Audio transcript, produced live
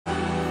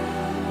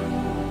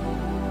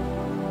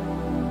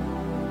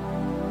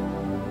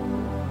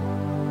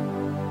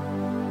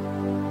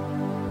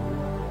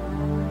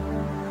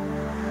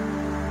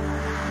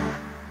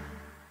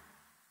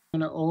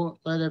going to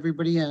let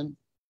everybody in.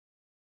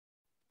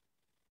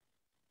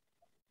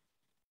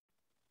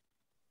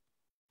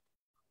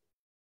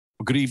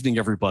 Good evening,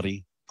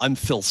 everybody. I'm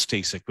Phil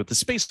Stasek with the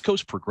Space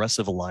Coast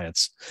Progressive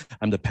Alliance.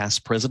 I'm the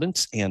past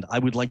president, and I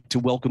would like to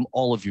welcome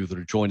all of you that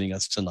are joining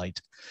us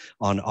tonight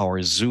on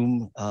our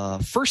Zoom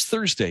First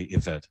Thursday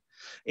event.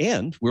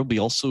 And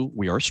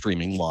we are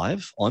streaming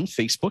live on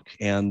Facebook.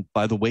 And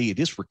by the way, it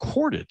is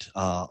recorded,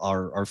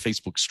 our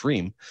Facebook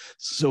stream,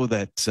 so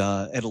that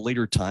at a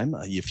later time,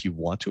 if you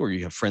want to, or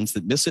you have friends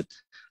that miss it,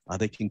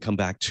 they can come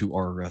back to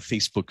our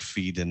Facebook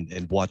feed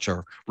and watch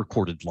our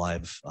recorded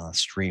live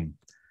stream.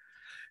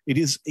 It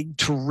is a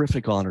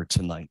terrific honor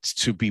tonight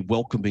to be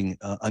welcoming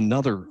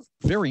another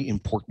very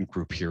important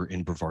group here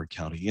in Brevard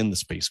County in the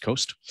Space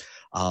Coast,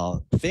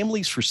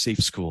 Families for Safe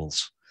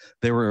Schools.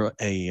 They're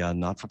a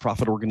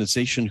not-for-profit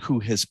organization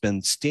who has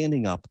been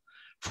standing up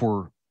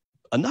for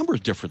a number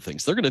of different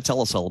things. They're going to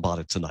tell us all about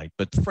it tonight,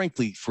 but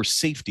frankly, for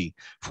safety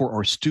for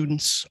our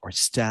students, our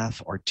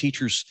staff, our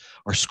teachers,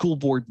 our school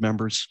board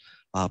members,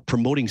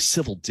 promoting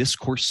civil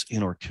discourse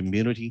in our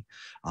community.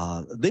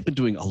 They've been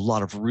doing a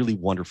lot of really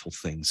wonderful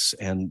things,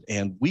 and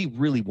we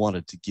really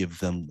wanted to give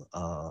them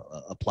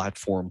a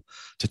platform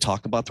to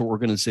talk about their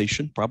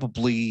organization,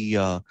 probably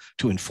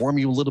to inform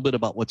you a little bit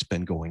about what's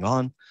been going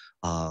on.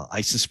 I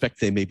suspect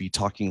they may be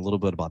talking a little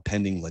bit about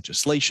pending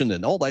legislation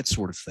and all that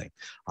sort of thing.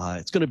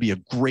 It's going to be a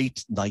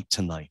great night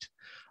tonight.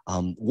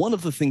 One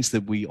of the things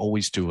that we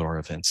always do at our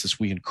events is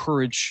we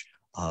encourage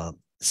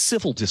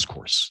civil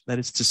discourse. That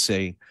is to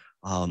say,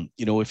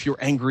 if you're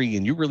angry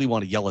and you really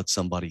want to yell at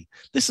somebody,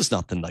 this is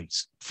not the night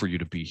for you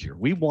to be here.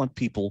 We want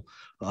people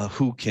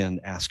who can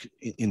ask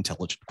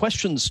intelligent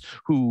questions,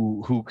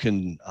 who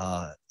can,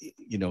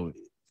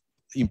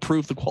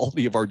 improve the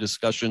quality of our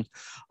discussion,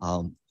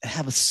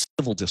 have a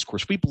civil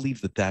discourse. We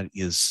believe that that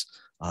is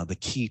the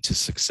key to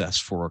success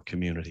for our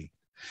community.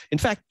 In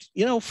fact,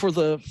 for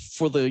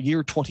the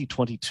year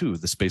 2022,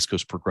 the Space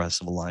Coast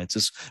Progressive Alliance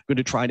is going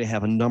to try to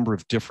have a number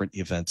of different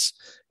events,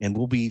 and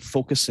we'll be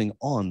focusing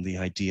on the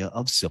idea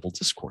of civil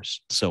discourse.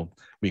 So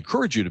we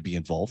encourage you to be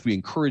involved. We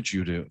encourage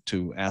you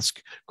to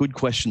ask good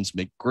questions,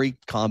 make great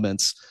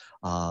comments,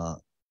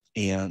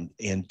 and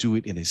do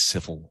it in a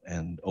civil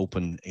and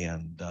open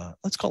and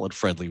let's call it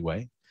friendly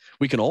way.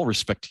 We can all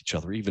respect each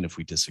other, even if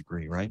we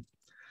disagree, right?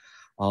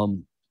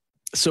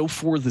 So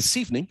for this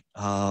evening,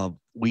 I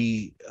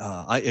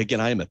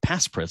am a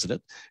past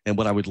president, and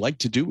what I would like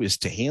to do is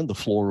to hand the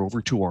floor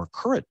over to our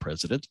current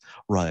president,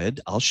 Raed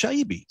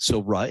Al-Shaibi.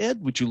 So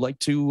Raed, would you like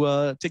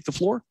to take the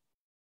floor?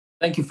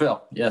 Thank you,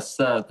 Phil. Yes,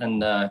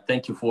 and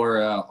thank you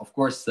for, of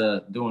course,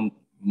 doing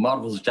a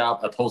marvelous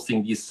job at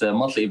hosting these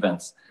monthly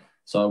events.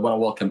 So I want to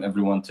welcome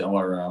everyone to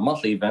our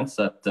monthly events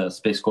at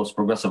Space Coast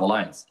Progressive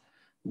Alliance.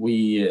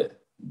 We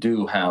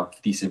do have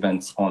these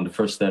events on the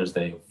first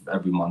Thursday of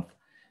every month.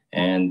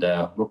 And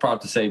we're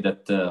proud to say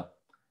that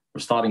we're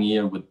starting a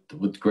year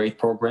with great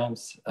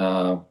programs.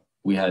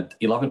 We had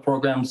 11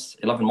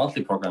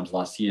 monthly programs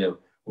last year.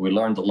 We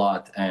learned a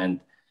lot,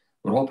 and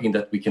we're hoping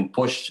that we can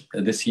push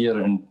this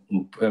year and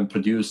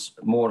produce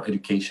more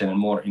education and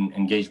more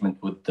engagement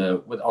with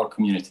our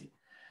community.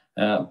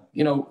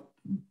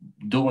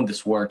 Doing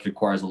this work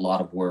requires a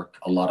lot of work,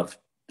 a lot of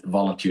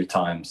volunteer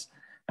times.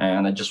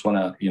 And I just want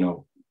to,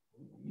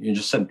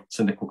 just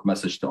send a quick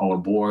message to our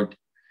board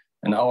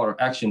and our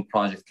Action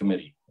Project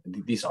Committee.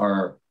 These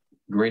are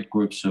great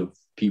groups of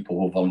people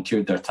who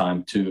volunteered their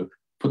time to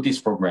put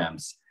these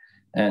programs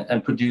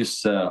and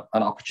produce an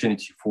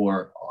opportunity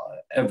for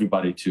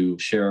everybody to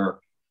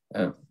share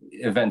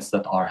events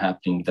that are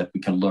happening, that we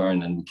can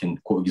learn and we can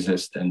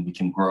coexist and we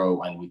can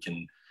grow and we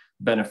can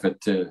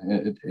benefit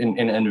in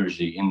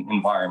energy, in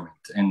environment,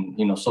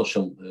 and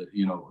social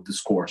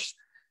discourse.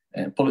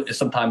 And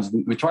sometimes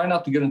we try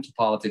not to get into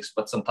politics,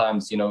 but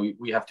sometimes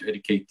we have to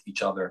educate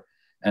each other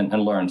and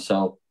learn.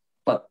 So,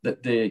 but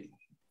the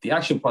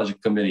Action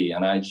Project Committee,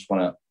 and I just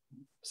want to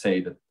say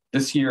that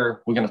this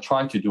year we're going to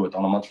try to do it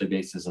on a monthly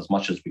basis as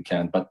much as we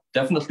can, but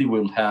definitely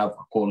we'll have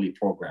a quarterly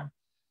program.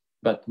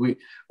 But we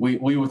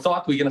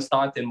thought we were going to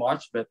start in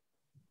March, but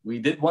we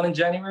did one in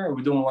January,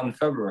 we're doing one in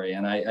February,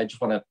 and I just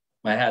want to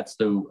my hats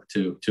to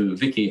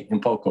Vicky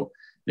Impoko.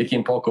 Vicky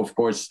Impoko, of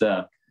course,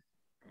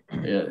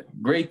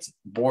 great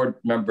board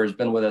member, has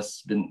been with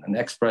us, been an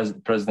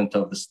ex-president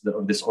of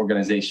this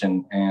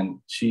organization, and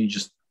she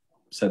just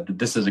said that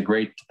this is a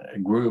great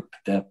group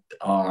that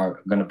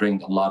are going to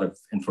bring a lot of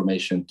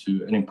information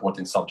to an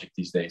important subject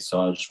these days.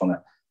 So I just want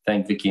to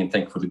thank Vicky and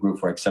thank for the group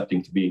for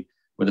accepting to be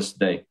with us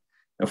today.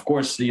 Of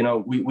course,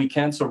 we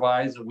can't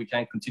survive, we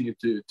can't continue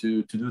to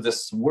do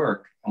this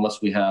work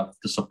unless we have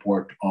the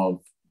support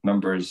of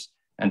members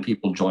and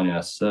people joining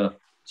us. So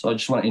I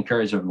just want to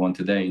encourage everyone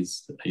today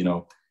is,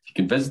 you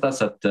can visit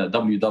us at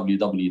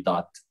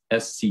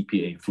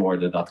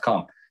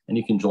www.scpaflorida.com and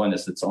you can join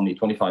us. It's only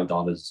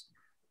 $25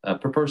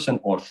 per person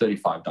or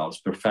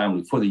 $35 per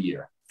family for the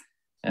year.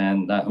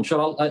 And I'm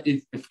sure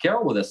if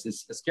Carol with us,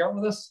 is Carol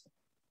with us?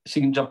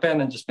 She can jump in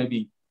and just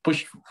maybe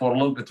push for a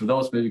little bit of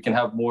those. Maybe we can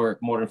have more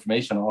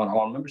information on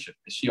our membership.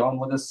 Is she on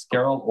with us,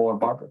 Carol or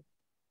Barbara?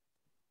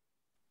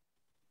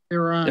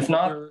 They're on. If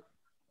not,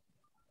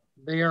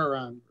 they are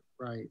on,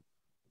 right.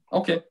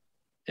 okay.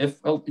 If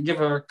I'll give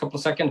her a couple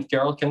of seconds,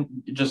 Carol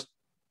can just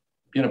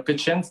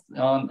pitch in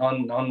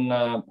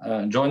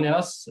on joining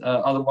us.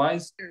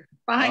 Otherwise,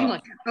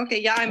 Finally,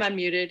 okay, yeah, I'm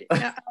unmuted.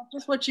 Yeah,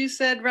 just what you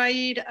said,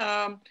 Raid.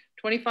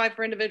 25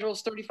 for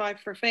individuals,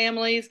 35 for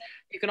families.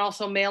 You can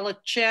also mail a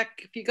check.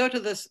 If you go to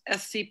this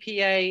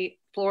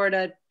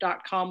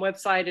scpaflorida.com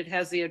website, it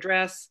has the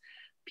address,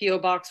 P.O.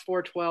 Box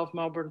 412,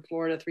 Melbourne,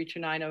 Florida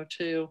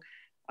 32902.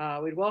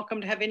 We'd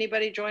welcome to have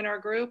anybody join our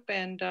group,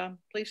 and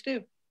please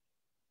do.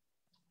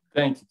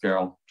 Thank you,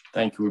 Carol.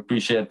 Thank you. We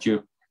appreciate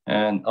you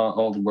and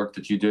all the work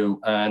that you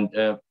do. And,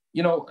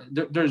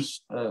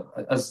 there's,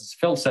 as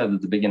Phil said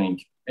at the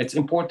beginning, it's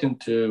important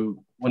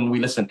to, when we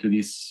listen to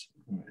these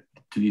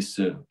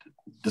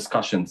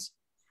discussions,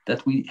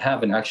 that we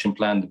have an action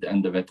plan at the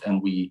end of it,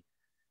 and we,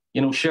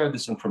 share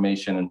this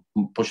information and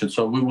push it.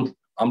 So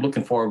I'm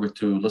looking forward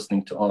to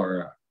listening to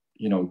our,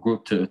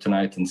 group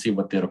tonight and see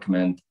what they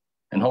recommend.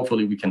 And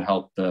hopefully we can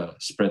help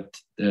spread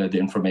the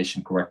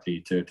information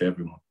correctly to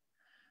everyone.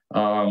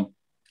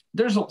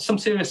 There's some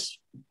serious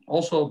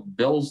also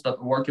bills that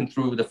are working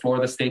through the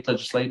Florida state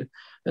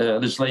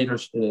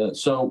legislators.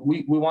 So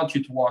we want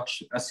you to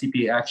watch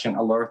SCP Action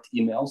Alert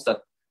emails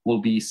that will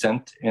be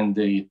sent in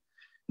the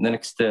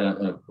next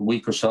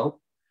week or so.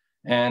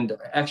 And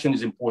action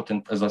is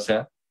important, as I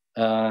said.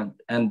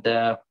 And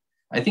I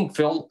think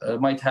Phil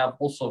might have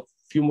also a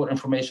few more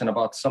information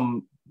about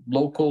some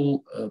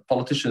local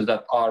politicians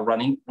that are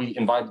running. We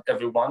invite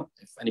everyone,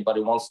 if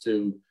anybody wants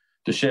to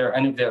share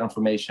any of their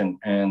information.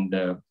 And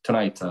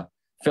tonight,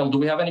 Phil, do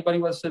we have anybody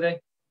with us today?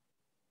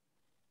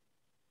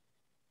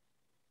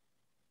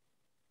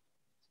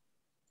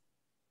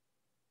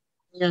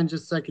 Hang on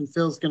just a second.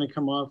 Phil's going to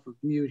come off of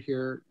mute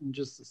here in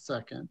just a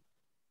second.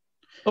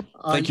 Oh,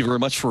 thank you very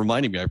much for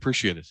reminding me. I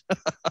appreciate it.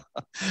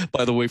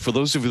 By the way, for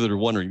those of you that are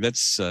wondering,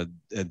 that's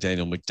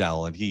Daniel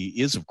McDowell, and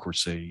he is, of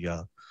course,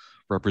 a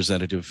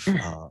representative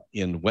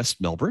in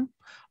West Melbourne.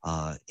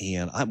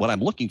 And what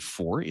I'm looking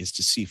for is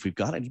to see if we've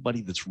got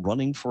anybody that's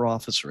running for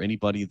office or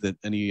anybody that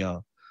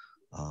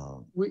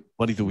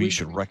we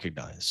should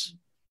recognize.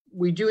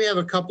 We do have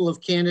a couple of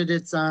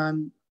candidates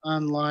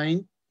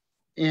online,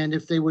 and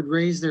if they would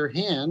raise their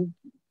hand,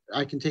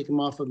 I can take them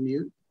off of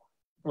mute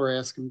or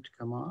ask them to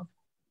come off.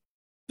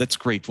 That's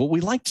great. What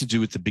we like to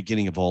do at the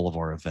beginning of all of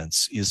our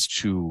events is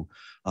to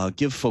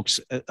give folks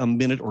a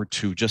minute or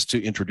two just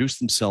to introduce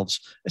themselves,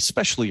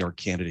 especially our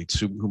candidates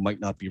who might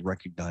not be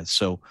recognized.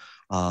 So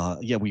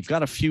yeah, we've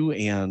got a few,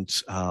 and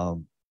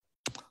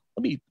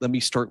let me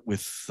start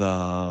with,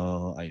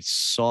 I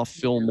saw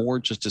Phil Moore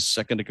just a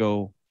second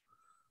ago.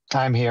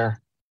 I'm here.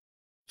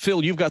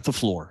 Phil, you've got the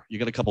floor. You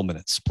got a couple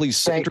minutes.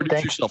 Please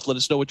introduce yourself. Let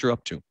us know what you're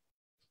up to.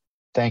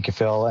 Thank you,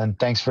 Phil, and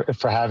thanks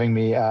for having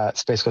me,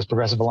 Space Coast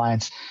Progressive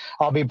Alliance.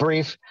 I'll be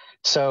brief.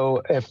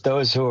 So if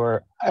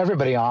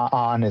everybody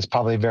on is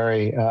probably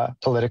very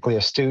politically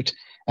astute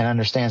and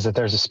understands that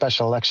there's a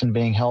special election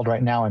being held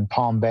right now in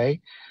Palm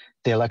Bay.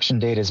 The election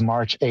date is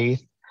March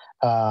 8th.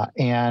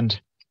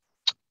 And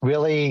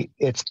really,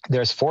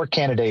 there's 4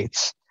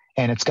 candidates,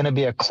 and it's going to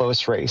be a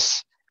close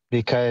race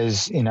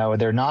because,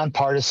 they're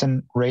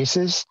nonpartisan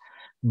races,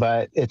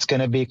 but it's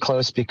going to be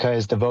close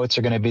because the votes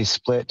are going to be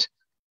split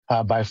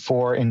by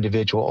 4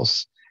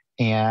 individuals.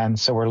 And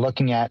so we're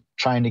looking at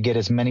trying to get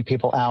as many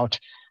people out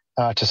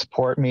to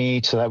support me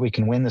so that we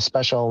can win the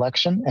special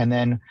election. And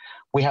then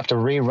we have to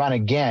rerun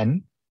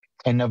again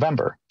in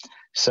November.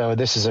 So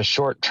this is a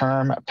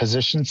short-term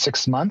position,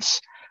 6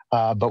 months,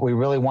 but we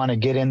really want to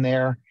get in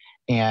there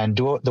and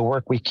do the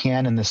work we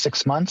can in the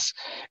 6 months.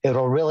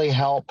 It'll really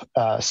help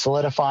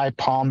solidify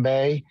Palm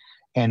Bay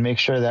and make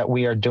sure that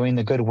we are doing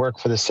the good work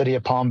for the city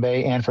of Palm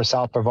Bay and for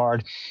South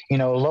Brevard.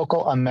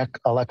 Local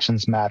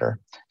elections matter.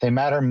 They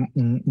matter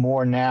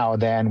more now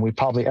than we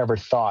probably ever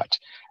thought,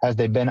 as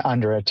they've been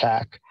under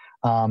attack.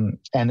 And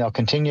they'll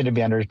continue to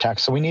be under attack.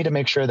 So we need to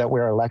make sure that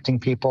we're electing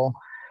people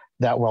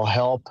that will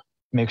help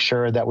make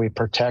sure that we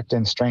protect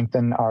and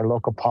strengthen our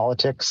local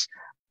politics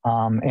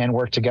and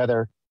work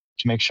together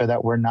to make sure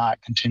that we're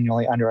not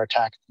continually under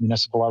attack at the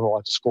municipal level,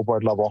 at the school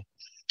board level.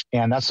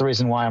 And that's the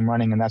reason why I'm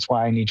running, and that's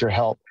why I need your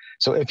help.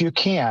 So if you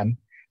can,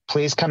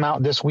 please come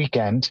out this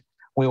weekend.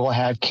 We will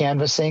have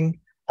canvassing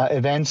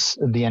events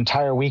the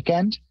entire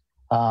weekend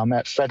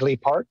at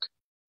Fredley Park.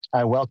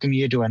 I welcome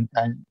you to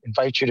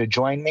invite you to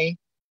join me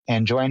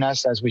and join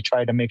us as we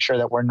try to make sure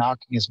that we're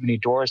knocking as many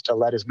doors to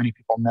let as many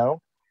people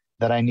know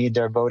that I need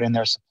their vote and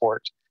their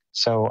support.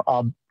 So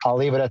I'll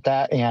leave it at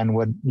that and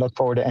would look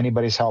forward to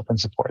anybody's help and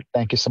support.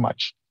 Thank you so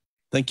much.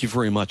 Thank you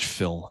very much,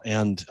 Phil.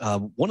 And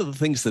one of the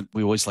things that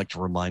we always like to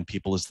remind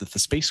people is that the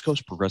Space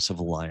Coast Progressive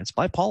Alliance,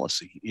 by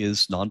policy,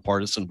 is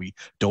nonpartisan. We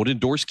don't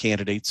endorse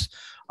candidates,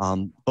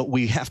 but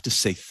we have to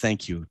say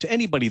thank you to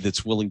anybody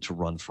that's willing to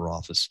run for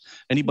office,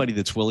 anybody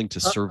that's willing to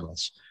serve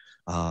us.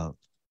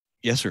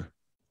 Yes, sir.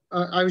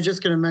 I was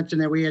just going to mention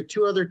that we had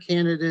 2 other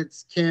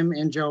candidates, Kim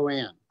and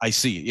Joanne. I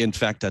see. In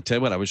fact, I tell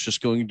you what, I was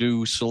just going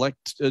to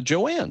select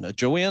Joanne.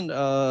 Joanne,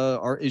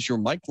 is your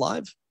mic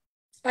live?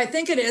 I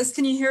think it is.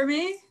 Can you hear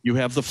me? You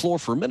have the floor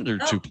for a minute or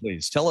two,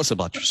 please. Tell us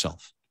about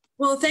yourself.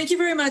 Well, thank you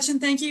very much. And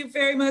thank you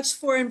very much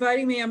for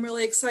inviting me. I'm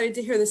really excited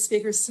to hear the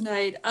speakers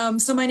tonight.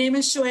 So my name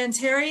is Joanne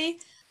Terry.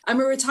 I'm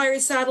a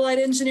retired satellite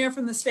engineer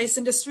from the space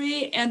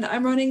industry, and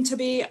I'm running to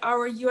be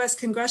our U.S.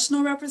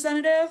 congressional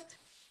representative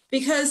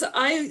because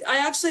I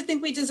actually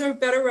think we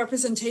deserve better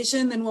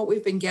representation than what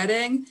we've been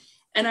getting.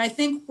 And I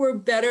think we're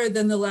better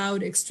than the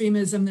loud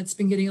extremism that's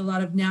been getting a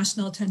lot of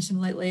national attention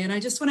lately. And I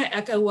just want to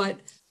echo what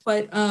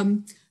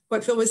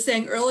Phil was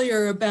saying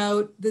earlier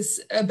about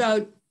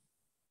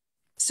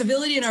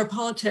civility in our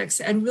politics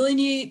and really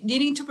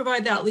needing to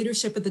provide that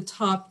leadership at the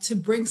top to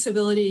bring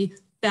civility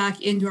back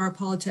into our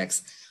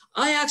politics.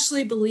 I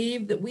actually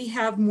believe that we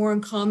have more in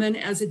common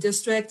as a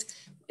district.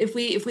 If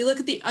we look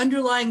at the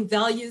underlying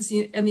values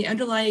and the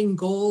underlying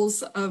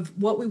goals of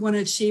what we want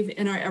to achieve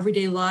in our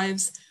everyday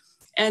lives.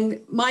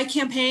 And my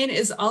campaign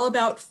is all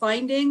about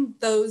finding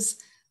those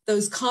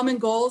common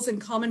goals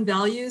and common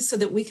values so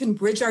that we can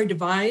bridge our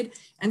divide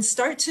and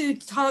start to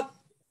talk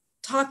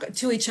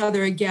to each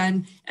other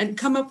again and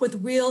come up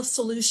with real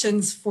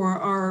solutions for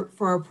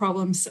our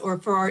problems or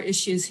for our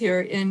issues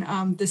here in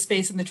the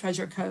space and the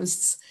Treasure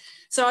Coasts.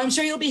 So I'm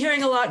sure you'll be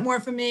hearing a lot more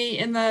from me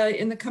in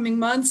the coming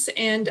months.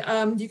 And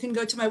you can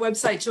go to my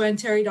website,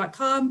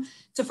 joanneterry.com,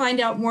 to find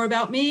out more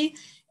about me.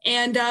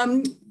 And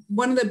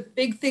one of the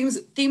big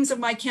themes of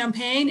my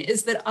campaign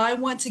is that I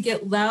want to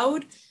get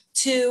loud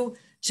to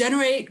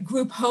generate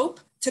group hope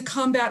to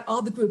combat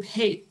all the group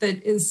hate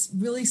that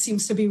really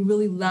seems to be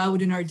really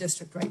loud in our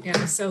district right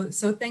now. So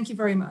thank you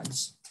very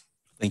much.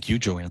 Thank you,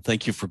 Joanne.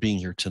 Thank you for being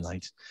here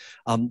tonight.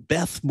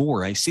 Beth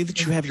Moore, I see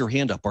that you have your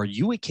hand up. Are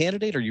you a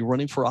candidate? Are you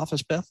running for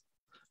office, Beth?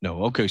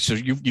 No. Okay. So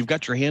you've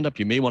got your hand up.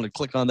 You may want to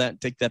click on that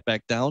and take that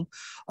back down.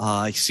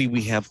 I see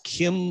we have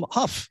Kim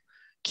Huff.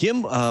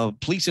 Kim,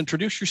 please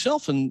introduce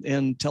yourself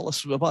and tell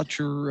us about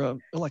your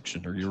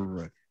election or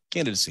your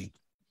candidacy.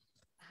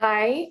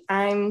 Hi,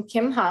 I'm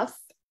Kim Huff.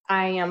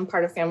 I am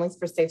part of Families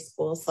for Safe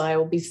Schools, so I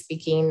will be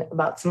speaking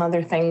about some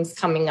other things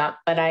coming up,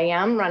 but I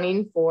am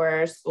running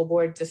for School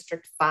Board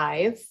District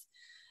 5.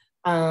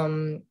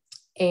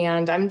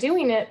 And I'm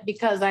doing it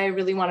because I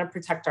really want to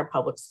protect our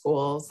public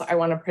schools. I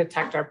want to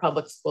protect our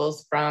public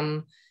schools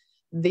from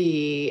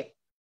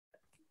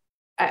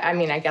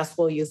I guess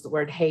we'll use the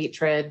word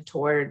hatred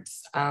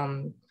towards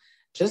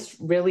just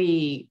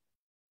really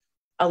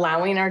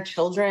allowing our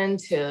children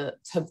to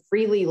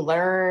freely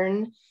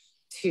learn,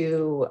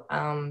 to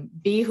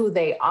be who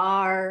they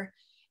are.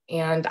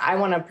 And I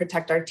want to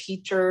protect our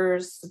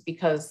teachers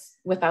because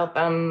without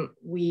them,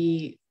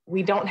 we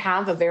don't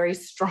have a very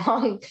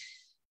strong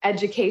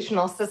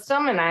educational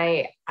system. And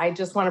I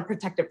just want to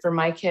protect it for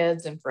my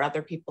kids and for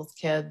other people's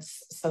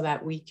kids so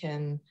that we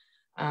can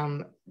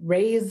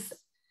raise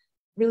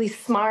really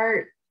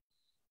smart,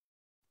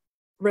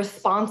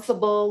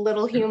 responsible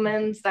little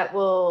humans that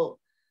will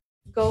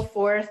go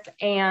forth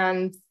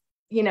and,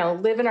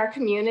 live in our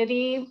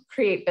community,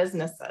 create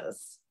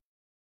businesses.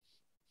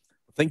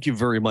 Thank you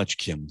very much,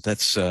 Kim.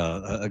 That's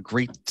a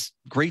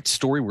great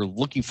story. We're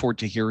looking forward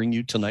to hearing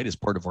you tonight as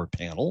part of our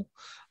panel.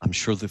 I'm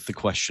sure that the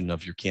question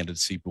of your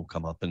candidacy will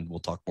come up and we'll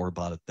talk more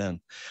about it then.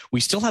 We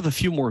still have a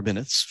few more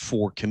minutes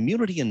for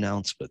community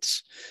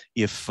announcements.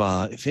 If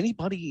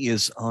anybody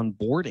is on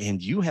board and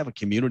you have a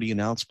community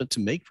announcement to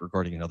make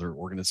regarding another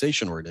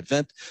organization or an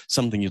event,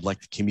 something you'd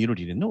like the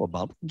community to know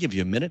about, we'll give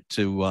you a minute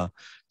to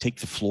take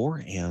the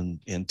floor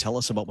and tell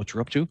us about what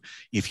you're up to.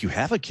 If you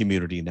have a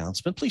community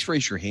announcement, please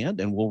raise your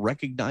hand and we'll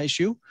recognize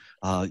you.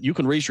 You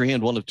can raise your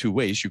hand one of two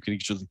ways. You can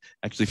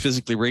actually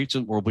physically raise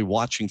it, or we'll be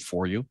watching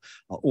for you,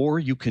 or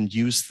you can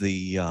use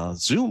the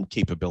Zoom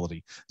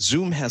capability.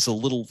 Zoom has a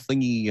little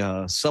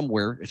thingy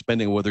somewhere,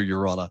 depending on whether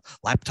you're on a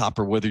laptop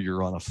or whether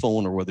you're on a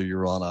phone or whether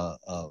you're on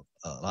an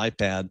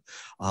iPad,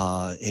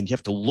 and you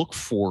have to look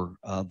for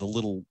the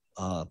little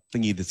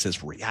thingy that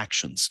says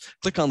reactions.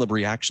 Click on the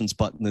reactions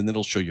button and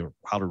it'll show you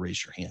how to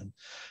raise your hand.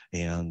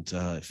 And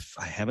if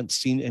I haven't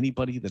seen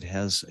anybody that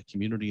has a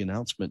community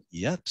announcement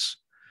yet,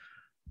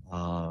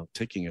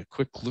 taking a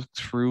quick look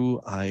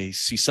through, I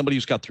see somebody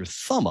who's got their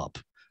thumb up,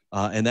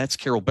 and that's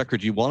Carol Becker.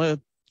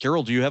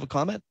 Carol, do you have a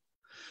comment?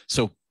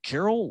 So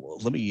Carol,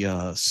 let me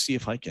see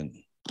if I can.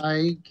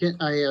 I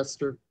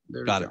asked her.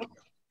 Got it.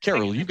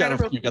 Carol, you got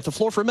the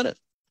floor for a minute.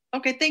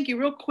 Okay, thank you.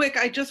 Real quick,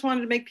 I just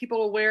wanted to make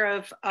people aware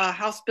of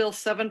House Bill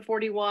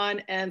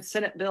 741 and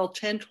Senate Bill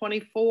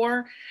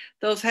 1024.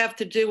 Those have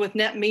to do with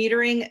net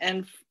metering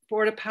and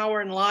Florida Power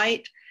and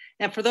Light.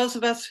 And for those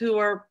of us who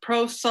are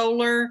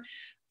pro-solar,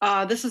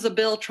 this is a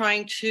bill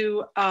trying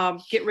to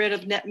get rid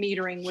of net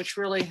metering, which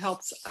really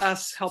helps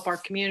us help our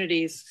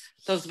communities,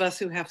 those of us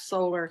who have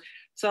solar.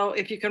 So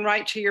if you can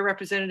write to your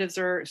representatives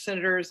or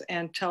senators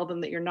and tell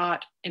them that you're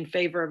not in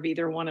favor of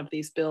either one of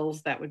these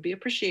bills, that would be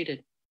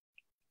appreciated.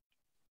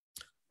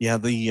 Yeah,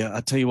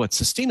 I'll tell you what,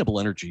 sustainable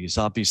energy is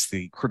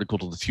obviously critical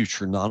to the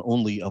future, not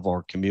only of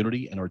our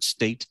community and our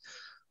state,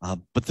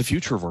 but the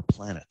future of our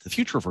planet, the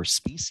future of our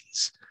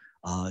species.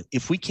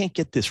 If we can't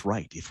get this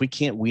right, if we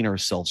can't wean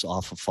ourselves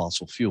off of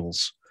fossil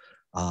fuels,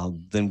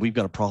 then we've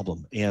got a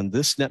problem. And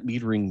this net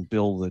metering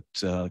bill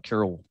that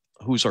Carol,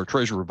 who's our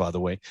treasurer, by the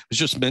way, was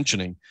just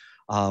mentioning,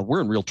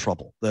 we're in real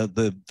trouble.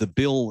 The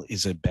bill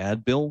is a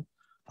bad bill.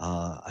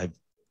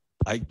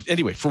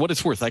 Anyway, for what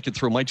it's worth, I could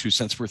throw my 2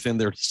 cents worth in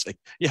there to say,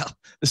 yeah,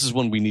 this is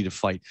one we need to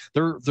fight.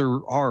 There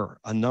are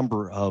a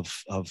number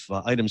of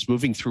items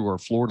moving through our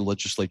Florida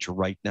legislature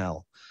right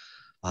now,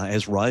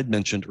 as Rod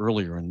mentioned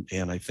earlier,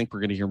 and I think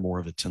we're going to hear more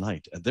of it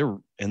tonight.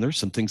 There's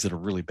some things that are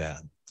really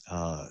bad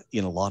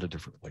in a lot of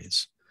different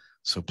ways.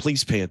 So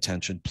please pay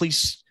attention.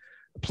 Please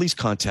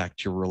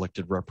contact your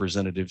elected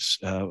representatives,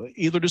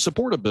 either to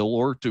support a bill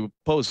or to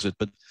oppose it,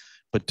 but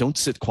don't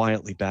sit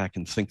quietly back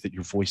and think that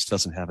your voice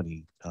doesn't have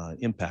any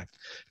impact.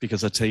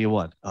 Because I tell you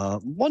what,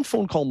 one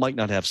phone call might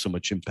not have so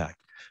much impact,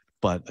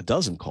 but a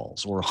dozen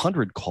calls or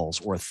 100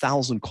 calls or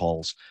 1,000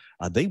 calls,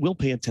 they will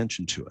pay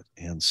attention to it.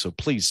 And so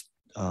please,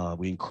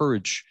 we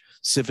encourage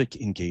civic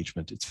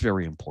engagement. It's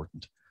very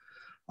important.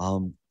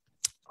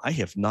 I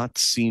have not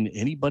seen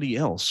anybody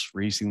else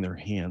raising their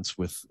hands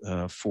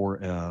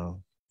for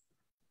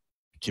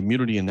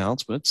community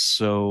announcements.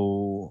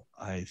 So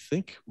I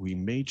think we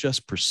may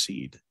just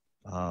proceed.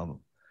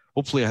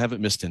 Hopefully I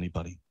haven't missed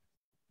anybody.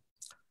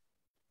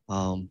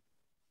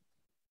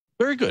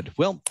 Very good.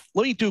 Well,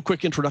 let me do a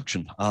quick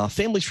introduction.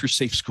 Families for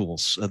Safe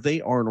Schools. They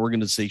are an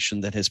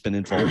organization that has been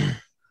involved,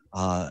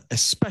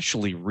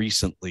 especially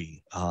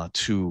recently,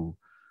 to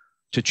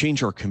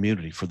change our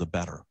community for the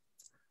better.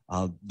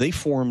 They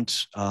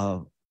formed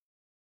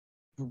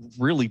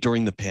really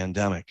during the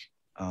pandemic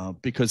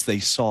because they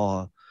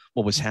saw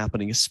what was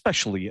happening,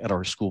 especially at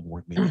our school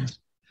board meetings,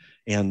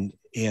 and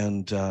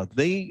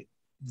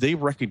they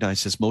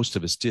recognized, as most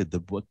of us did,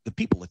 that what the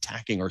people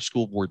attacking our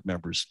school board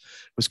members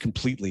was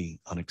completely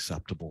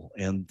unacceptable.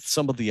 And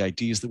some of the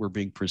ideas that were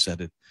being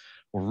presented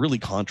were really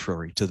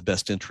contrary to the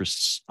best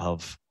interests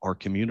of our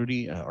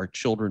community, our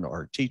children,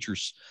 our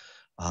teachers.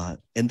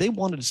 And they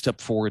wanted to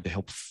step forward to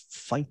help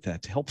fight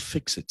that, to help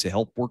fix it, to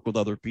help work with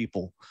other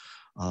people,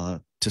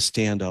 to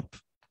stand up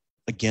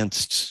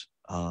against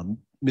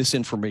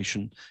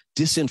misinformation,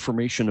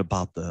 disinformation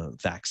about the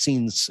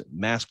vaccines,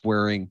 mask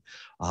wearing,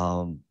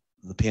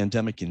 the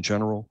pandemic in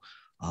general.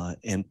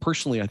 And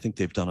personally, I think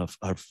they've done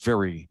a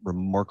very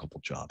remarkable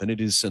job. And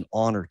it is an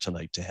honor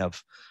tonight to have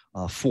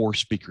 4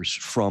 speakers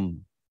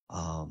from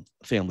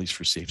Families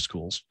for Safe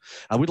Schools.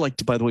 I would like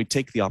to, by the way,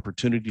 take the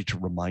opportunity to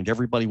remind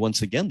everybody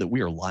once again that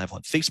we are live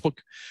on Facebook.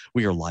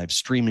 We are live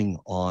streaming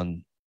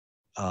on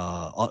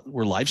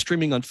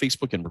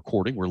Facebook and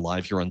recording. We're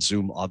live here on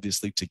Zoom,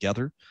 obviously,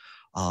 together.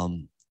 So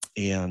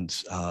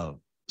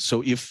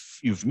if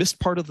you've missed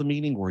part of the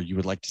meeting or you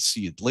would like to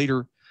see it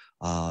later,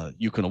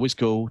 you can always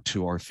go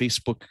to our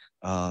Facebook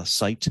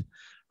site.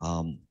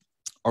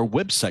 Our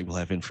website will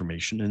have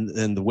information,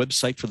 and the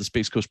website for the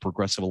Space Coast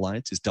Progressive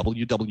Alliance is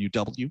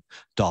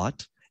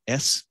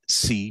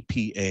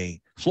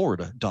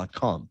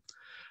www.scpaflorida.com.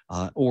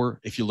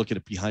 Or if you look at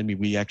it behind me,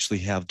 we actually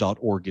have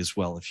 .org as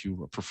well, if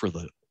you prefer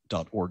the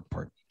 .org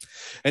part.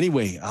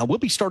 Anyway, we'll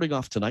be starting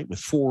off tonight with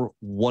 4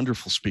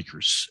 wonderful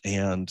speakers.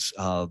 And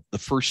the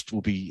first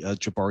will be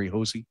Jabari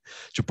Hosey.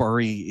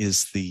 Jabari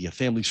is the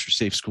Families for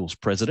Safe Schools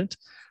president.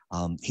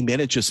 He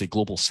manages a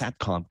global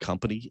SATCOM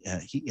company.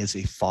 He is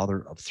a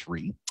father of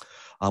 3.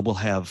 We'll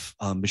have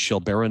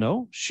Michelle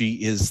Barano.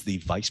 She is the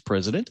vice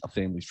president of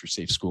Families for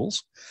Safe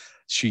Schools.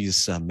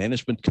 She's a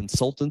management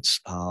consultant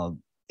and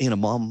a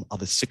mom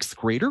of a 6th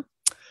grader.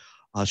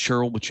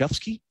 Cheryl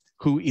Wachowski,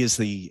 who is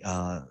the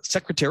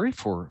secretary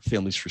for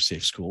Families for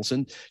Safe Schools.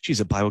 And she's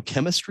a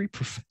biochemistry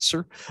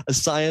professor, a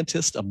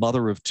scientist, a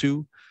mother of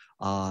 2,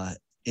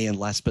 and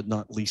last but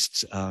not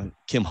least,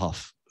 Kim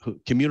Huff,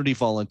 community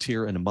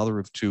volunteer and a mother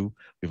of 2.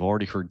 We've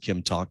already heard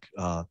Kim talk.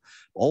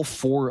 All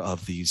 4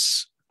 of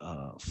these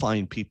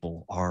fine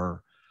people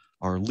are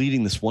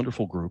leading this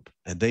wonderful group,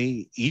 and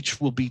they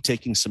each will be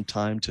taking some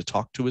time to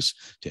talk to us,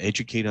 to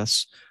educate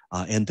us.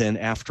 And then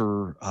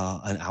after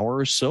an hour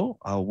or so,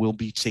 we'll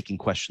be taking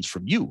questions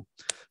from you.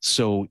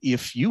 So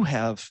if you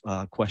have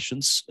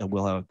questions,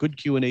 we'll have a good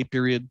Q&A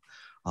period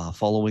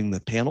following the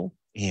panel,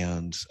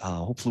 and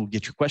hopefully we'll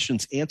get your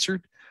questions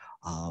answered.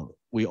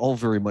 We all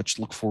very much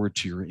look forward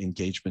to your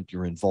engagement,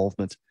 your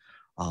involvement.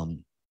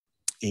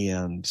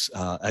 And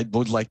I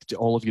would like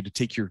all of you to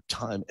take your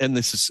time, and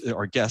this is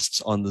our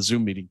guests on the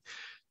Zoom meeting,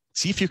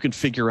 see if you can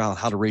figure out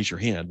how to raise your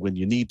hand when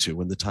you need to,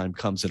 when the time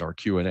comes in our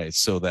Q&A,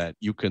 so that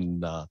you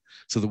can,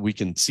 so that we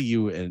can see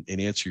you and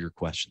answer your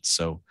questions.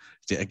 So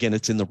again,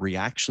 it's in the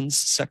reactions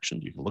section.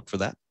 You can look for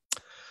that.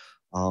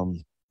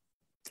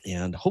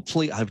 And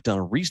hopefully I've done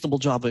a reasonable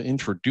job of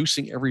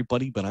introducing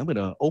everybody, but I'm going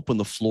to open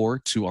the floor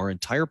to our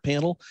entire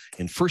panel.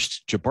 And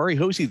first, Jabari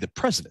Hosey, the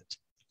president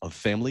of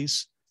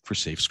Families for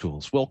Safe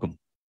Schools. Welcome.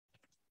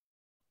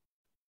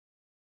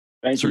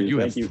 Thank you.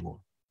 Thank you.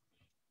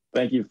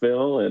 Thank you,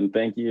 Phil, and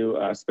thank you,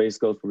 Space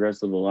Coast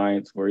Progressive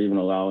Alliance, for even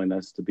allowing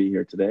us to be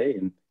here today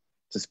and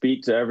to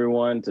speak to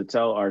everyone, to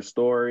tell our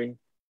story,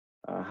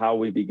 how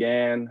we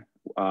began,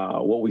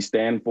 what we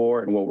stand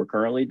for, and what we're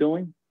currently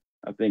doing.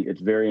 I think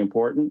it's very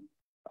important.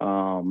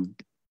 And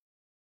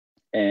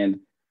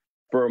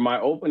For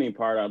my opening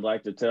part, I'd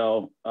like to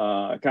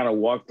kind of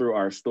walk through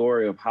our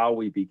story of how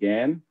we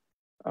began.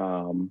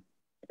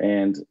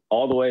 And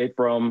all the way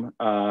from,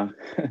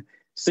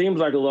 seems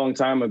like a long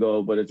time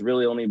ago, but it's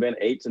really only been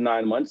 8 to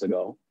 9 months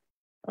ago.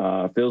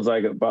 Feels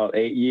like about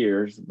 8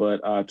 years,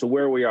 but to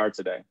where we are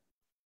today.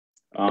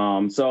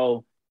 This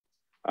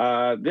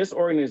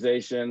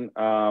organization,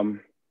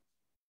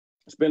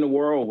 it's been a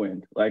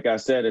whirlwind. Like I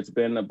said, it's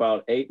been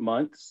about 8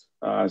 months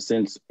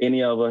since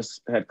any of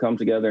us had come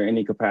together in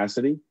any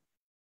capacity.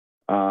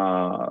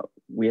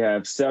 We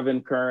have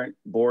 7 current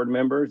board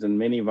members and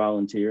many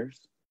volunteers.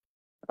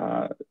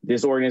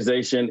 This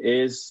organization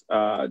is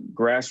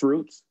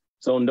grassroots.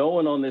 So no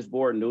one on this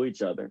board knew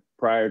each other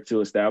prior to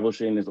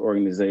establishing this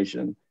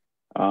organization.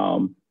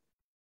 No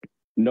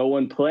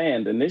one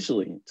planned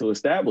initially to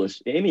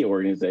establish any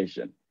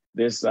organization.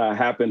 This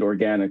happened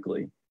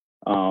organically.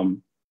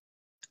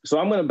 So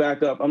I'm going to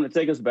back up. I'm going to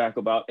take us back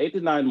about 8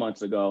 to 9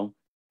 months ago.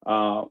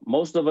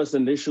 Most of us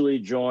initially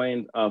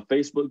joined a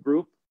Facebook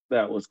group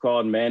that was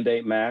called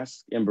Mandate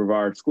Mask in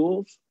Brevard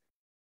Schools.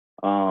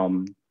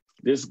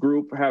 This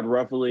group had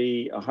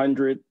roughly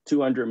 100,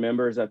 200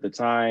 members at the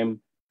time.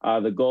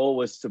 The goal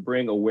was to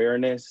bring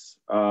awareness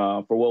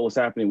for what was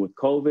happening with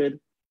COVID.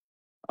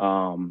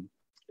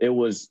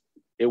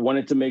 It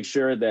wanted to make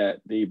sure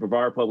that the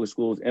Brevard Public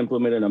Schools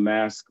implemented a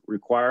mask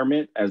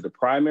requirement as the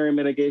primary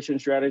mitigation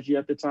strategy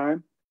at the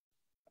time.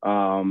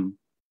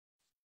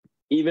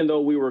 Even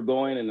though we were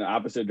going in the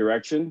opposite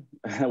direction,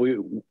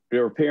 there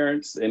were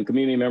parents and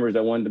community members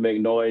that wanted to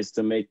make noise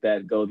to make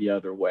that go the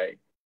other way.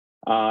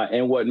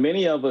 And what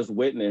many of us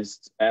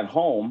witnessed at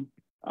home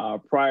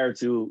prior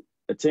to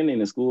attending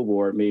the school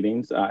board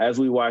meetings, as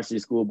we watched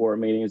these school board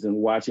meetings and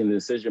watching the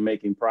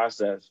decision-making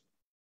process,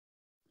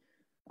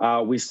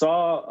 we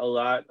saw a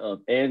lot of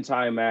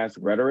anti-mask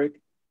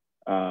rhetoric.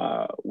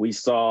 We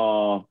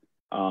saw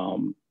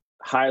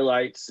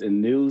highlights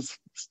and news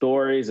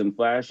stories and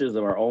flashes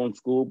of our own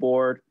school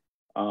board,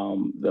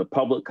 the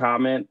public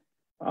comment,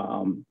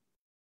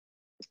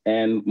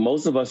 and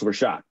most of us were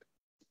shocked.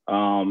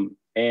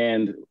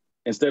 And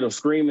instead of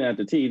screaming at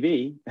the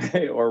TV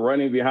or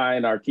running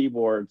behind our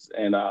keyboards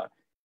and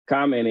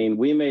commenting,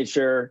 we made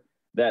sure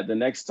that the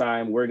next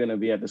time we're going to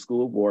be at the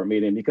school board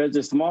meeting, because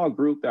the small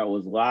group that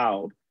was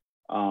loud,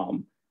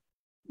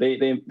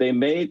 they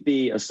made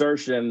the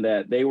assertion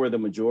that they were the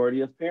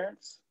majority of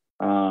parents.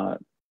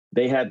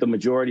 They had the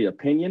majority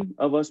opinion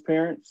of us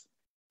parents.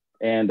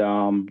 And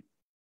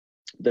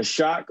the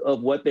shock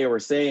of what they were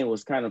saying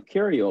was kind of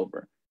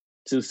carryover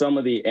to some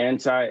of the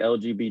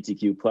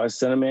anti-LGBTQ plus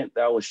sentiment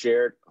that was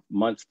shared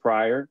months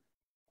prior.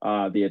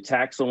 The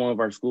attacks on one of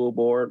our school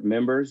board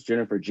members,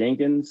 Jennifer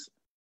Jenkins,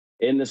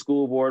 in the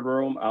school board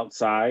room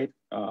outside.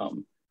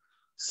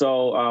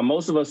 So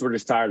most of us were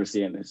just tired of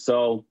seeing this.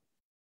 So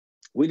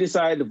we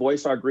decided to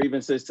voice our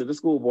grievances to the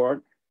school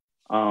board.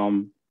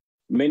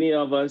 Many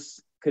of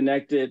us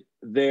connected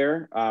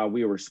there.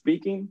 We were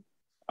speaking.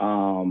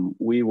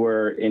 We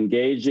were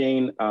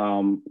engaging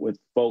with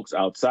folks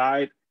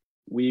outside.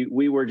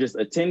 We were just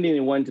attending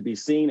and wanted to be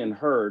seen and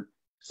heard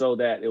so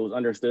that it was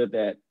understood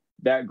that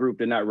that group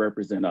did not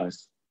represent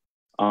us.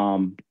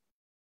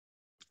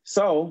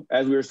 So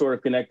as we were sort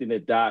of connecting the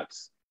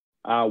dots,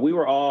 we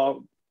were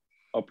all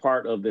a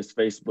part of this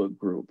Facebook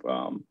group.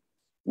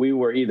 We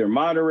were either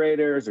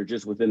moderators or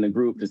just within the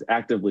group, just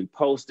actively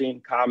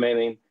posting,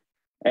 commenting.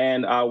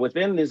 And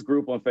within this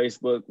group on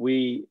Facebook,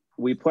 we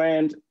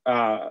planned,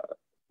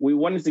 we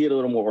wanted to get a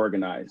little more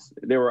organized.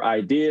 There were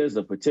ideas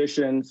of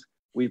petitions.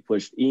 We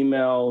pushed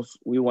emails.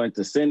 We wanted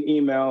to send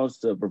emails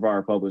to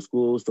Brevard Public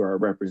Schools, to our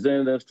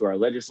representatives, to our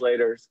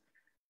legislators,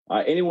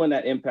 anyone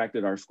that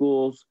impacted our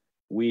schools.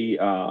 We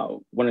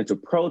wanted to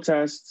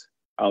protest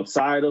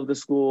outside of the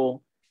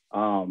school.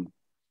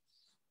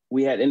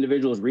 We had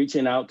individuals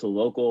reaching out to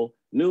local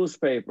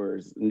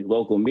newspapers,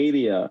 local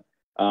media,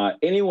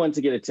 anyone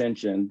to get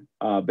attention,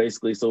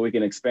 basically, so we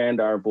can expand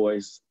our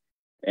voice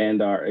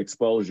and our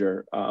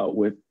exposure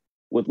with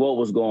what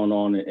was going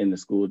on in the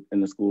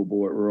school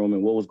board room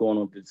and what was going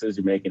on with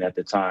decision making at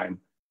the time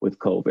with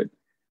COVID.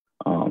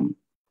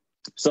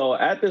 So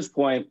at this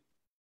point,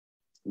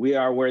 we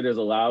are where there's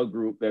a loud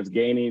group that's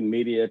gaining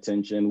media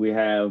attention. We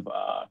have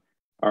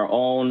our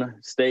own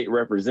state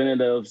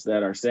representatives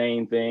that are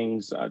saying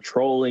things,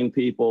 trolling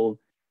people,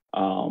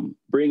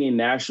 bringing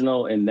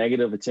national and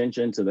negative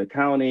attention to the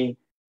county.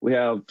 We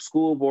have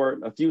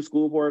a few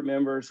school board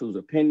members whose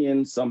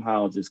opinions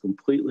somehow just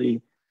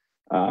completely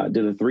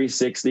did a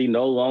 360.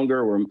 No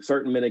longer were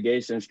certain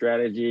mitigation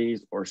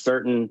strategies or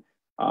certain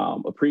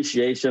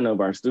appreciation of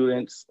our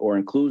students or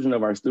inclusion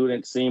of our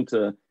students seem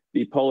to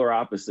be polar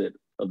opposite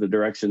of the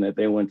direction that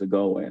they want to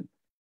go in.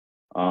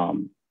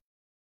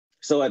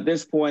 So at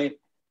this point,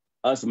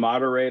 us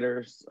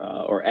moderators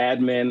or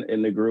admin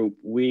in the group,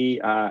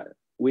 we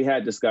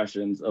had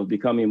discussions of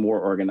becoming more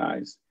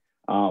organized,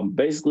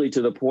 basically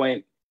to the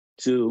point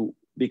to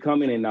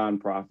becoming a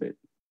nonprofit.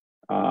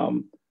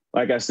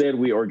 Like I said,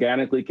 we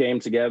organically came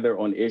together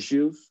on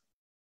issues.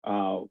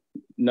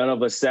 None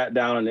of us sat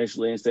down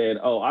initially and said,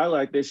 oh, I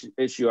like this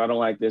issue, I don't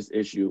like this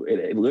issue.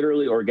 It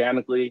literally,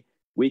 organically,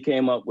 we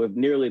came up with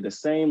nearly the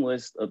same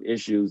list of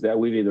issues that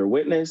we've either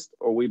witnessed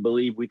or we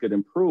believe we could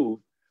improve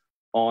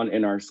on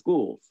in our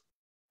schools.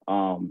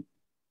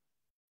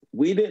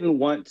 We didn't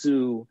want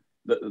to,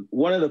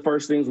 one of the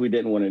first things we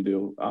didn't want to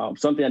do,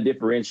 something that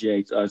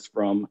differentiates us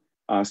from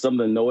some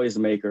of the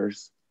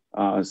noisemakers,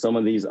 some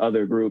of these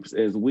other groups,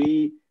 is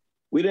we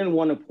didn't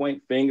want to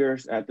point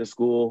fingers at the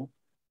school.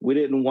 We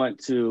didn't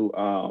want to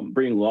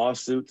bring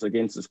lawsuits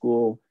against the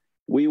school.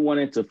 We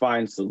wanted to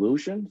find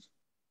solutions.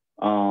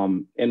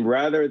 And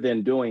rather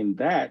than doing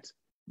that,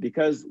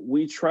 because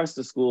we trust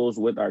the schools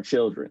with our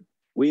children,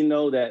 we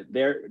know that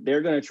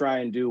they're going to try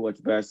and do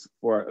what's best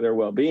for their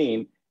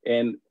well-being.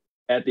 And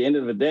at the end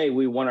of the day,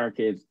 we want our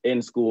kids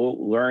in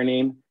school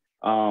learning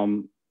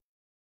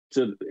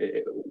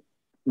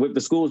with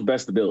the school's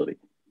best ability.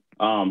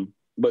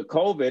 But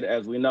COVID,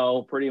 as we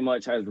know, pretty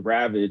much has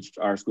ravaged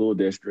our school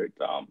district.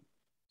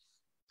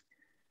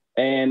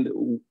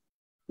 And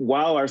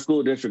while our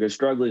school district is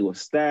struggling with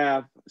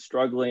staff,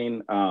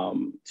 struggling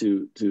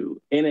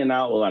to in and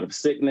out, a lot of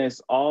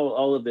sickness,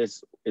 all of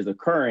this is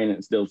occurring,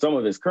 and still some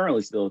of it's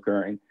currently still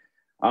occurring.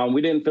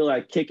 We didn't feel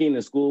like kicking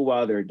the school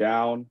while they're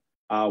down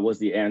was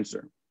the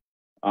answer.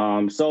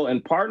 So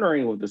in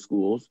partnering with the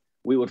schools,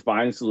 we would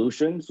find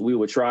solutions. We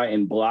would try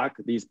and block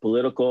these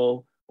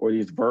political or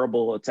these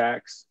verbal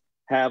attacks,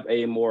 have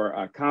a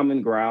more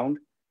common ground,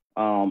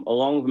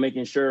 along with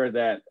making sure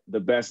that the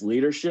best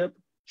leadership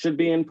should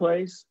be in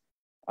place.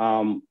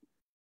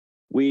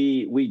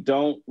 We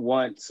don't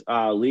want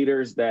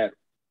leaders that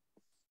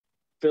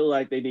feel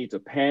like they need to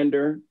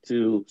pander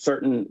to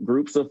certain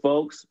groups of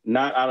folks,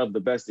 not out of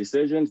the best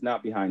decisions,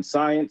 not behind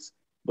science,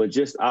 but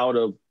just out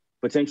of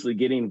potentially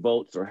getting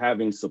votes or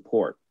having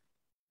support.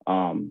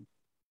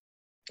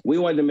 We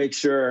wanted to make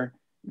sure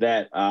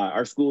that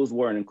our schools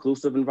were an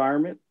inclusive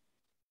environment.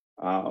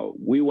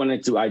 We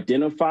wanted to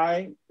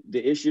identify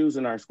the issues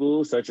in our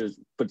schools, such as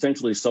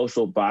potentially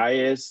social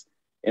bias,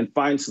 and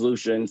find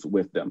solutions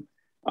with them.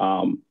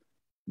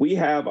 We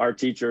have our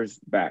teachers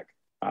back.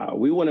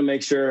 We want to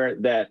make sure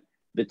that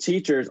the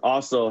teachers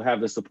also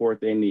have the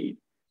support they need.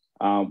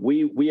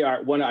 We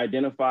want to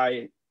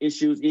identify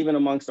issues even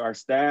amongst our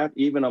staff,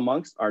 even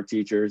amongst our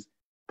teachers,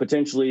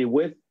 potentially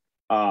with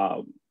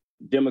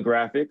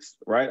demographics,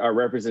 right? Our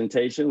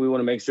representation. We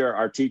want to make sure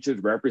our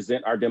teachers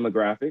represent our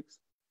demographics.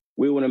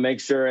 We want to make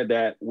sure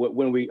that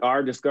when we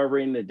are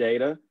discovering the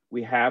data,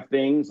 we have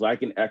things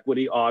like an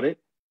equity audit.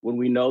 When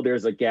we know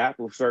there's a gap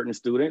with certain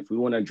students, we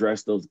want to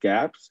address those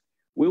gaps.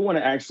 We want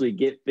to actually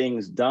get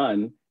things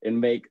done and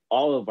make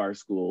all of our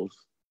schools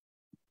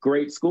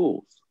great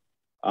schools.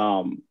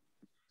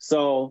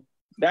 So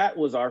that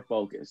was our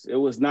focus. It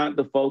was not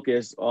the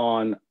focus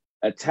on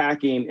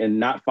attacking and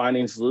not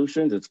finding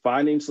solutions. It's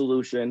finding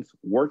solutions,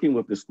 working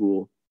with the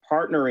school,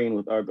 partnering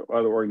with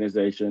other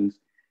organizations,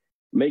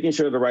 making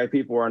sure the right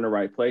people are in the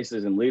right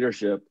places and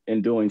leadership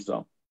in doing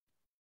so.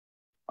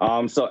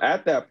 So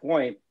at that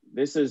point,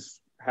 this is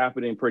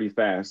happening pretty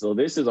fast. So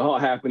this is all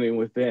happening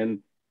within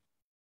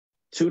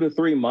 2 to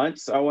 3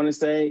 months, I want to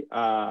say.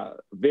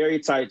 Very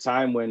tight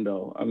time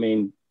window. I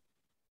mean,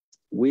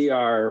 we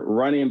are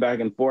running back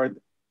and forth.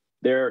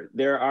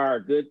 There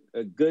are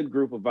a good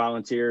group of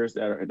volunteers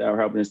that are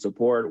helping to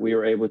support. We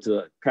were able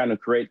to kind of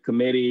create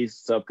committees,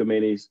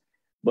 subcommittees,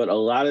 but a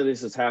lot of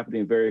this is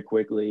happening very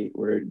quickly.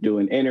 We're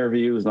doing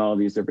interviews and all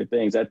these different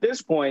things. At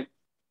this point,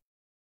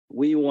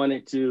 we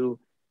wanted to,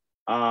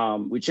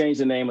 we changed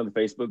the name of the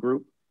Facebook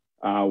group.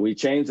 We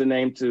changed the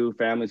name to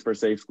Families for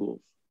Safe Schools.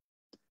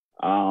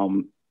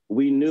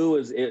 We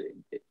knew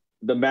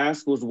the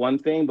mask was one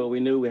thing, but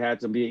we knew we had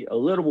to be a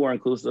little more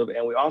inclusive.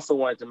 And we also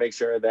wanted to make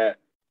sure that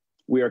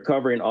we are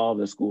covering all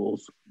the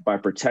schools by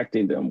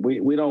protecting them.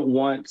 We don't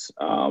want,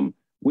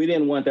 we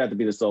didn't want that to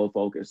be the sole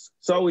focus.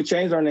 So we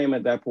changed our name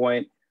at that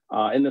point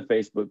in the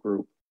Facebook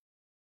group.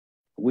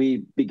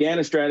 We began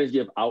a strategy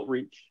of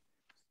outreach,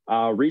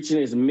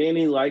 reaching as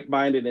many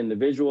like-minded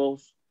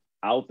individuals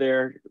out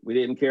there. We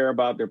didn't care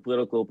about their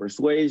political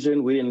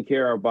persuasion. We didn't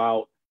care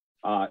about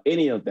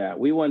any of that.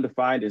 We wanted to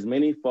find as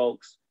many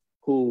folks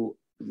who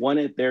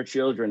wanted their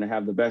children to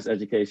have the best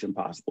education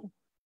possible.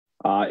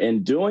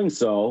 In doing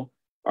so,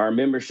 our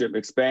membership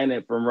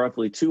expanded from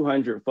roughly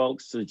 200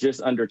 folks to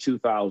just under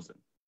 2,000.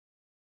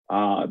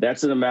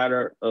 That's in a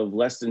matter of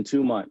less than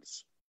 2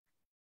 months.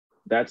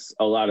 That's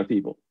a lot of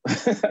people.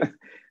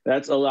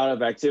 That's a lot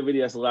of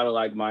activity. That's a lot of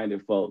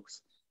like-minded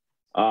folks.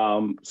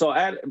 So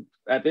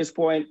at this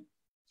point,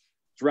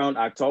 it's around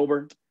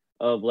October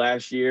of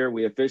last year,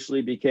 we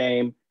officially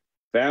became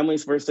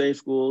Families for Safe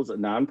Schools, a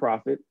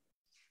nonprofit.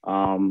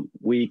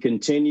 We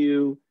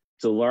continue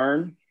to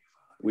learn.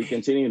 We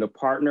continue to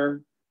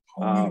partner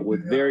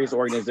with various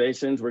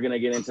organizations. We're going to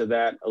get into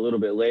that a little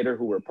bit later,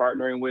 who we're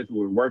partnering with, who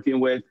we're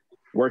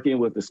working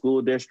with the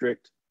school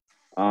district,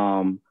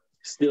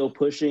 still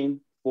pushing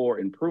for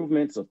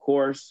improvements, of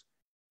course.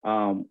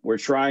 We're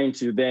trying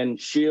to then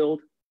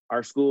shield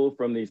our school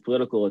from these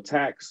political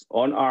attacks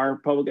on our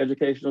public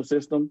educational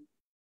system.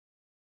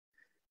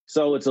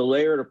 So it's a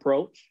layered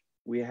approach.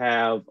 We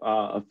have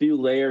a few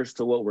layers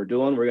to what we're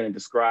doing. We're going to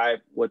describe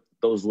what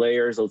those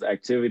layers, those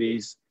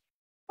activities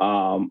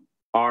are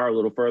a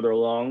little further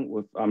along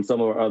with some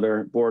of our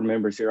other board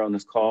members here on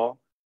this call.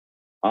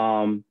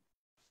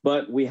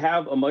 But we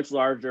have a much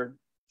larger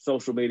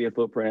social media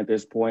footprint at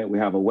this point. We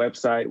have a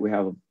website, we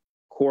have a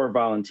core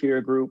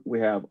volunteer group,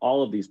 we have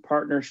all of these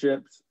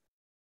partnerships,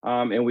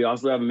 and we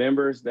also have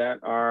members that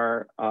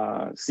are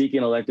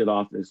seeking elected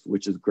office,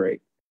 which is great.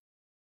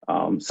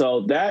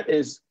 So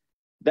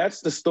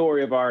that's the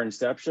story of our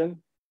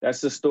inception. That's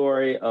the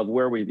story of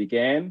where we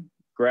began,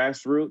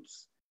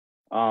 grassroots,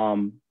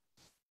 and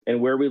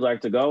where we'd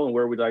like to go and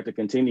where we'd like to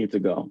continue to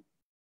go.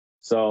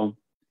 So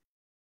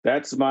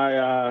that's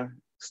my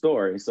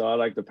story. So I'd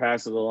like to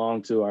pass it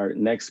along to our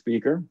next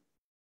speaker.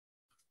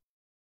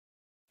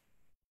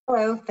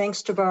 Hello,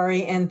 thanks,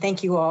 Jabari, and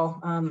thank you all.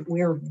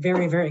 We're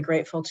very, very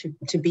grateful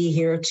to be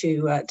here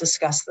to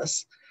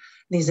discuss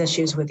these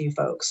issues with you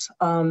folks.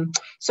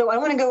 So I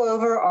want to go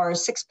over our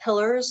 6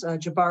 pillars.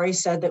 Jabari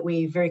said that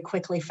we very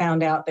quickly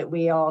found out that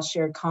we all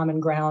shared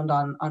common ground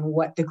on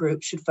what the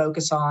group should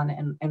focus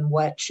on and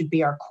what should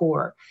be our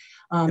core.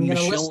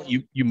 Michelle,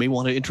 you may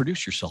want to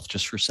introduce yourself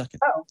just for a second.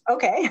 Oh,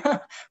 okay.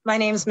 My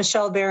name is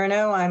Michelle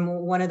Barano. I'm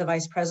one of the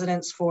vice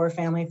presidents for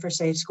Family for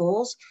Safe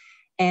Schools.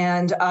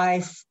 And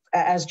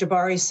as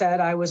Jabari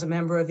said, I was a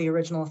member of the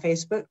original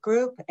Facebook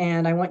group,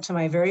 and I went to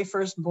my very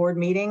first board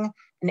meeting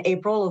in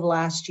April of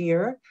last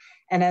year.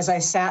 And as I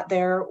sat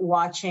there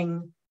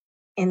watching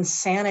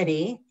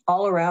insanity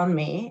all around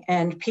me,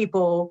 and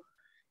people,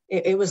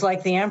 it was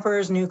like the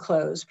emperor's new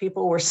clothes.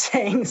 People were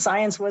saying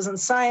science wasn't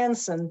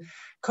science and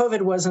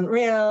COVID wasn't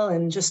real,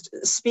 and just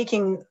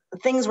speaking,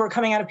 things were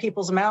coming out of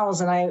people's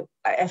mouths. And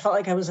I felt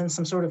like I was in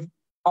some sort of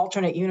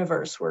alternate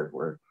universe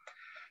where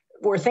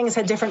things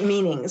had different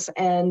meanings.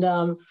 And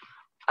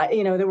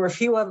there were a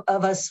few of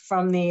us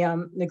from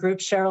the group,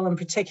 Cheryl in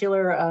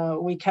particular.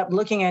 We kept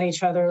looking at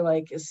each other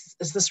like, is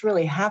this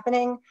really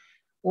happening?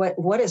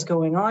 What is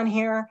going on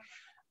here?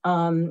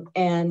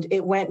 And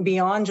it went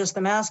beyond just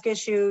the mask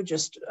issue,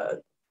 just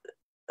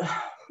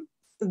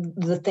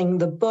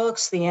the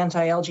books, the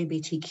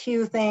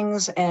anti-LGBTQ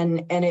things,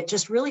 and it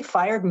just really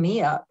fired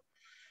me up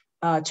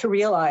to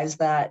realize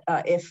that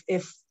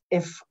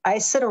if I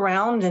sit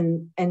around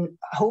and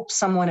hope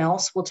someone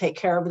else will take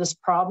care of this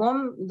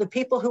problem, the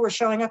people who are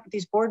showing up at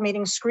these board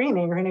meetings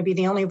screaming are going to be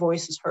the only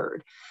voices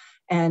heard.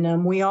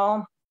 And we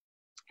all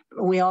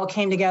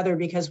came together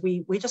because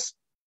we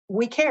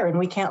care, and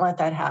we can't let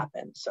that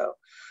happen. So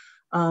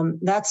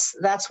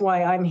that's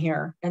why I'm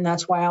here, and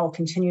that's why I'll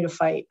continue to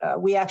fight.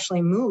 We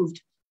actually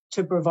moved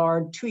to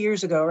Brevard 2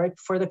 years ago, right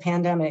before the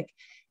pandemic.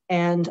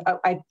 And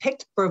I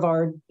picked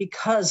Brevard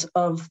because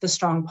of the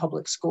strong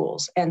public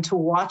schools, and to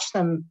watch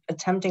them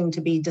attempting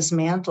to be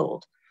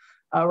dismantled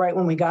right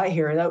when we got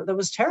here, that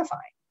was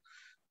terrifying.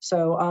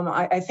 So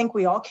I think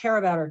we all care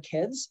about our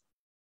kids,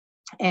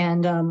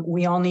 and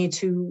we all need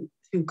to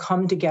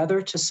come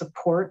together to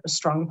support a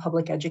strong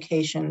public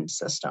education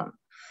system.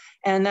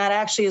 And that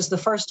actually is the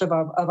first of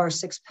our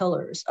 6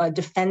 pillars,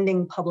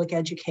 defending public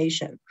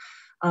education.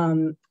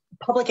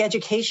 Public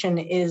education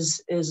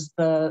is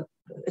the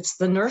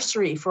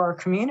nursery for our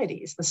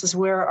communities. This is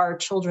where our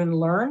children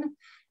learn,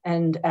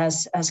 and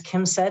as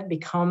Kim said,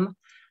 become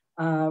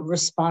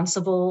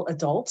responsible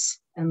adults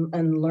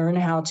and learn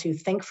how to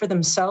think for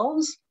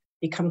themselves,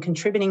 become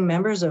contributing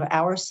members of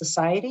our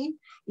society.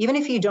 Even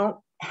if you don't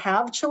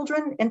have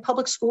children in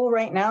public school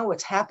right now,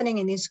 what's happening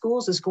in these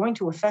schools is going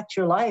to affect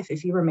your life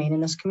if you remain in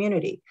this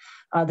community.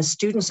 The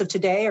students of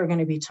today are going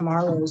to be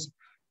tomorrow's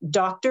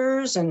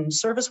doctors and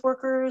service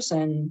workers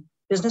and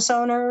business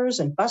owners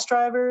and bus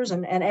drivers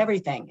and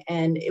everything.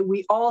 And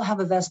we all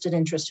have a vested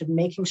interest in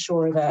making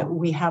sure that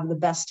we have the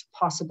best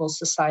possible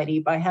society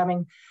by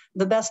having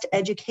the best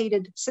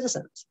educated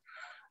citizens.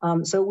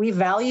 So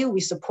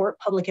we support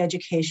public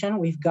education.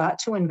 We've got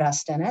to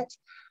invest in it.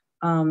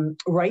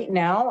 Right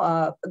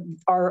now,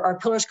 our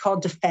pillar is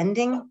called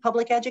defending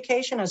public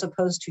education as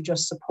opposed to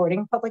just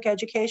supporting public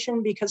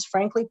education, because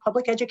frankly,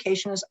 public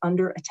education is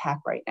under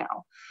attack right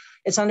now.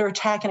 It's under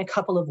attack in a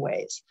couple of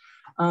ways.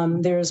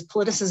 There's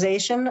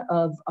politicization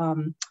of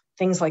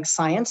things like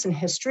science and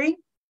history,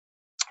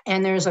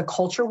 and there's a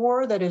culture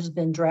war that has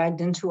been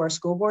dragged into our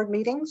school board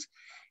meetings,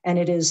 and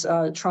it is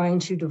trying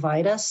to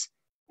divide us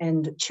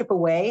and chip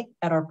away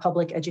at our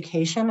public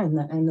education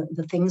and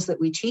the things that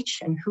we teach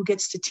and who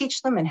gets to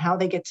teach them and how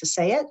they get to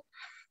say it.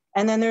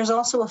 And then there's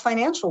also a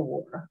financial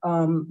war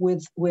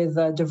with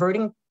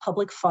diverting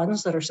public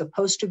funds that are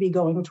supposed to be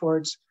going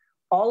towards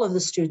all of the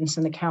students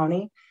in the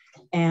county.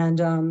 And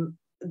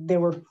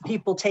there were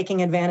people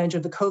taking advantage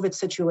of the COVID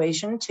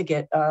situation to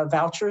get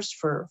vouchers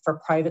for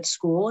private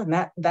school, and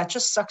that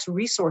just sucks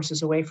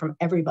resources away from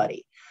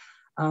everybody.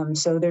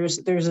 So there's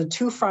a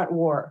 2-front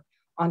war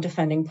on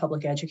defending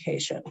public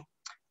education.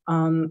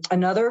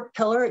 Another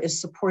pillar is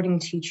supporting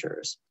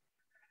teachers.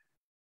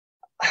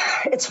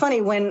 It's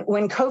funny, when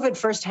COVID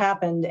first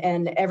happened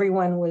and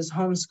everyone was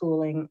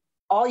homeschooling,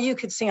 all you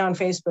could see on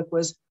Facebook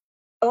was,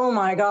 oh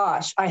my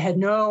gosh, I had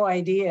no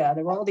idea.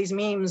 There were all these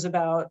memes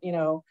about,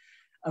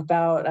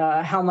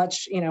 how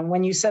much,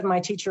 when you said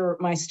my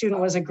student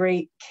was a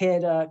great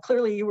kid,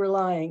 clearly you were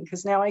lying,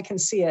 because now I can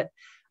see it.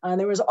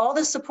 There was all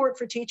this support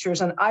for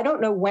teachers, and I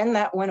don't know when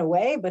that went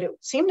away, but it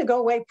seemed to go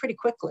away pretty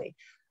quickly.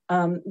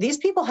 These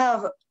people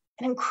have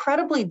an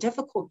incredibly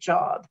difficult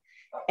job,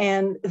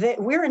 and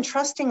we're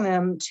entrusting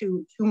them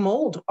to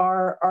mold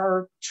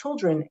our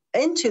children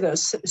into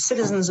those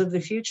citizens of the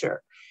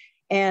future.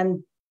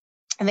 And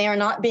they are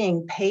not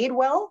being paid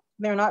well.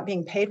 They're not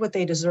being paid what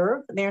they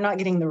deserve. They're not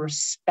getting the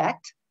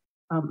respect.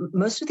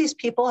 Most of these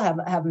people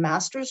have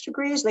master's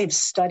degrees. They've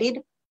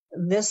studied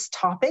this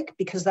topic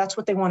because that's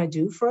what they want to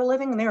do for a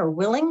living. They are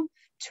willing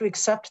to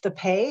accept the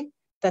pay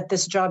that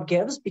this job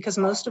gives because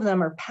most of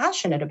them are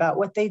passionate about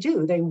what they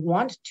do. They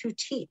want to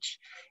teach.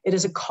 It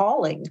is a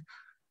calling,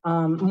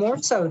 more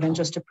so than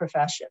just a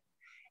profession.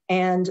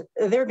 And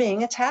they're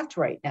being attacked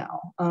right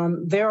now.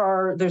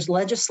 There's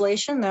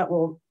legislation that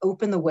will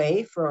open the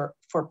way for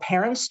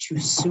parents to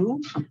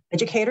sue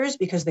educators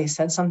because they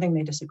said something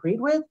they disagreed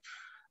with.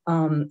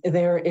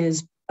 There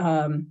is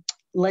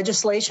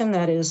legislation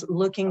that is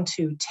looking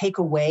to take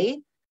away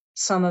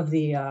some of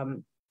the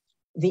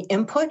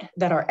input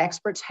that our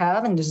experts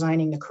have in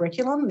designing the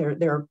curriculum.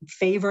 They're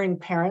favoring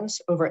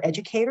parents over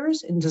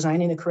educators in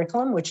designing the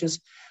curriculum, which is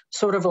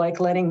sort of like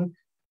letting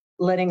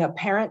a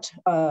parent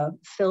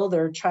fill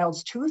their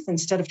child's tooth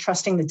instead of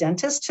trusting the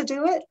dentist to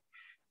do it.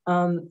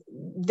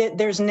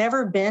 There's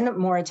never been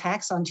more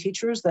attacks on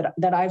teachers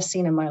that I've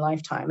seen in my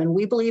lifetime. And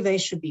we believe they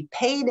should be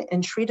paid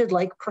and treated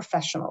like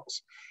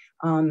professionals.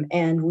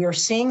 And we are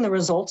seeing the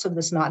results of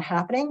this not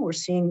happening. We're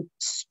seeing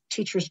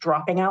teachers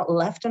dropping out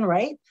left and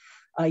right.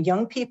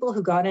 Young people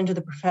who got into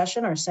the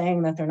profession are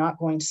saying that they're not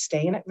going to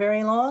stay in it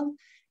very long.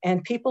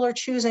 And people are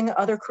choosing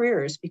other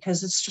careers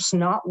because it's just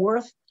not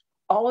worth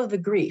all of the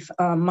grief.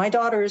 My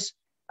daughter's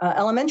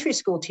elementary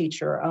school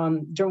teacher,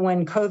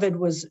 when COVID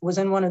was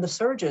in one of the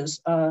surges,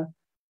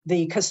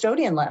 the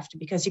custodian left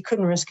because he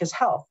couldn't risk his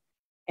health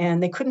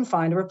and they couldn't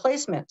find a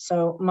replacement.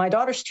 So my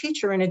daughter's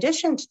teacher, in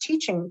addition to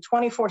teaching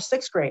 24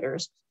 sixth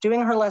graders,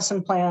 doing her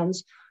lesson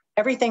plans,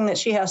 everything that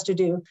she has to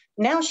do,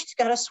 now she's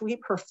got to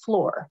sweep her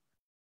floor.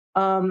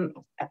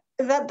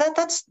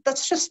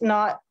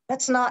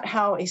 That's not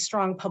how a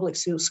strong public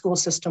school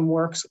system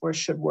works or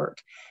should work.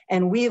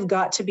 And we've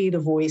got to be the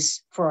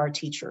voice for our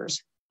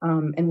teachers.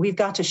 And we've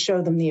got to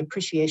show them the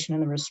appreciation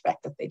and the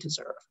respect that they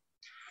deserve.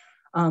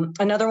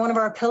 Another one of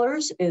our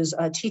pillars is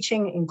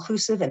teaching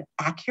inclusive and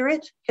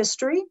accurate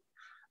history.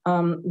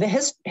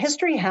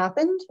 History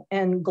happened,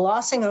 and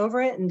glossing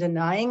over it and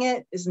denying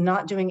it is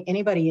not doing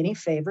anybody any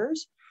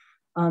favors.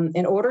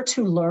 In order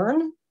to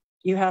learn,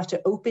 you have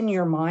to open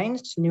your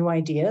mind to new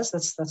ideas.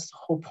 That's the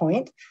whole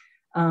point.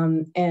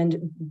 And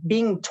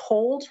being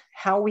told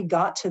how we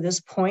got to this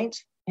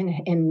point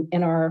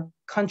in our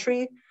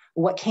country,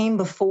 what came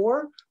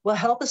before, will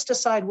help us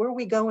decide where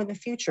we go in the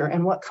future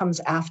and what comes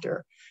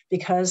after.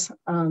 Because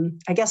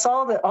I guess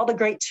all the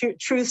great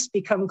truths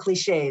become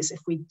cliches.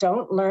 If we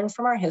don't learn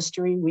from our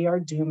history, we are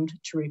doomed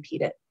to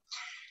repeat it.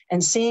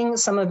 And seeing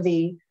some of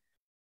the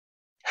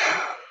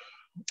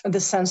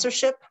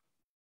censorship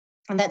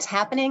that's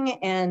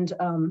happening, and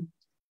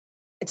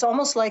it's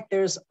almost like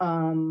there's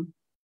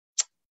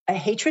a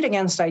hatred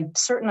against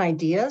certain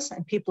ideas,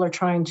 and people are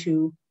trying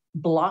to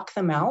block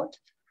them out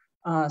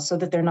so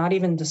that they're not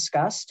even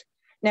discussed.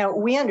 Now,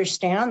 we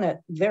understand that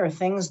there are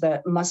things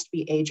that must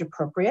be age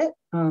appropriate.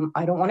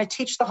 I don't want to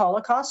teach the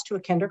Holocaust to a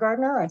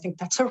kindergartner. I think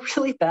that's a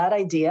really bad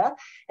idea,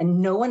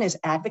 and no one is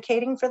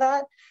advocating for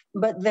that.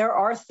 But there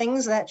are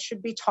things that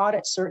should be taught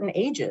at certain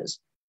ages.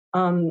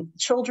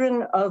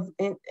 Children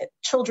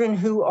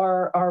who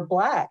are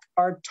Black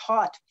are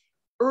taught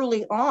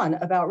early on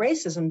about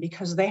racism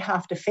because they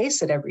have to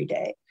face it every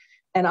day.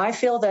 And I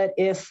feel that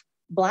if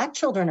Black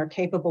children are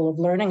capable of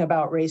learning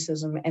about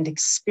racism and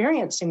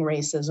experiencing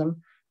racism,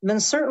 then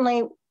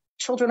certainly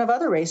children of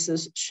other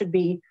races should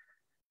be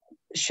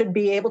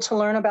able to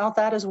learn about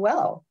that as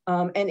well.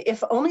 And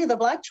if only the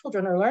Black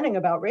children are learning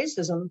about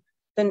racism,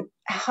 then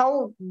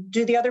how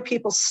do the other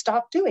people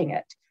stop doing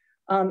it?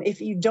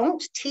 If you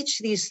don't teach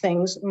these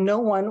things, no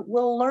one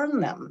will learn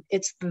them.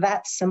 It's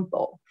that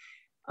simple.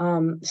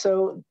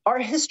 So our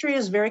history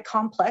is very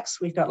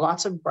complex. We've got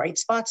lots of bright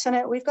spots in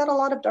it. We've got a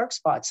lot of dark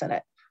spots in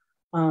it.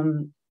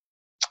 And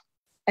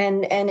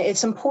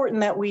it's important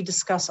that we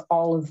discuss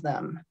all of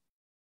them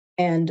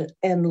and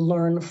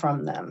learn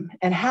from them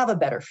and have a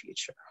better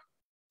future.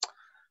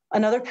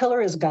 Another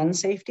pillar is gun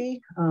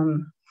safety.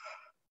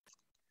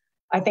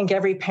 I think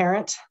every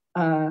parent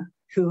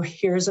who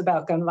hears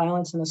about gun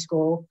violence in the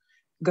school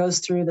goes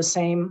through the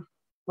same.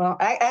 Well,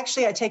 I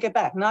take it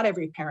back. Not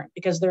every parent,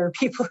 because there are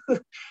people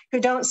who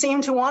don't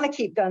seem to want to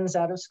keep guns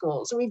out of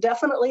schools. We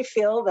definitely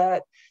feel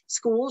that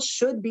schools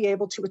should be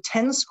able to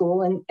attend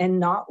school and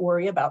not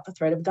worry about the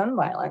threat of gun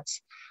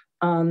violence.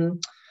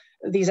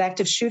 These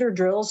active shooter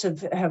drills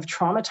have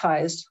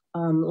traumatized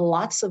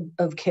lots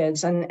of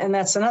kids. And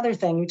that's another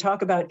thing. You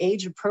talk about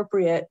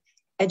age-appropriate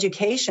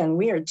education.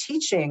 We are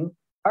teaching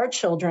our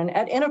children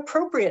at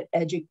inappropriate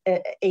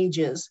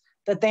ages,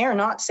 that they are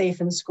not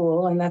safe in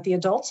school and that the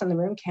adults in the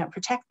room can't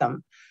protect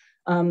them.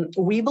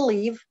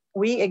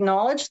 We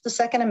acknowledge the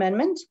Second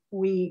Amendment.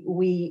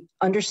 We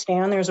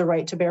understand there's a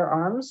right to bear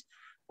arms,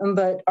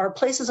 but our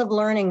places of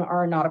learning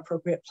are not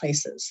appropriate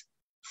places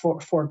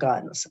for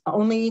guns.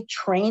 Only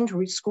trained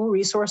school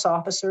resource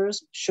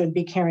officers should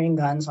be carrying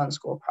guns on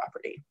school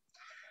property.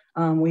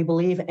 We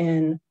believe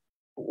in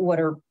what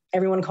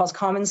everyone calls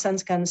common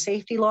sense gun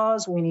safety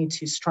laws. We need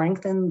to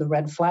strengthen the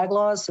red flag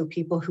laws so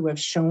people who have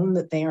shown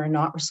that they are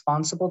not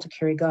responsible to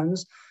carry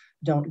guns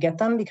don't get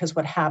them, because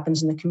what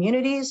happens in the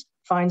communities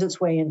finds its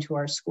way into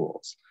our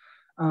schools.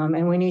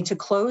 And we need to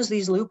close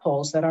these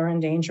loopholes that are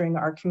endangering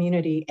our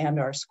community and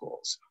our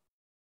schools.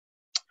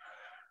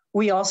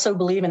 We also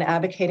believe in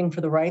advocating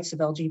for the rights of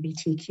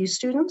LGBTQ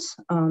students.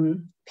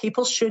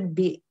 People should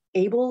be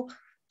able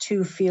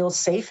to feel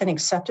safe and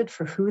accepted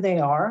for who they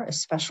are,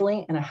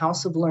 especially in a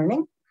house of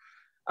learning.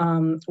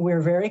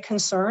 We're very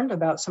concerned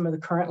about some of the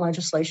current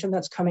legislation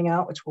that's coming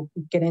out, which we'll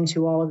get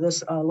into all of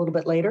this a little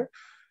bit later.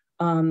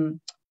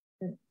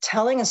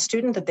 Telling a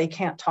student that they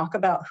can't talk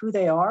about who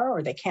they are,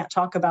 or they can't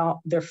talk about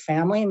their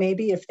family,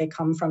 maybe if they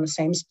come from a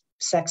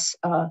same-sex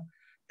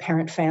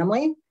parent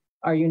family.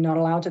 Are you not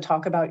allowed to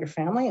talk about your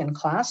family in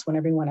class when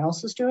everyone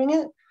else is doing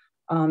it?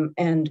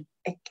 And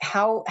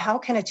how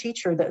can a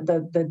teacher,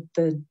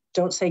 the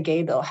Don't Say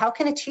Gay bill, how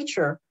can a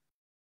teacher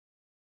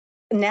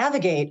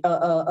navigate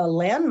a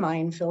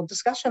landmine-filled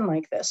discussion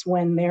like this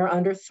when they're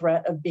under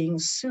threat of being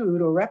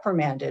sued or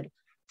reprimanded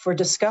for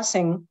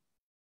discussing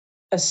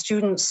a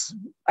student's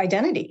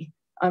identity?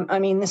 I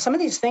mean, some of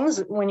these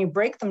things, when you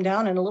break them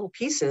down into little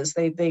pieces,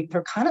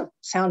 they're kind of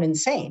sound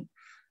insane.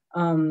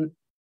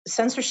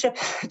 Censorship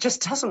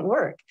just doesn't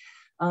work.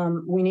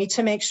 We need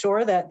to make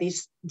sure that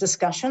these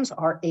discussions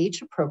are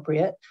age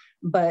appropriate,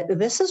 but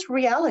this is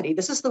reality.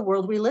 This is the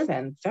world we live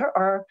in. There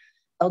are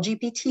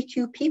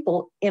LGBTQ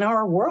people in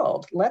our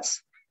world.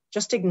 Let's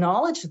just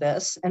acknowledge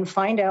this and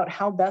find out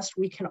how best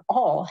we can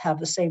all have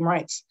the same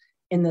rights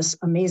in this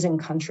amazing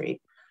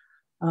country.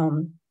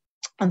 And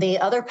the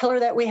other pillar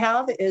that we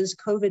have is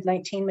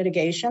COVID-19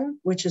 mitigation,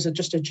 which is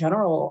just a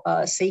general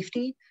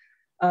safety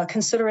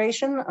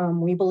consideration.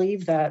 We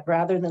believe that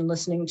rather than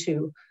listening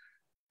to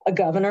a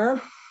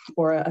governor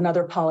or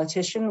another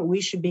politician,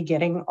 we should be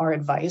getting our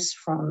advice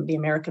from the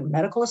American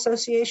Medical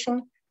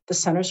Association, the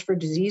Centers for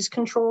Disease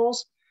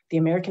Controls, the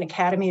American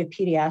Academy of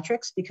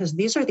Pediatrics, because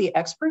these are the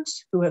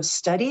experts who have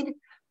studied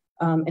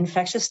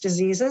infectious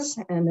diseases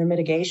and their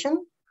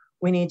mitigation.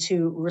 We need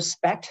to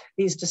respect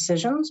these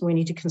decisions. We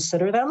need to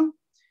consider them.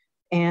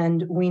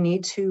 And we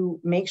need to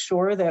make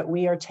sure that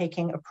we are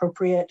taking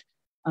appropriate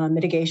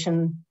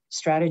mitigation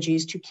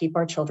strategies to keep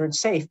our children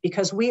safe,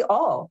 because we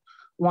all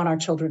want our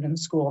children in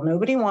school.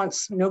 Nobody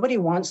wants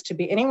to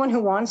be, anyone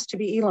who wants to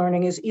be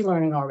e-learning is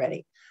e-learning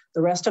already.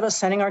 The rest of us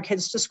sending our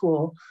kids to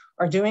school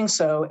are doing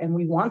so, and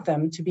we want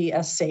them to be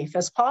as safe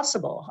as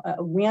possible.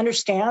 We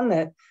understand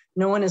that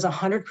no one is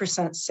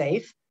 100%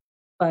 safe,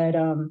 but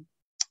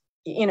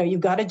you've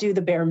got to do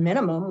the bare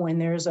minimum when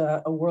there's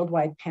a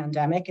worldwide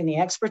pandemic, and the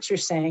experts are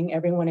saying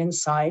everyone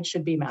inside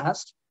should be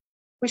masked.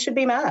 We should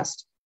be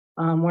masked.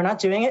 We're not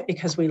doing it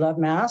because we love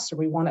masks or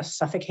we want to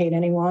suffocate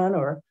anyone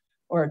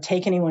or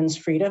take anyone's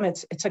freedom.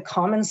 It's a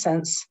common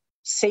sense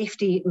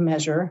safety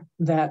measure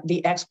that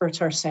the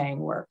experts are saying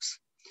works.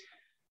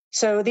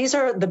 So these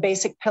are the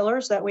basic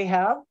pillars that we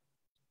have,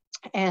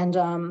 and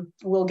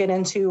we'll get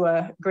into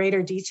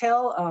greater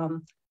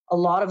detail. A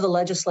lot of the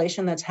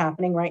legislation that's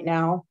happening right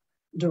now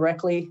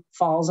directly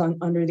falls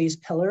under these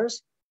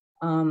pillars.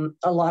 A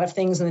lot of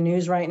things in the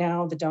news right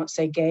now, the Don't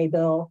Say Gay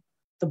bill,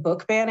 the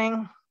book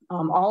banning,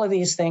 all of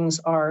these things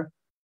are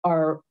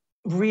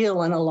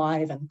real and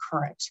alive and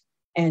current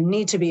and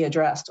need to be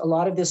addressed. A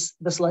lot of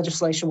this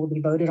legislation will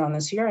be voted on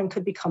this year and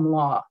could become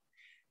law.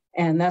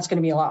 And that's going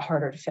to be a lot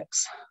harder to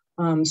fix.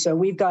 So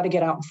we've got to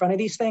get out in front of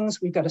these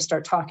things. We've got to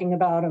start talking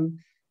about them,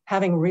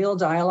 having real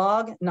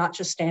dialogue, not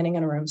just standing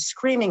in a room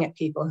screaming at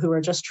people who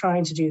are just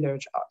trying to do their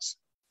jobs.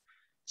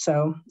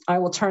 So I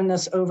will turn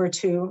this over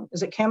to,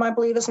 is it Kim, I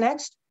believe, is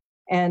next?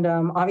 And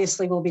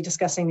obviously we'll be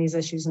discussing these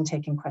issues and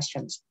taking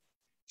questions.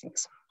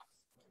 Thanks.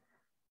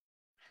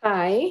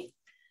 Hi,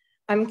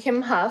 I'm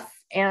Kim Huff,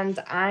 and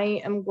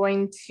I am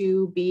going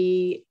to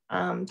be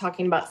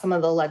talking about some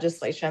of the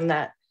legislation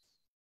that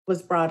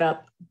was brought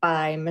up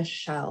by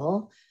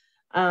Michelle.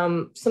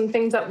 Some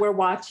things that we're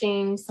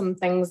watching, some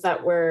things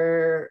that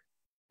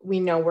we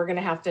know we're going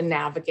to have to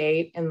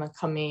navigate in the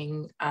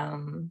coming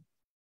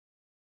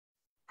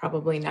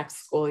probably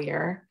next school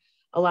year.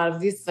 A lot of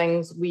these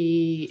things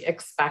we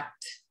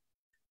expect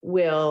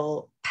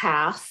will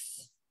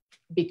pass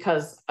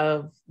because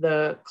of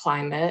the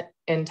climate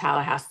in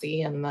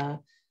Tallahassee and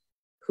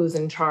who's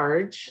in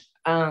charge.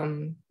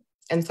 And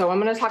so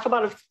I'm going to talk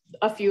about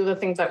a few of the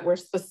things that we're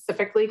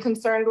specifically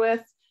concerned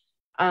with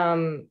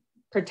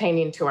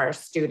pertaining to our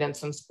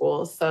students in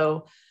schools.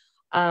 So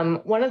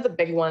one of the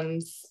big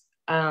ones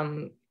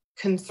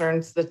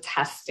concerns the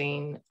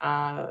testing.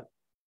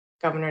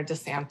 Governor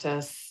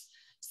DeSantis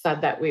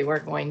said that we were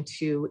going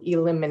to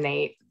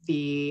eliminate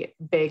the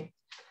big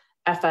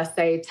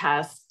FSA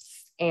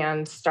tests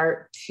and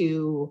start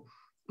to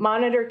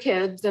monitor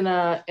kids in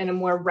a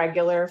more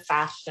regular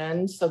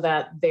fashion so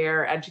that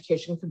their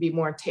education could be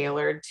more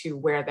tailored to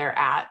where they're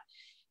at.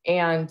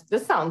 And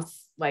this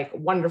sounds like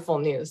wonderful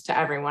news to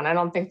everyone. I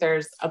don't think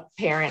there's a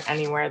parent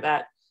anywhere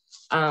that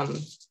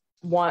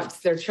wants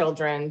their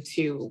children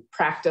to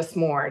practice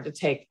more, to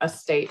take a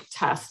state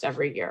test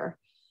every year.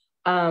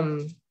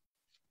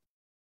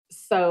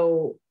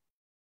 So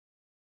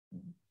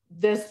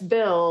this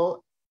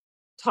bill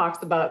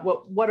talks about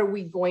what are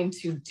we going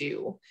to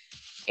do?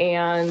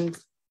 And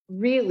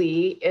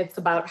really, it's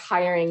about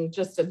hiring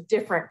just a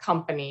different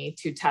company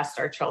to test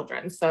our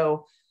children.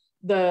 So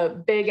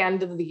the big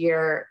end of the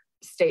year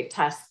state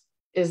test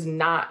is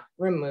not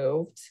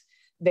removed.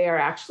 They are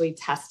actually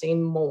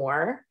testing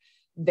more.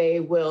 They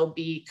will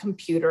be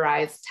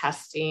computerized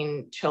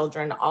testing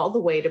children all the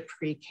way to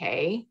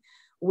pre-K,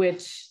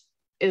 which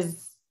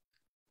is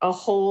a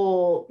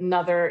whole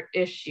nother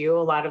issue.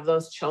 A lot of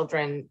those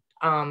children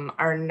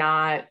are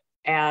not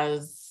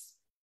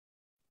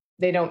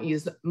they don't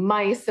use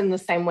mice in the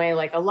same way.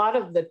 Like a lot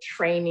of the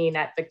training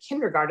at the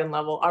kindergarten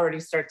level already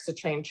starts to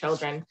train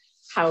children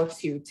how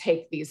to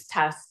take these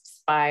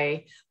tests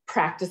by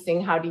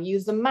practicing how to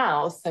use a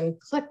mouse and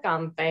click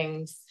on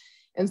things.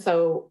 And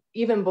so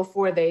even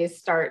before they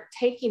start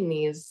taking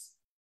these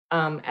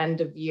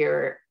end of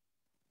year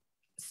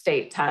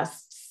state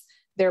tests,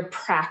 they're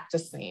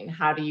practicing,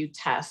 how do you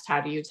test?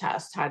 How do you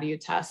test? How do you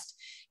test?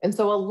 And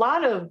so a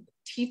lot of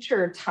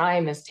teacher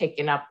time is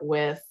taken up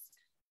with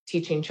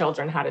teaching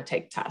children how to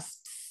take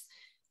tests,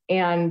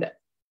 and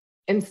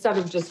instead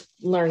of just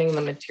learning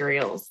the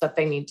materials that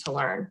they need to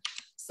learn.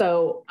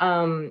 So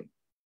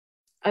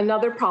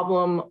another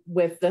problem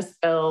with this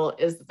bill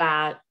is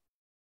that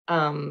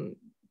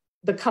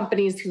the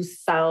companies who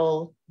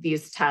sell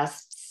these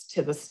tests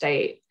to the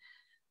state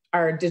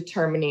are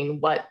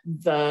determining what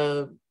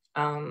the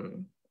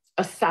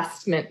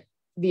assessments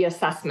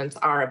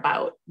are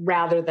about,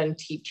 rather than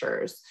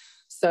teachers.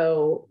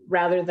 So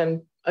rather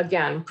than,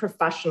 again,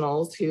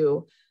 professionals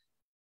who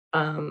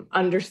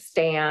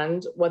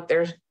understand what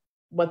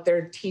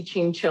they're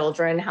teaching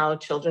children, how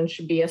children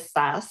should be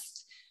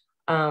assessed,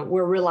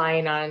 we're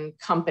relying on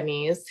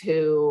companies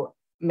who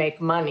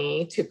make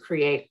money to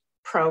create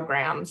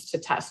programs to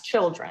test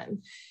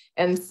children.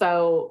 And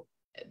so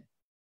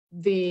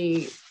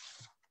the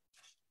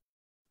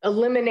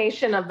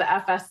elimination of the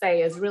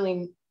FSA is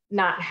really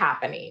not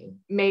happening,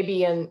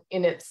 maybe in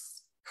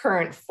its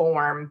current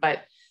form,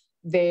 but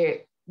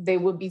they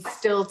would be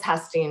still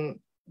testing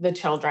the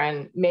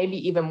children, maybe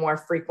even more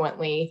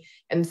frequently,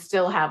 and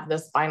still have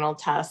this final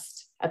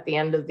test at the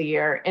end of the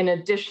year, in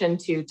addition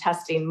to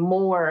testing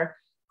more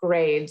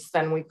grades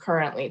than we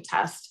currently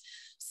test.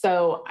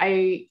 So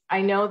I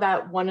know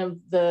that one of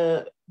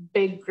the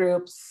big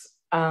groups,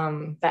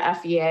 the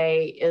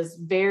FEA, is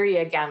very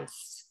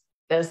against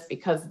this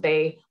because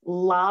they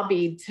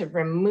lobbied to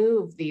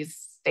remove these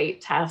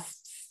state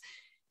tests,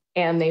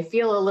 and they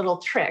feel a little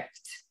tricked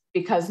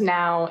because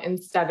now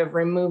instead of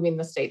removing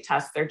the state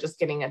test, they're just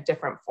getting a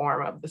different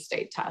form of the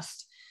state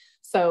test.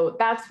 So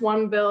that's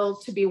one bill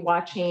to be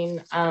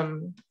watching.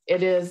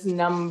 It's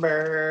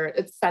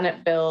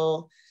Senate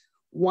Bill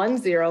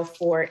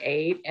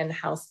 1048 and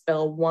House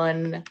Bill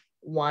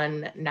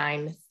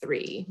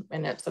 1193,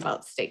 and it's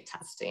about state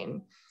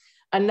testing.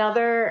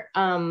 Another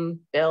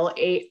bill,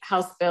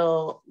 House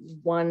Bill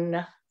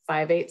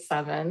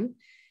 1587.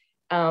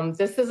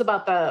 This is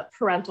about the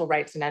parental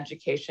rights in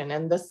education,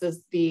 and this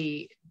is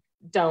the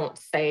Don't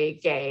Say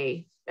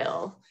Gay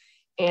bill.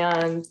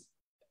 And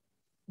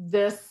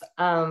this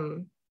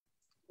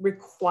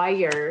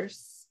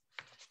requires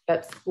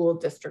that school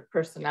district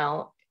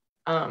personnel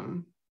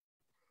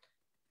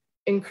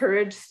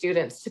encourage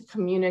students to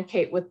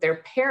communicate with their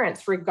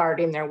parents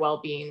regarding their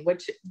well-being,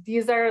 which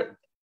there's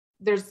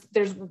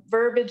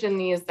verbiage in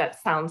these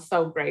that sounds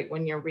so great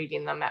when you're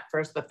reading them at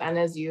first, but then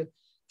as you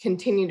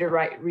continue to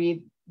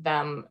read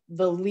them,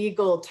 the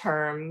legal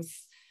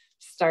terms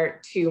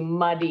start to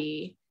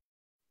muddy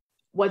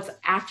what's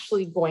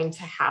actually going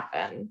to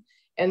happen.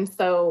 And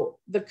so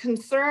the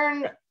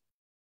concern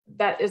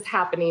that is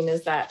happening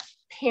is that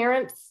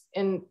parents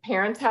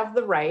have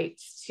the right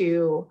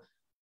to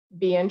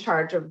be in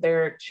charge of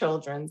their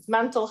children's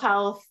mental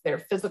health, their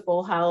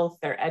physical health,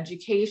 their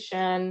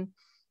education.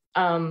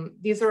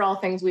 These are all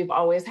things we've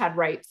always had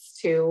rights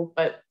to,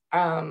 but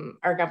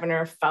our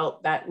governor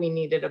felt that we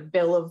needed a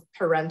bill of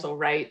parental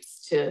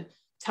rights to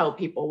tell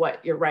people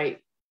what your right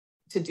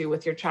to do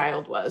with your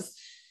child was.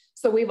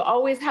 So we've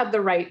always had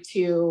the right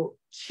to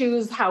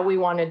choose how we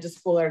wanted to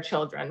school our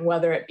children,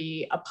 whether it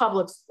be a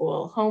public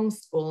school,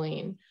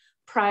 homeschooling,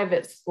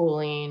 private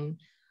schooling.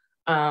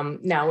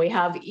 Now we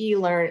have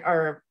e-learn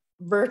or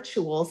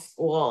virtual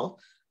school.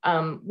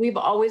 We've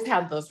always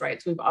had those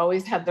rights. We've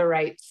always had the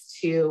rights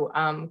to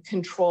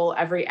control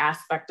every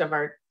aspect of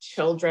our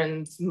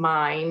children's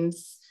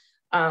minds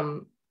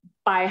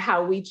by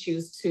how we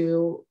choose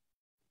to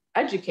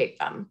educate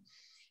them.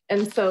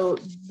 And so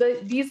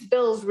these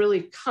bills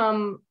really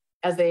come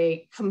as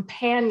a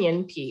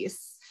companion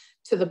piece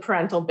to the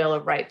Parental Bill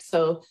of Rights.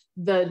 So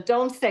the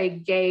Don't Say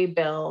Gay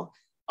bill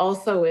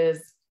also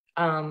is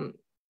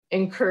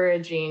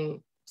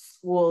encouraging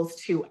schools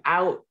to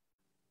out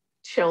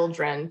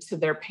children to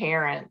their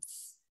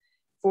parents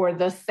for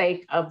the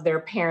sake of their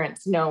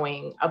parents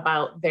knowing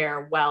about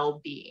their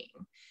well-being.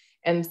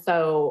 And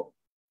so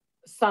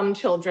some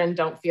children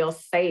don't feel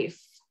safe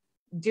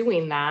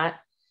doing that.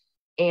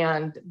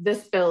 And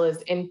this bill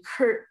is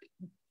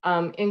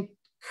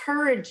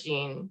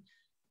encouraging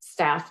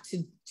staff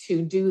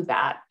to do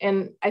that.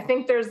 And I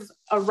think there's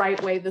a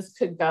right way this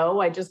could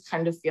go. I just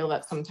kind of feel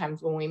that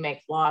sometimes when we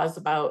make laws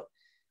about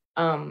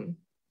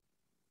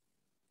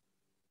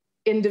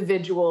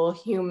individual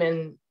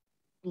human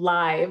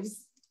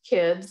lives,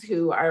 kids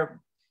who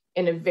are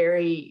in a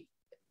very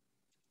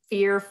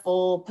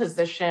fearful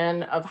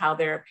position of how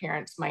their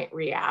parents might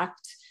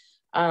react,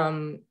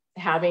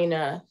 having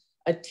a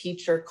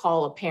teacher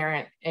call a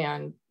parent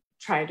and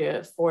try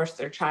to force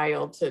their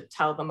child to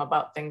tell them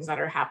about things that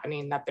are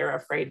happening that they're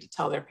afraid to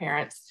tell their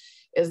parents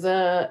is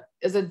a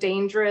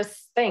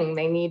dangerous thing.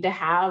 They need to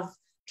have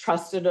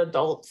trusted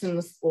adults in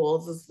the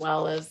schools as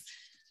well as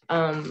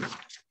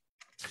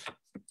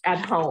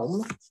at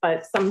home,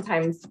 but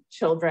sometimes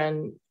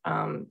children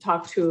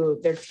talk to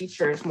their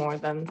teachers more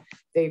than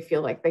they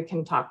feel like they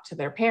can talk to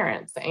their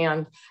parents.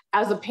 And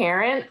as a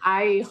parent,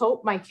 I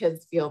hope my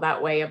kids feel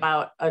that way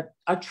about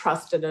a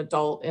trusted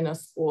adult in a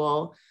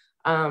school.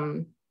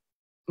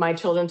 My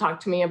children talk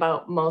to me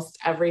about most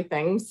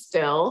everything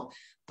still,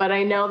 but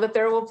I know that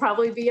there will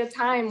probably be a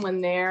time when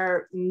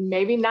they're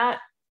maybe not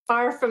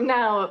far from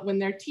now, when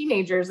they're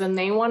teenagers and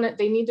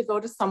they need to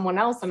go to someone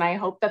else. And I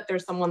hope that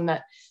there's someone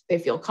that they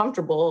feel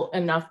comfortable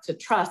enough to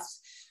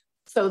trust.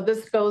 So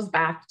this goes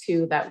back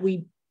to that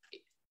we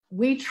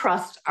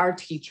trust our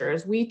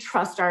teachers, we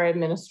trust our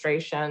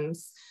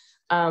administrations.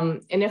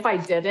 And if I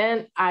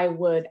didn't, I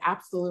would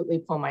absolutely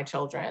pull my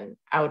children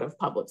out of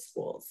public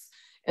schools.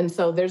 And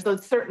so there's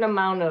a certain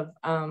amount of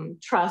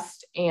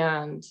trust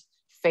and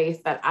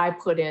faith that I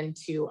put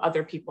into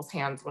other people's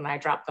hands when I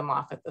drop them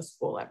off at the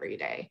school every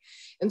day.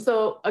 And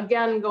so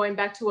again, going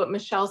back to what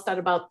Michelle said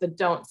about the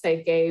Don't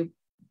Say Gay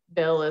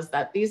bill, is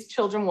that these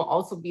children will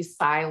also be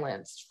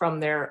silenced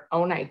from their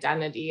own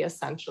identity,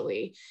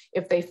 essentially,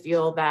 if they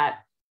feel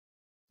that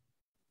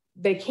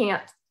they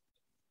can't,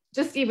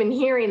 just even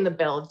hearing the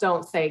bill,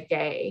 Don't Say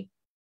Gay.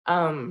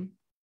 I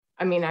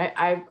mean,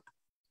 I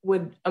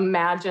would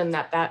imagine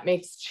that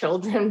makes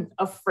children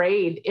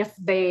afraid if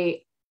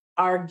they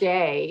are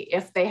gay,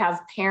 if they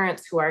have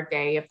parents who are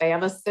gay, if they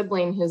have a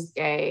sibling who's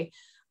gay.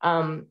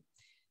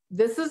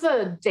 This is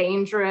a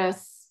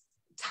dangerous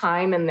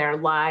time in their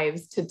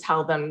lives to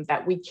tell them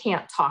that we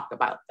can't talk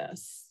about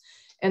this.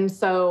 And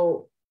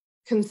so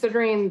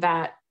considering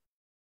that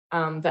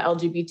the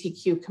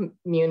LGBTQ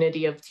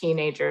community of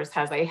teenagers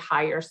has a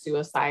higher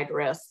suicide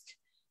risk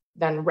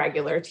than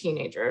regular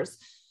teenagers,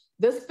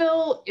 this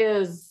bill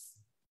is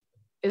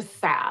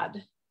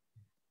sad.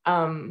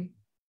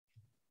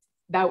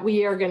 That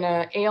we are going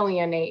to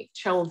alienate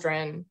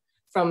children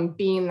from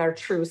being their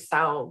true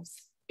selves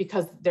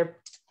because their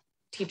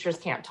teachers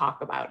can't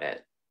talk about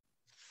it.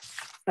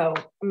 So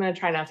I'm going to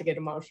try not to get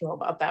emotional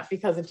about that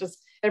because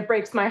it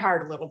breaks my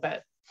heart a little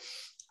bit.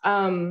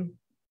 And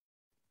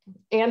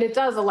it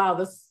does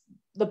allow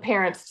the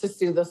parents to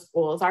sue the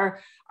schools. Our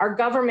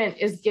government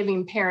is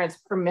giving parents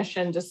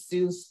permission to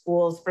sue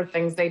schools for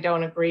things they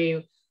don't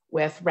agree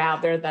with,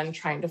 rather than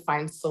trying to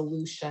find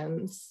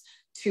solutions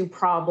to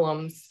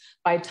problems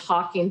by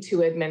talking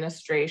to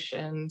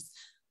administrations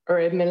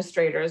or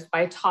administrators,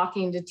 by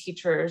talking to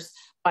teachers,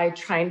 by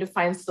trying to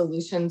find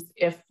solutions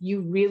if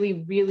you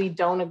really, really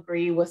don't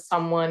agree with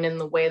someone in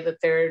the way that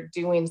they're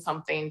doing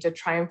something, to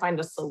try and find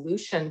a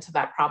solution to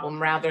that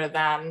problem rather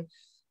than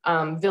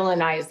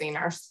villainizing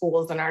our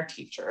schools and our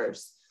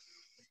teachers.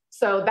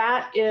 So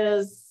that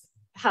is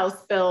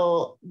House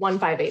Bill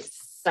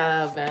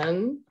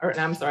 1557.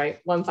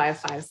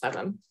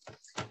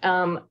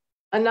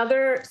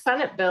 Another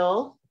Senate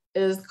bill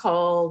is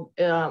called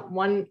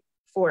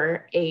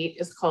 148,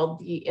 is called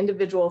the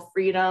Individual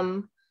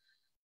Freedom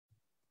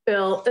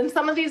Bill. And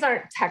some of these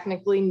aren't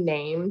technically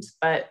named,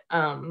 but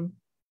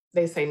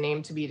they say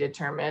named to be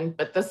determined.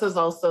 But this is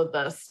also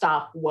the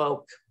Stop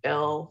Woke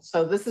bill.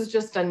 So this is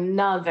just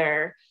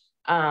another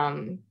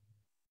bill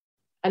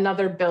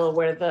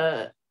where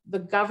the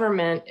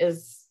government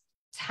is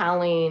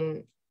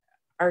telling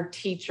our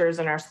teachers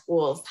in our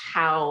schools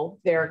how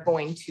they're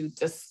going to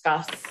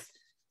discuss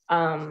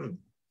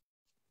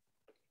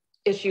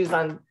issues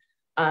on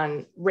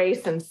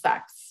race and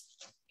sex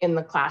in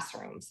the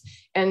classrooms.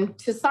 And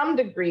to some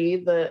degree,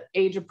 the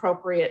age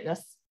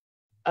appropriateness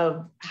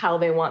of how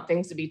they want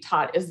things to be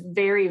taught is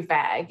very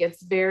vague.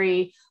 It's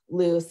very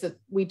loose.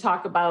 We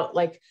talk about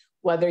like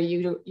whether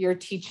you're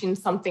teaching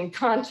something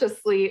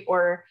consciously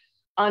or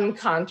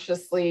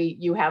unconsciously,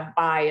 you have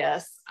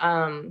bias.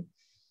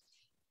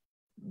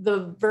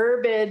 The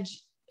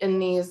verbiage in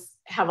these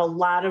have a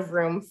lot of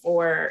room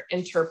for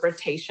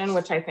interpretation,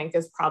 which I think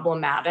is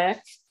problematic.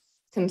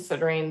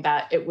 considering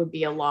that it would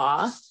be a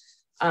law.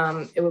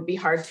 It would be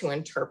hard to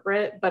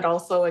interpret, but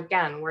also,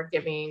 again, we're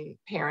giving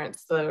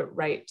parents the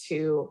right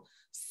to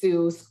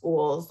sue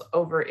schools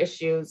over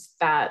issues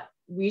that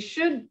we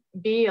should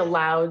be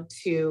allowed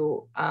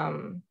to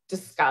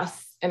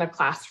discuss in a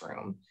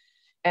classroom.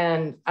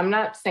 And I'm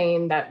not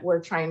saying that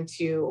we're trying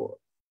to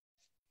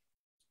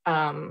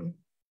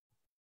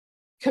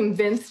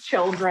convince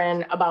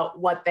children about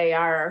what they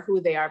are or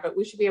who they are, but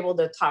we should be able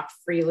to talk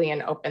freely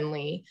and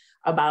openly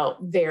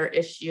about their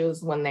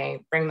issues when they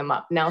bring them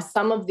up. Now,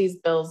 some of these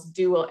bills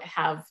do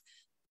have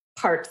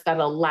parts that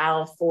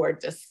allow for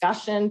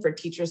discussion, for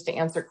teachers to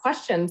answer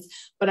questions,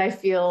 but I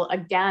feel,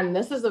 again,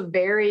 this is a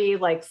very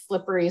like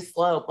slippery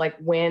slope. Like,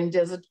 when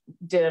did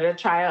a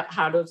child,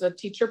 how does a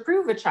teacher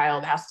prove a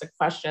child asked a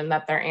question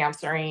that they're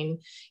answering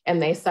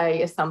and they say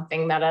is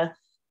something that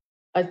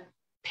a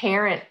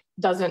parent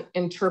doesn't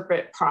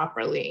interpret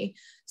properly?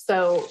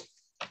 So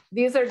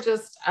these are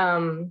just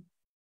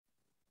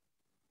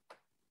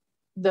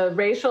the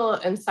racial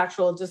and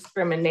sexual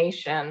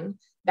discrimination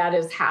that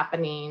is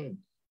happening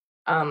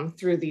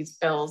through these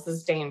bills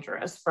is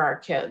dangerous for our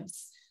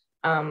kids.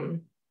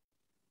 And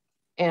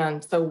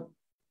so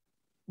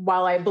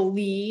while I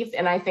believe,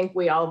 and I think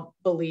we all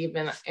believe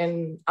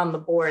in on the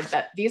board,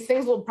 that these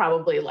things will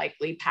probably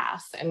likely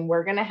pass, and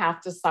we're going to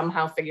have to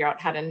somehow figure out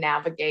how to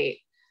navigate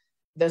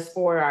this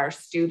for our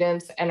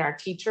students and our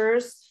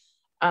teachers.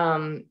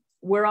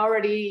 We're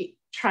already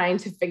trying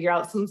to figure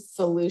out some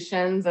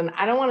solutions, and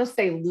I don't want to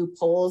say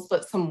loopholes,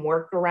 but some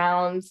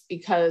workarounds,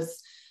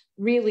 because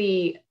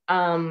really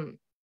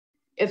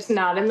it's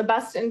not in the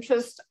best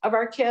interest of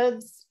our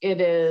kids. It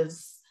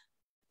is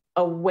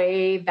a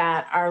way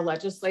that our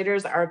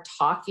legislators are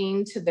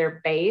talking to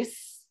their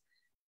base.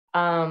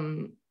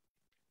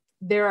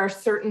 There are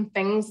certain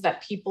things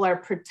that people are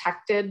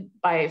protected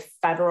by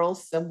federal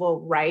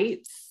civil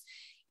rights,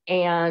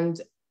 and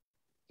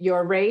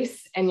your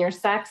race and your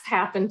sex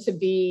happen to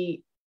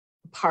be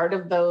part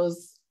of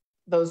those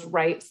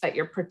rights that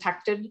you're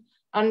protected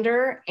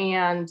under.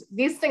 And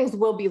these things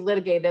will be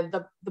litigated.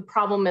 The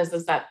problem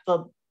is that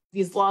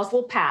these laws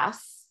will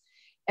pass,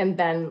 and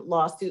then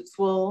lawsuits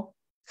will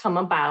come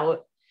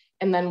about,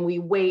 and then we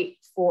wait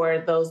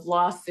for those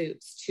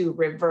lawsuits to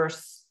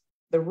reverse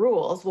the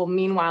rules. Well,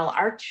 meanwhile,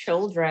 our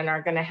children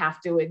are going to have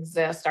to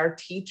exist. Our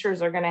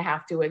teachers are going to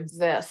have to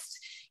exist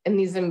in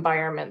these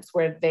environments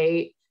where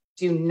they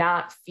do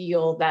not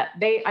feel that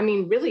they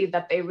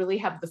really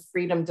have the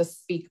freedom to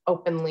speak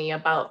openly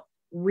about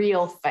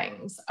real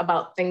things,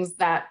 about things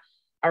that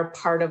are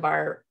part of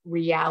our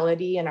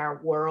reality and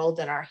our world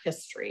and our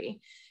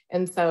history.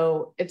 And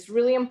so it's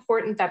really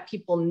important that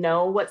people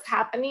know what's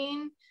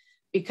happening,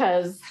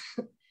 because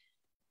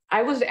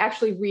I was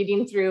actually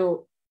reading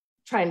through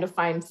trying to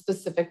find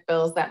specific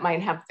bills that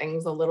might have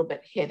things a little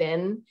bit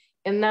hidden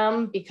in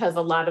them, because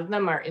a lot of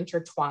them are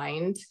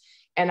intertwined.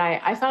 And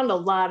I found a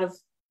lot of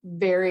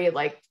very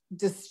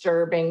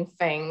disturbing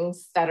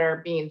things that are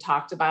being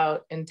talked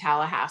about in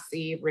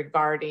Tallahassee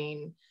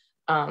regarding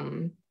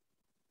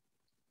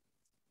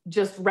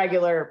just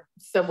regular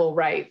civil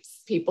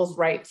rights, people's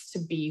rights to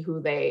be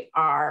who they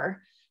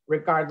are,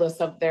 regardless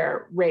of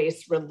their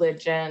race,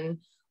 religion,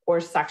 or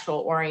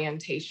sexual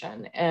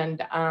orientation.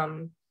 And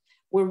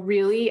we're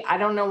really, I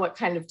don't know what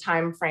kind of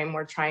time frame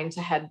we're trying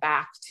to head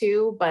back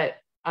to, but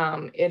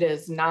it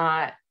is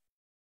not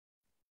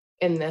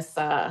in this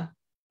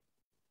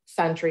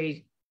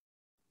century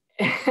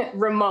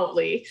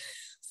remotely.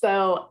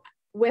 So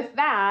with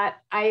that,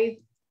 I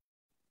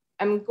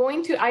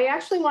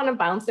actually want to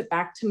bounce it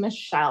back to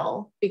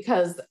Michelle,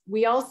 because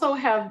we also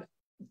have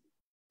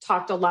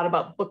talked a lot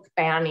about book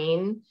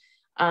banning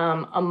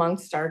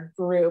amongst our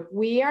group.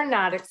 We are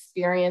not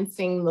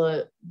experiencing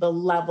the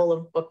level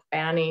of book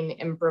banning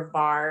in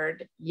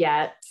Brevard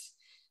yet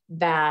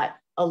that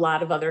a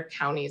lot of other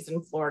counties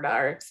in Florida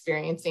are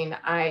experiencing.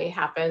 I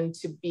happen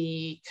to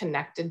be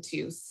connected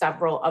to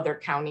several other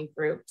county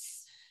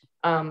groups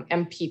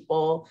and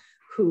people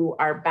who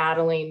are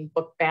battling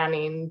book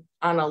banning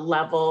on a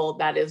level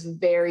that is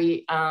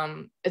very,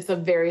 it's a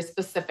very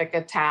specific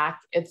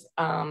attack. It's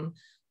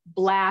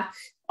Black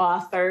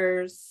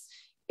authors,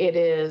 it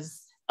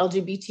is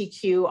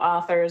LGBTQ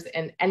authors,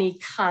 and any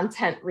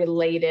content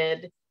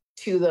related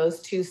to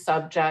those two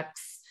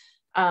subjects.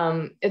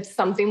 It's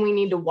something we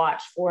need to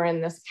watch for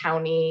in this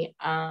county.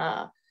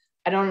 I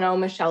don't know,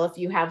 Michelle, if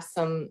you have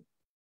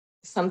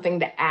something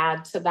to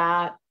add to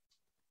that.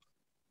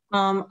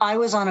 I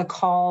was on a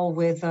call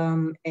with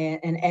an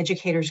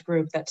educators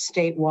group that's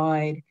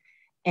statewide,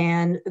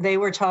 and they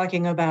were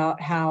talking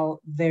about how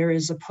there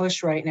is a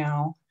push right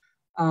now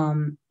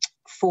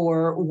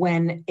for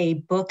when a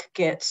book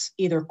gets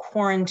either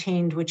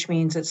quarantined, which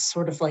means it's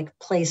sort of like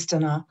placed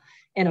in a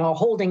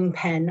holding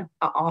pen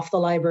off the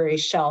library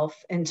shelf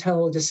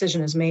until a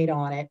decision is made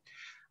on it,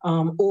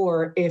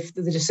 or if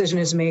the decision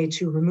is made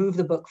to remove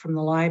the book from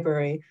the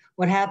library,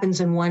 what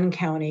happens in one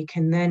county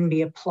can then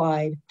be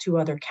applied to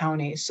other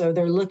counties. So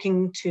they're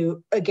looking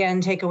to, again,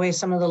 take away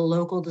some of the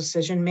local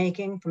decision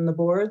making from the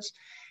boards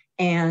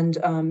and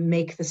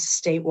make the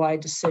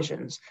statewide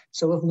decisions.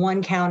 So if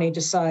one county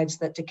decides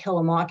that To Kill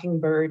a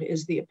Mockingbird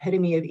is the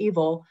epitome of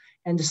evil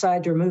and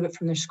decide to remove it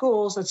from their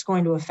schools, that's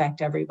going to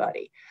affect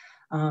everybody.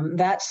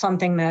 That's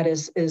something that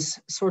is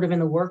sort of in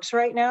the works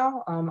right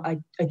now. I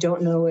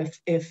don't know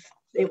if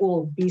it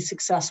will be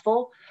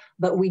successful,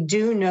 but we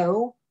do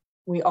know,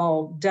 we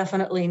all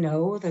definitely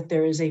know that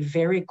there is a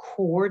very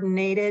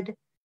coordinated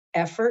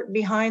effort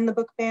behind the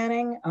book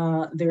banning.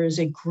 There is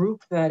a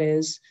group that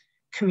is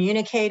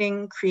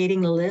communicating,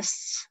 creating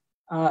lists,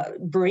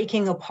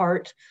 breaking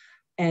apart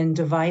and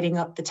dividing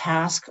up the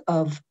task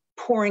of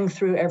pouring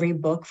through every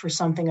book for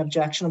something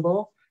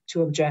objectionable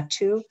to object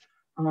to.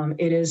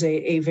 It is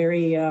a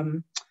very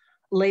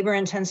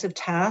labor-intensive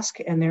task,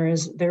 and there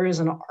is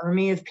an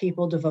army of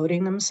people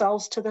devoting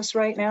themselves to this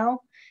right now.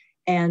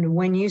 And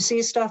when you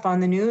see stuff on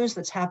the news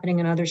that's happening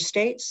in other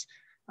states,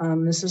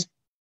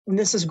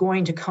 this is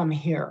going to come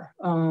here.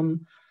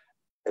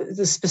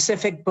 The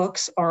specific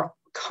books are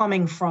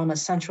coming from a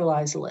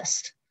centralized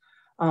list.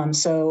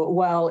 So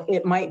while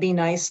it might be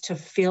nice to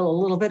feel a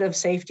little bit of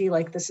safety,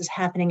 like this is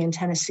happening in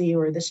Tennessee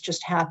or this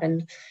just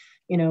happened,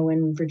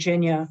 in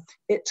Virginia,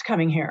 it's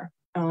coming here,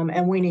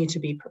 and we need to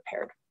be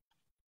prepared.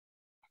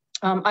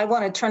 I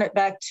want to turn it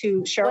back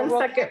to Cheryl.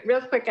 1 second,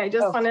 real quick. I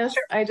just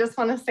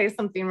want to say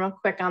something real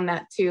quick on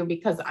that too,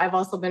 because I've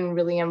also been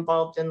really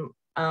involved in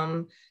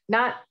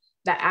not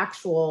the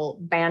actual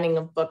banning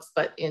of books,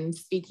 but in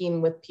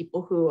speaking with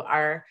people who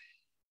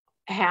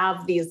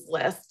have these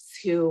lists,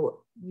 who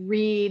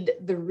read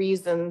the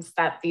reasons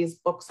that these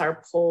books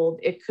are pulled.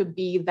 It could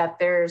be that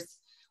there's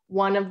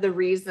one of the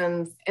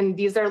reasons, and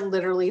these are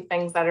literally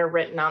things that are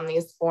written on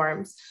these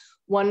forms.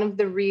 One of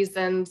the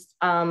reasons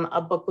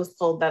a book was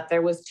pulled, that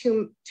there was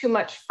too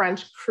much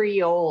French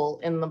Creole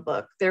in the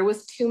book. There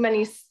was too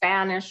many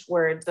Spanish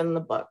words in the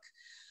book.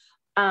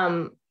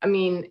 I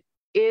mean,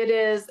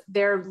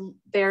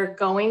 they're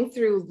going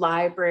through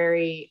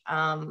library,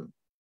 I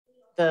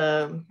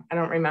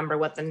don't remember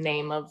what the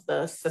name of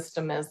the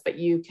system is, but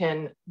you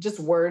can just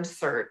word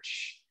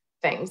search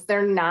things.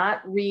 They're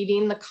not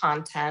reading the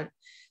content.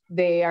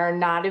 They are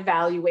not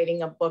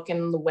evaluating a book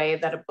in the way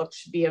that a book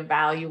should be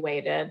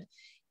evaluated.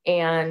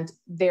 And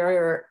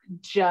they're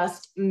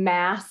just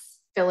mass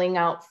filling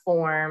out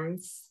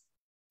forms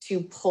to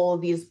pull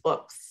these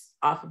books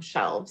off of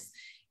shelves.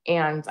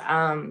 And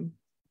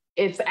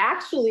it's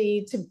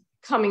actually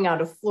coming out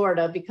of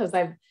Florida, because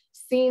I've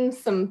seen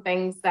some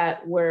things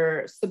that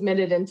were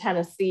submitted in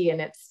Tennessee,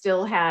 and it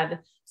still had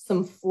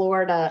some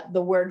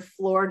the word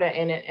Florida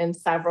in it in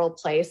several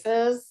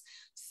places.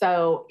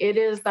 So it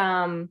is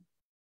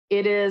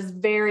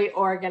very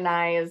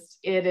organized.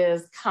 It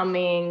is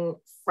coming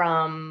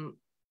from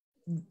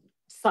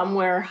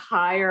somewhere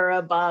higher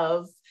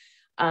above,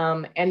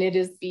 and it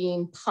is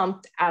being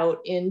pumped out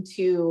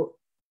into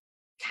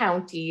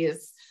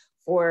counties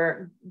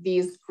for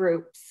these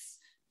groups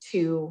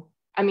to,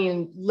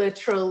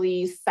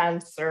 literally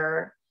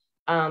censor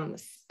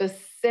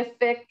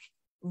specific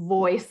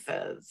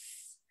voices.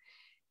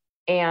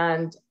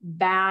 And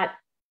that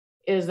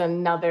is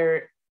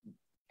another,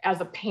 as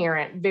a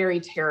parent,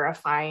 very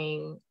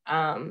terrifying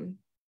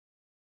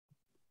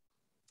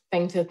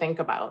thing to think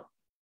about.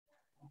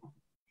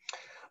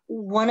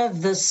 One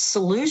of the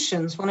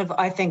solutions,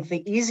 I think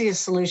the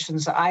easiest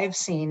solutions I've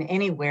seen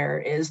anywhere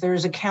is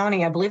there's a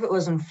county, I believe it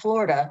was in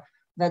Florida,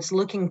 that's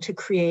looking to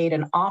create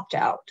an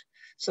opt-out.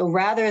 So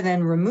rather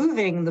than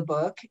removing the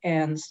book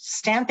and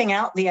stamping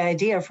out the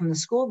idea from the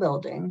school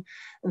building,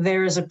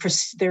 they're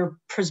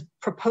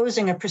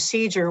proposing a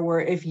procedure where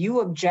if you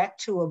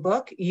object to a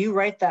book, you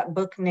write that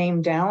book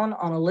name down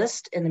on a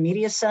list in the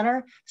media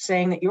center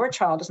saying that your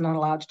child is not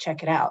allowed to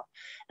check it out.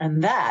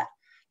 And that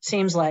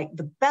seems like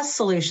the best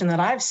solution that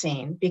I've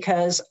seen,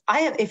 because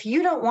if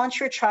you don't want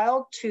your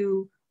child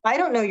to, I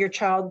don't know your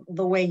child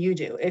the way you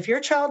do. If your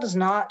child is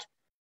not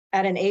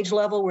at an age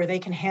level where they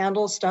can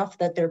handle stuff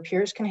that their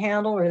peers can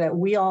handle or that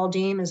we all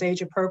deem as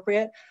age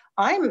appropriate,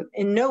 I'm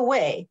in no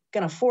way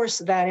going to force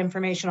that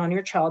information on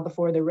your child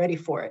before they're ready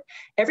for it.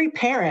 Every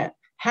parent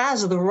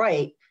has the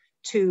right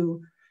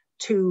to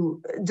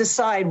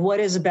decide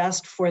what is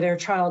best for their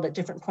child at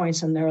different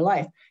points in their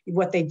life.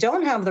 What they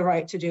don't have the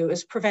right to do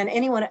is prevent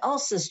anyone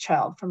else's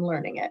child from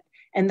learning it.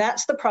 And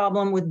that's the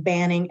problem with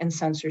banning and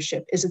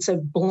censorship, is it's a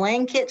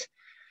blanket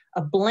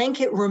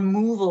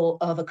removal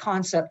of a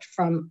concept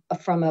from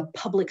a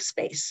public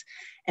space.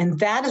 And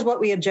that is what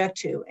we object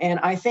to.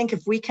 And I think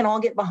if we can all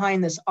get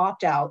behind this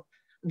opt-out,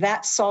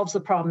 that solves the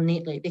problem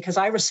neatly, because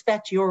I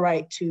respect your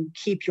right to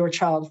keep your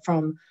child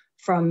from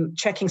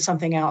checking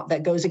something out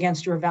that goes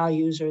against your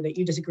values or that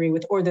you disagree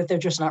with or that they're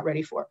just not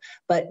ready for.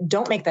 But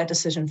don't make that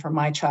decision for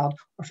my child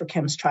or for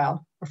Kim's child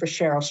or for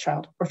Cheryl's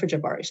child or for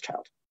Jabari's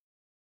child.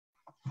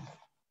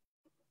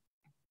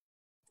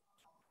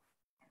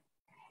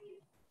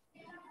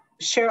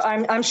 Cheryl,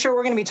 I'm sure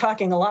we're going to be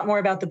talking a lot more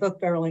about the book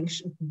banning.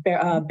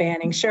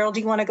 Cheryl, do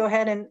you want to go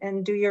ahead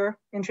and do your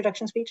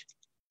introduction speech?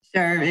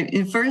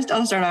 Sure. First,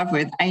 I'll start off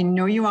with, I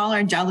know you all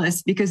are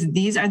jealous because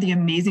these are the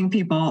amazing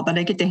people that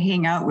I get to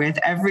hang out with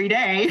every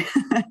day.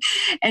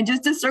 And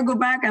just to circle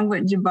back on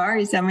what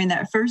Jabari said, I mean,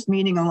 that first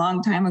meeting a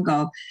long time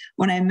ago,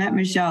 when I met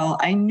Michelle,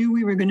 I knew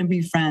we were going to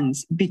be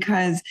friends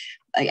because,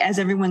 as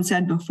everyone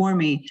said before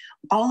me,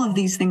 all of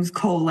these things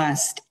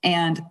coalesced.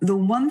 And the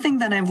one thing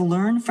that I've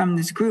learned from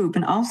this group,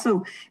 and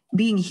also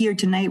being here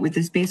tonight with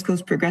the Space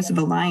Coast Progressive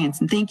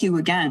Alliance, and thank you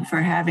again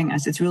for having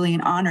us, it's really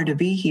an honor to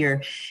be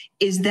here,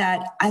 is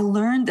that I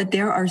learned that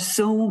there are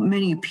so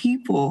many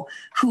people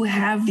who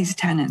have these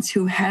tenets,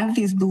 who have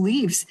these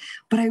beliefs.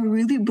 But I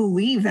really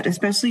believe that,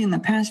 especially in the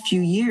past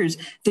few years,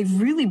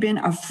 they've really been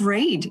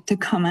afraid to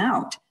come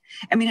out.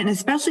 I mean, and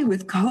especially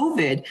with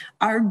COVID,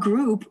 our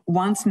group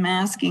wants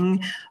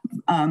masking,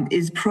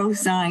 is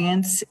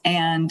pro-science.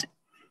 And,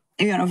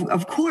 you know,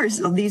 of course,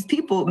 these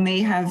people may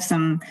have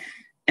some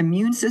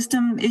immune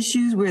system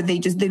issues where they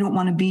don't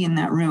want to be in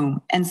that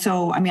room. And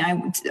so, I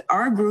mean,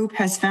 our group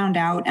has found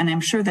out, and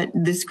I'm sure that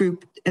this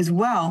group as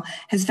well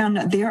has found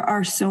out there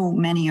are so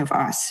many of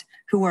us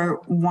who are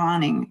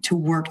wanting to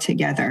work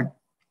together.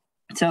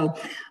 So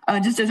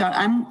just as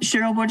I'm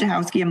Cheryl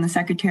Wojciechowski, I'm the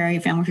Secretary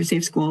of Family for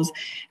Safe Schools.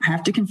 I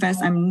have to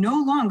confess, I'm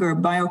no longer a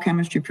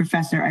biochemistry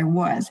professor. I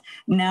was.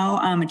 Now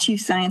I'm a Chief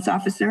Science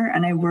Officer,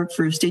 and I work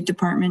for State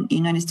Department,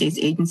 United States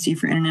Agency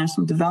for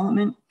International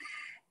Development.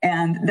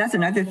 And that's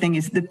another thing,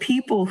 is the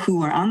people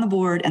who are on the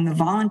board and the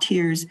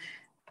volunteers,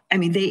 I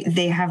mean,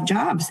 they have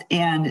jobs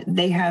and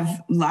they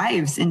have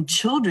lives and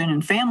children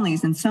and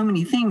families and so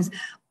many things.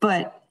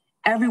 But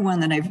everyone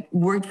that I've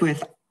worked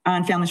with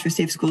on Families for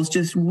Safe Schools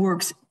just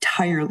works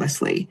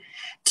tirelessly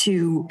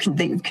to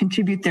they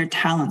contribute their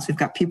talents. We've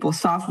got people,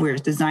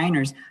 softwares,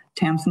 designers,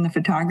 Tamsin the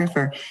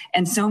photographer,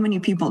 and so many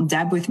people,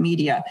 Deb with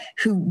media,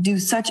 who do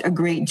such a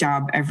great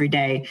job every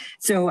day.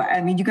 So,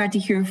 I mean, you got to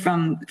hear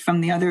from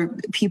the other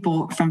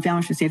people from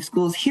Families for Safe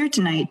Schools here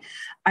tonight.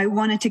 I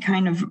wanted to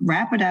kind of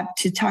wrap it up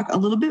to talk a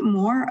little bit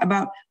more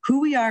about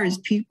who we are as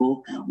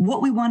people,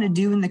 what we want to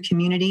do in the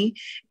community,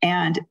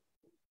 and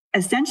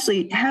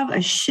essentially have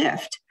a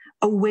shift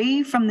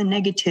away from the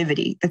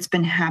negativity that's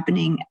been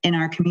happening in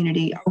our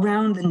community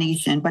around the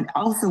nation, but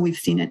also we've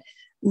seen it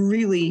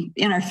really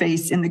in our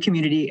face in the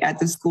community at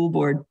the school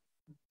board,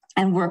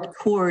 and work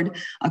toward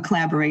a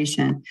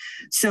collaboration.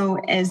 So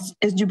as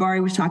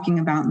Jabari was talking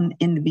about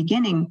in the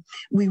beginning,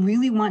 we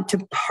really want to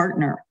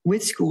partner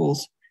with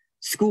schools,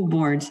 school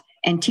boards,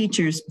 and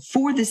teachers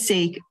for the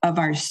sake of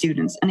our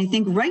students. And I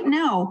think right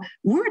now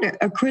we're at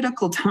a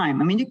critical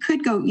time. I mean, it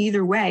could go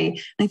either way.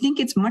 And I think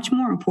it's much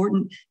more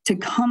important to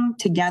come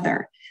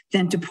together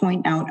than to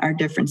point out our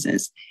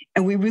differences.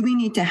 And we really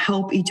need to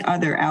help each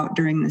other out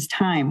during this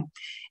time.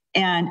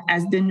 And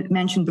as been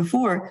mentioned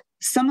before,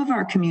 some of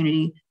our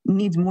community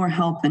needs more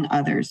help than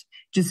others,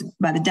 just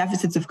by the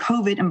deficits of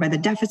COVID and by the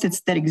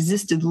deficits that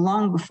existed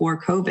long before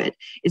COVID.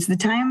 It's the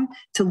time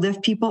to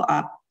lift people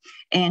up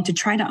and to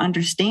try to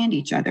understand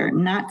each other,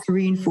 not to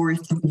reinforce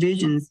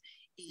divisions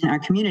in our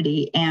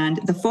community. And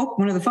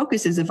one of the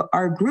focuses of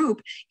our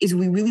group is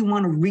we really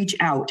want to reach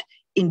out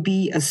and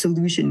be a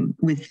solution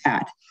with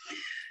that.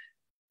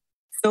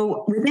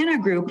 So within our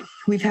group,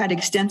 we've had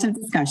extensive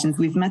discussions.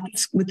 We've met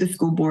with the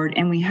school board,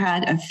 and we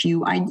had a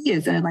few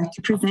ideas that I'd like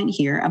to present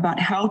here about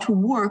how to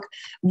work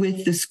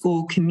with the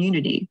school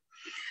community.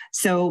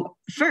 So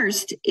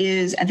first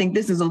is, I think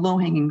this is a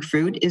low-hanging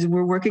fruit, is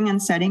we're working on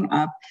setting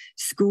up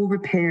school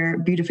repair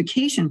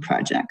beautification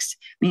projects.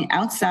 I mean,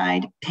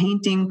 outside,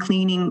 painting,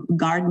 cleaning,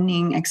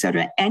 gardening,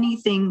 etc.,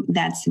 anything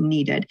that's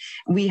needed.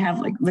 We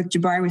have, like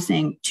Jabari was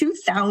saying,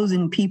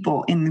 2,000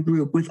 people in the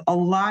group with a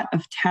lot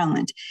of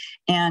talent.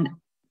 And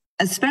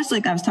especially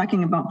like I was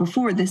talking about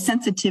before, the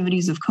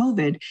sensitivities of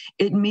COVID,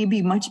 it may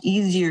be much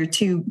easier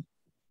to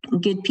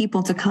get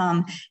people to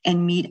come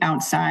and meet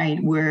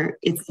outside where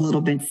it's a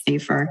little bit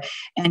safer.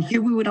 And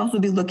here we would also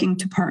be looking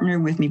to partner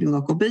with maybe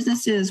local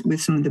businesses,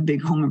 with some of the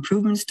big home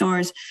improvement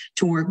stores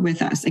to work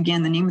with us.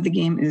 Again, the name of the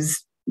game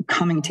is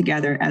coming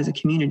together as a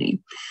community.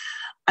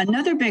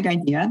 Another big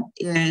idea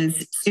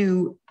is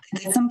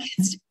that some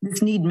kids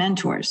just need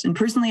mentors. And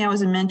personally, I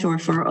was a mentor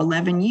for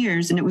 11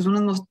 years, and it was one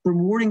of the most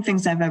rewarding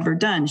things I've ever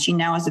done. She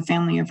now has a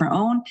family of her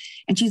own,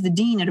 and she's the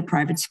dean at a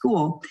private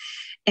school.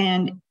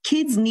 And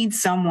kids need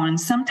someone,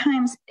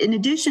 sometimes in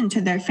addition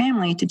to their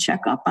family, to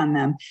check up on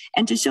them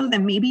and to show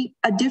them maybe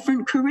a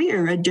different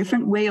career, a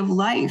different way of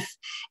life,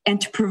 and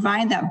to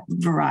provide that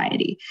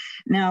variety.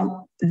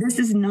 Now, this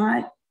is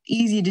not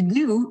easy to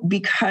do,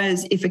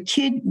 because if a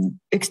kid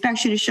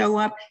expects you to show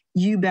up,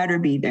 you better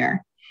be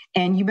there.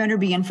 And you better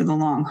be in for the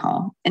long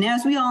haul. And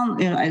as we all,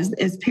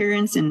 as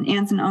parents and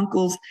aunts and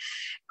uncles,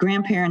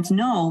 grandparents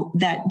know,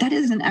 that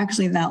isn't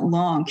actually that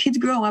long. Kids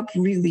grow up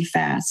really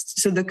fast.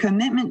 So the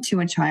commitment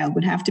to a child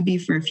would have to be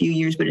for a few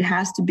years, but it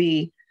has to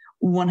be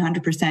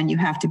 100%. You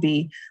have to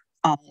be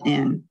all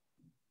in.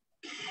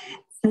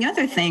 The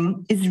other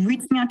thing is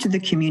reaching out to the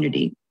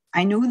community.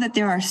 I know that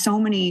there are so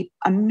many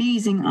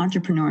amazing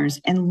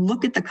entrepreneurs, and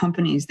look at the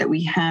companies that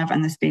we have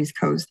on the Space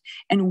Coast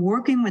and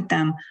working with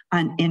them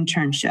on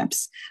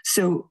internships.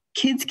 So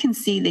kids can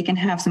see, they can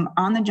have some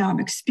on-the-job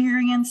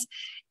experience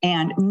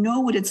and know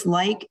what it's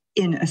like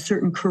in a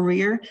certain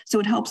career. So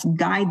it helps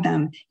guide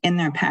them in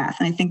their path.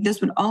 And I think this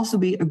would also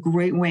be a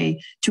great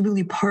way to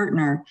really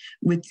partner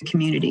with the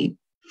community.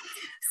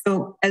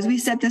 So as we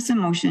set this in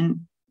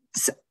motion,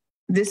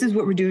 this is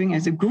what we're doing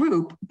as a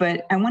group,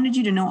 but I wanted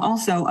you to know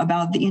also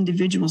about the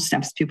individual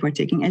steps people are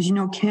taking. As you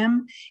know,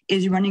 Kim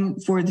is running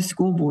for the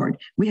school board.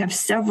 We have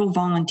several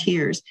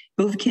volunteers.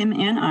 Both Kim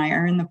and I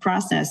are in the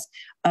process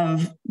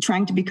of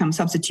trying to become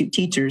substitute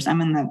teachers.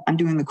 I'm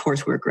doing the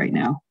coursework right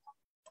now.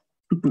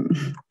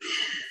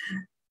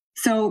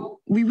 So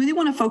we really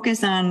want to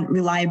focus on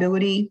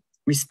reliability,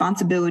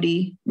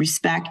 responsibility,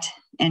 respect,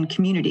 and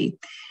community.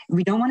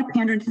 We don't want to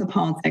pander to the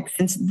politics,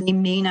 since they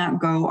may not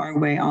go our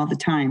way all the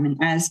time. And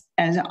as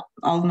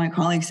all of my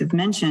colleagues have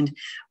mentioned,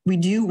 we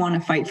do want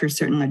to fight for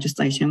certain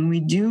legislation.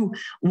 We do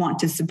want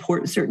to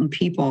support certain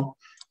people,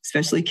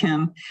 especially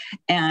Kim,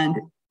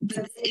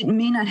 but it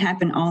may not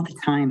happen all the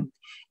time.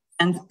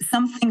 And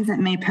some things that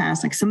may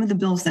pass, like some of the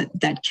bills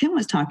that Kim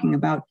was talking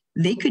about,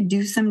 they could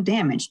do some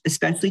damage,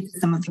 especially to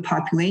some of the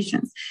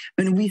populations.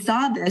 But we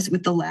saw this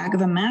with the lack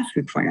of a mask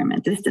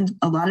requirement. This did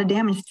a lot of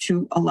damage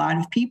to a lot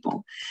of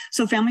people.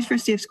 So Families for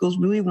Safe Schools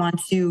really want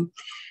to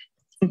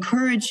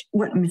encourage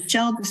what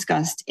Michelle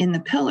discussed in the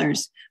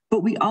pillars,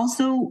 but we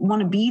also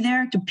want to be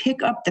there to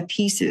pick up the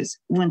pieces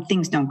when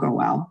things don't go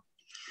well.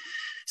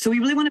 So we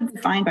really want to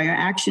define by our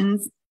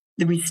actions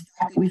the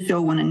respect we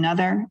show one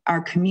another,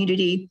 our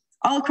community,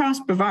 all across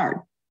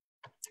Brevard.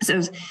 So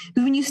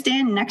when you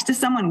stand next to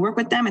someone, work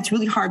with them, it's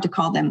really hard to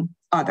call them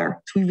other.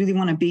 So we really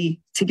want to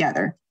be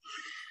together.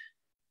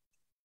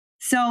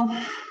 So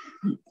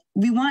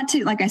we want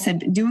to, like I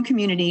said, do a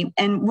community.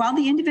 And while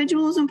the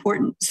individual is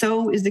important,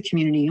 so is the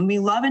community. And we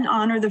love and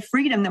honor the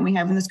freedom that we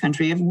have in this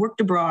country. I've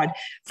worked abroad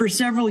for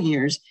several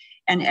years.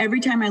 And every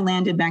time I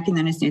landed back in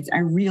the United States, I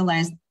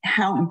realized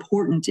how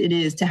important it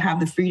is to have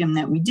the freedom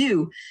that we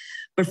do.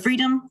 But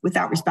freedom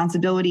without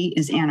responsibility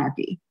is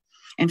anarchy.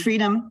 And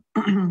freedom,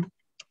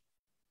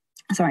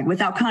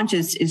 without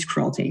conscience is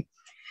cruelty.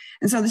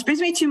 And so this brings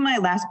me to my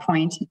last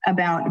point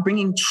about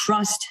bringing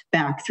trust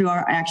back through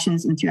our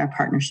actions and through our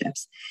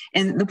partnerships.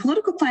 And the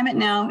political climate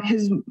now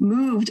has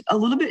moved a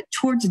little bit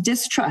towards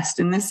distrust.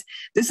 And this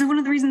is one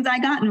of the reasons I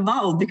got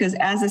involved, because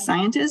as a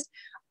scientist,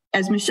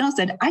 as Michelle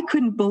said, I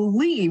couldn't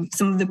believe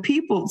some of the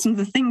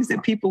things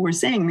that people were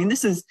saying. I mean,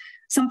 this is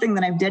something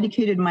that I've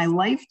dedicated my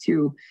life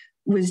to,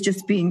 was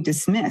just being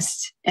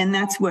dismissed. And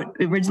that's what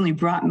originally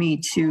brought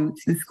me to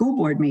the school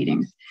board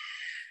meetings.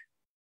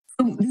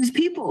 So these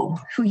people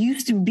who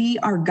used to be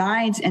our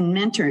guides and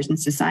mentors in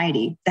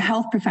society, the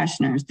health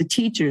professionals, the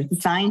teachers, the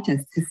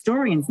scientists,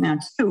 historians now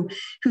too,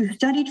 who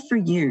studied for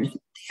years,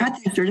 got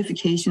their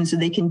certification so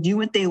they can do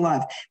what they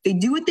love. They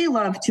do what they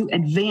love to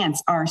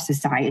advance our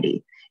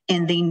society,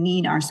 and they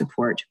need our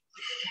support.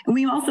 And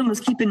we also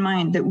must keep in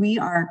mind that we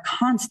are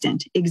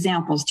constant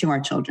examples to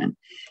our children,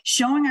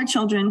 showing our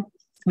children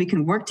we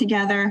can work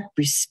together,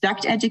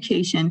 respect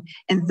education,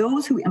 and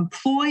those who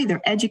employ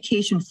their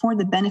education for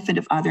the benefit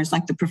of others,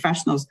 like the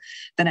professionals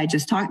that I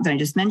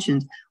just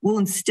mentioned, will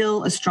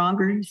instill a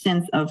stronger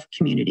sense of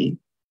community.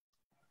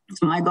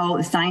 So my goal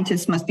is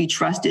scientists must be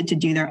trusted to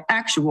do their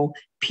actual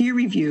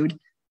peer-reviewed,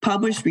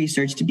 published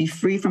research, to be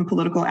free from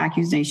political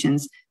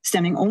accusations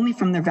stemming only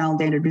from their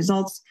validated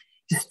results.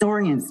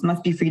 Historians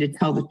must be free to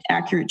tell the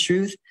accurate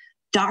truth.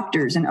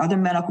 Doctors and other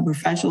medical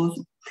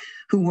professionals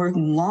who work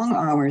long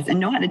hours and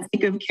know how to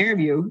take good care of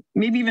you,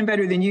 maybe even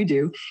better than you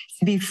do,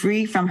 to be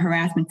free from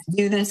harassment to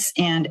do this.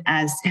 And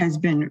as has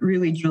been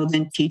really drilled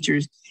in,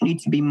 teachers need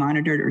to be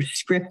monitored or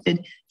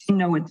scripted to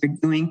know what they're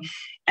doing.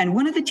 And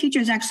one of the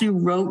teachers actually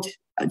wrote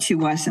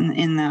to us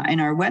in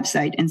our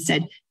website and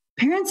said,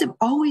 parents have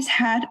always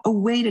had a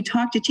way to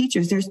talk to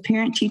teachers. There's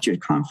parent-teacher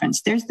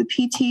conference. There's the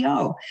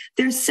PTO.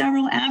 There's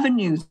several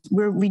avenues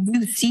where we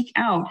do seek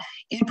out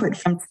input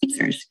from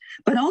teachers.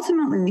 But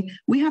ultimately,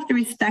 we have to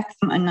respect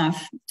them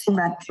enough to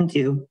let them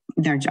do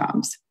their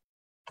jobs.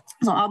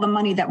 So all the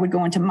money that would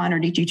go into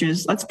monitoring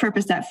teachers, let's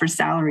purpose that for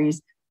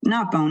salaries,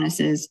 not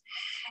bonuses.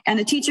 And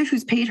a teacher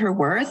who's paid her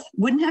worth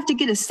wouldn't have to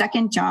get a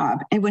second job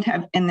and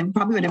then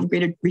probably would have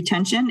greater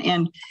retention,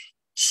 and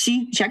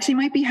she actually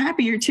might be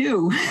happier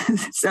too.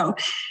 So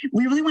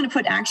we really want to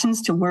put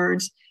actions to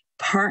words,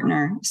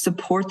 partner,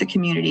 support the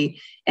community,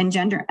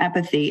 engender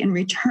empathy, and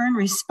return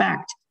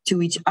respect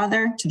to each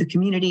other, to the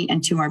community,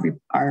 and to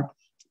our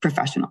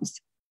professionals.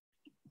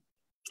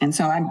 And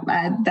so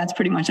that's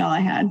pretty much all I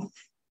had.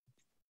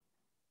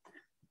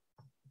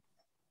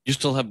 You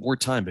still have more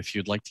time if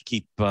you'd like to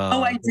keep.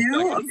 Oh, I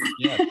do?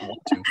 Yeah, if you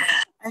want to.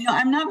 I know,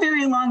 I'm not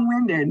very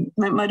long-winded.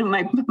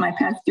 My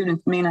past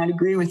students may not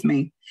agree with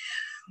me.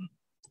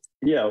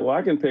 Yeah, well,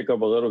 I can pick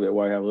up a little bit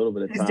while I have a little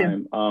bit of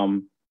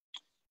time.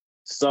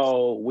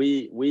 So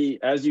we,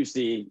 as you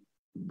see,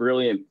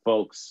 brilliant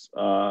folks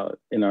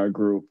in our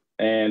group,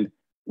 and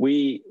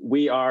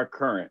we are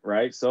current,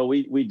 right? So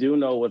we do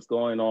know what's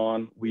going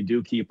on. We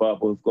do keep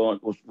up with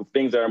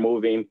things that are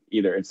moving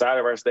either inside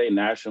of our state,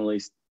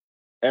 nationally,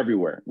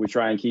 everywhere. We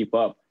try and keep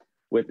up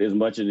with as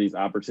much of these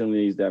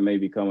opportunities that may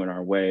be coming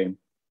our way.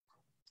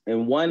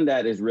 And one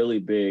that is really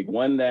big,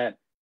 one that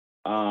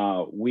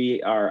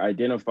we are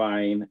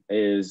identifying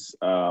is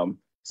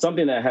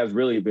something that has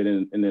really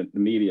been in the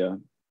media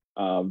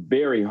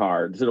very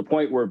hard, to the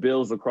point where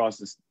bills across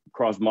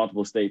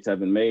multiple states have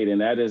been made,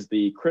 and that is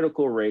the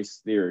critical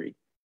race theory,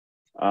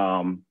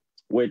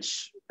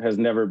 which has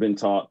never been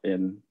taught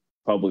in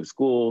public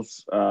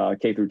schools,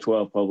 K through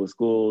 12 public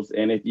schools.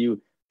 And if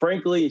you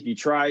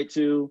try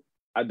to,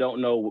 I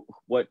don't know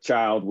what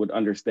child would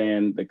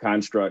understand the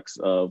constructs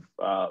of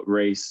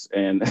race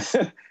and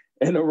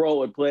and the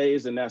role it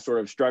plays in that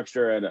sort of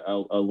structure at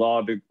a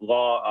law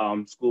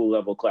school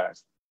level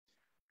class.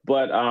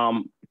 But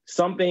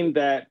something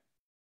that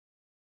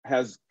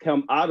has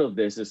come out of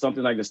this is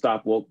something like the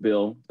Stop Woke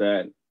bill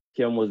that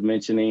Kim was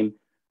mentioning.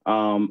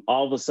 All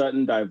of a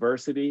sudden,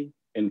 diversity,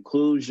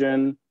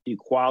 inclusion,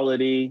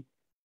 equality,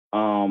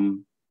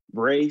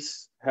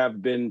 race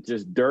have been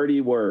just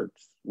dirty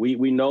words.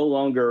 We no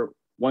longer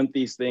want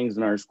these things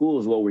in our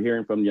schools, what we're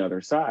hearing from the other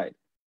side.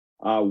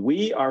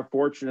 We are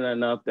fortunate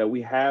enough that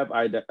we have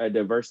a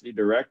diversity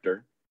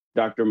director,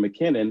 Dr.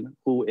 McKinnon,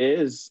 who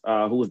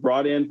was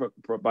brought in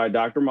by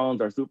Dr.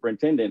 Mullins, our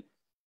superintendent,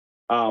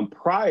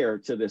 prior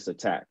to this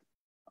attack.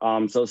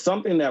 So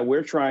something that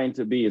we're trying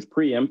to be is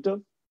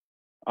preemptive.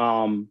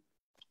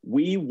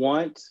 We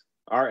want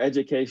our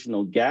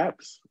educational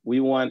gaps. We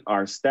want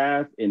our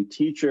staff and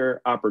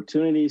teacher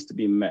opportunities to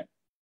be met.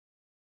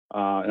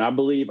 And I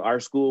believe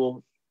our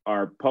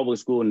public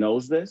school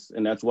knows this,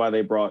 and that's why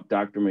they brought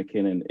Dr.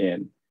 McKinnon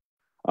in.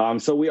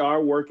 So we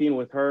are working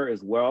with her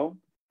as well.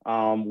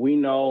 We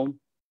know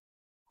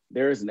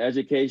there is an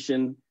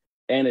education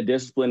and a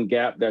discipline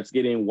gap that's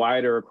getting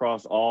wider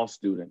across all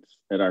students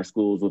at our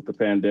schools with the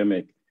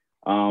pandemic.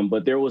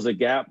 But there was a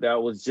gap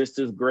that was just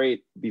as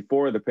great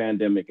before the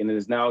pandemic, and it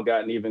has now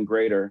gotten even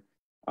greater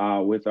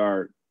with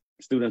our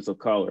students of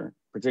color,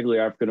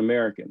 particularly African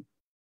American.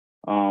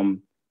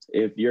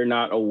 If you're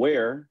not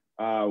aware,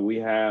 we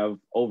have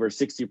over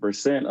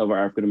 60% of our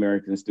African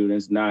American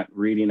students not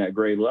reading at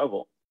grade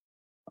level.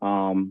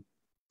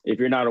 If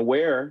you're not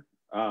aware,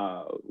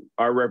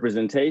 our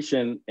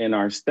representation in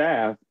our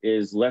staff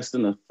is less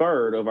than a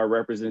third of our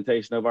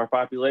representation of our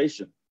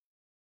population.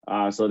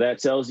 So that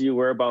tells you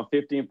we're about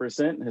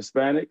 15%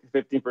 Hispanic,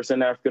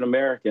 15% African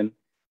American,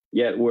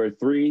 yet we're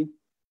 3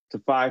 to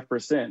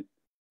 5%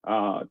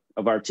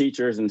 of our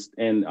teachers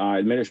and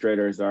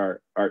administrators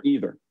are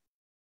either.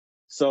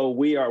 So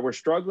we're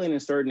struggling in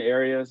certain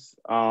areas,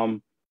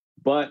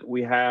 but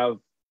we have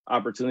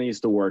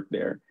opportunities to work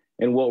there.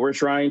 And what we're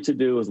trying to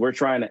do is we're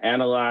trying to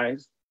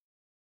analyze,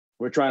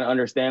 we're trying to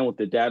understand with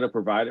the data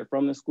provided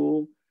from the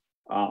school,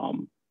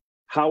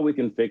 how we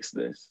can fix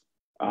this.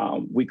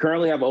 We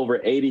currently have over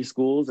 80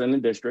 schools in the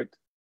district.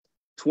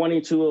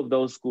 22 of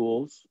those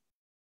schools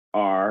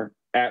are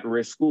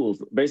at-risk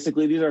schools.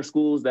 Basically, these are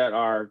schools that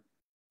are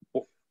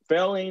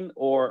failing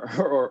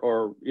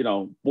or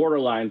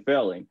borderline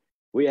failing.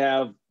 We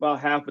have about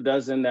half a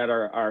dozen that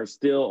are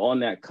still on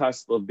that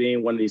cusp of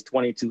being one of these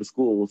 22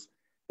 schools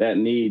that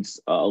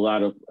needs a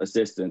lot of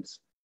assistance.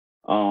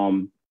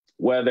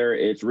 Whether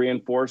it's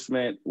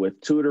reinforcement with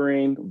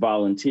tutoring,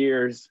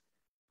 volunteers,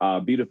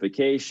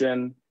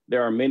 beautification,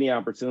 there are many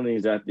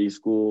opportunities at these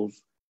schools.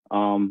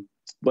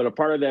 But a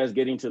part of that is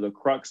getting to the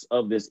crux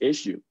of this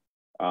issue.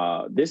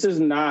 This is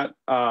not,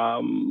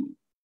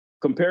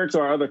 compared to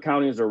our other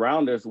counties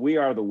around us, we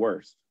are the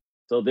worst.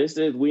 So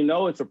we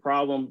know it's a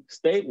problem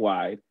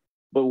statewide,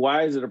 but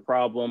why is it a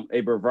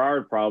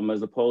Brevard problem,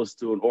 as opposed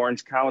to an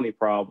Orange County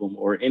problem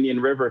or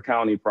Indian River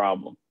County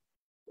problem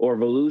or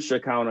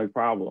Volusia County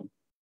problem?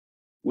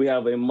 We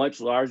have a much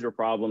larger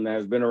problem that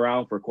has been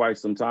around for quite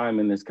some time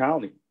in this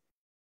county.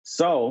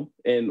 So,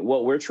 and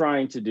what we're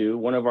trying to do,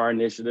 one of our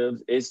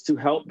initiatives is to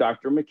help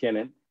Dr.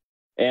 McKinnon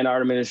and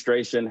our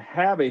administration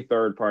have a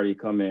third party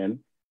come in,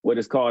 what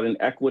is called an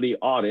equity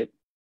audit,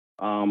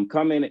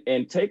 come in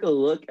and take a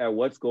look at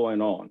what's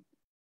going on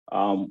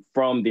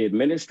from the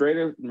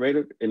administrative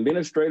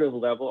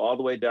level all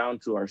the way down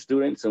to our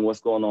students and what's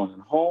going on in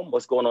home,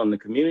 what's going on in the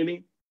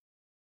community,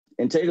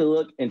 and take a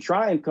look and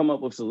try and come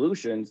up with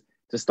solutions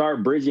to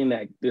start bridging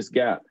this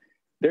gap.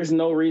 There's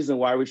no reason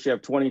why we should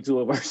have 22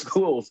 of our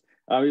schools.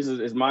 This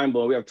is mind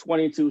blowing. We have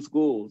 22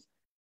 schools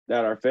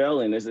that are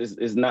failing.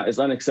 It's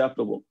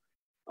unacceptable.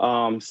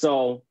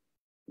 So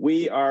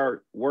we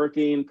are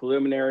working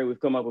preliminary. We've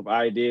come up with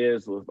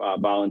ideas with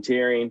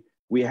volunteering.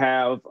 We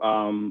have,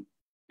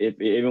 if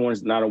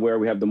everyone's not aware,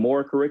 we have the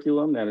MORE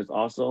curriculum that is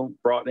also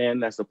brought in.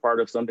 That's a part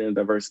of something the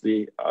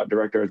diversity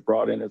director has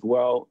brought in as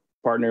well,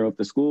 partnering with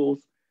the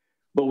schools.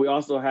 But we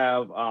also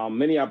have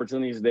many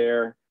opportunities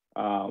there,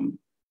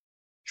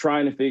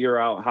 trying to figure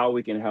out how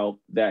we can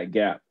help that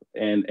gap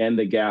and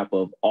the gap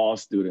of all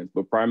students,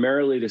 but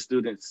primarily the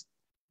students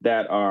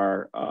that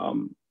are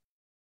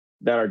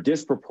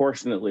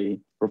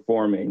disproportionately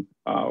performing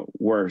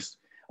worse.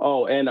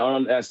 Oh, and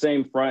on that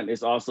same front,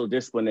 it's also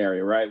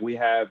disciplinary, right? We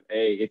have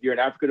if you're an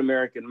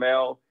African-American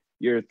male,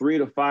 you're 3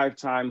 to 5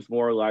 times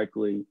more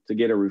likely to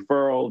get a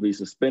referral, be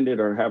suspended,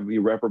 or be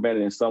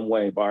reprimanded in some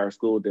way by our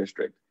school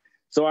district.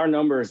 So our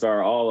numbers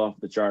are all off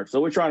the charts.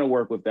 So we're trying to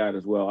work with that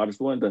as well. I just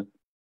wanted to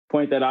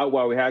point that out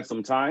while we had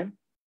some time.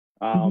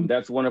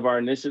 That's one of our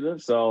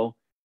initiatives. So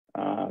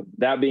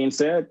that being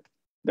said,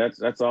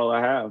 that's all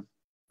I have.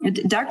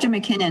 Dr.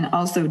 McKinnon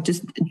also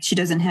she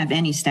doesn't have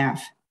any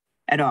staff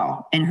at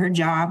all. And her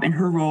job and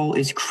her role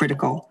is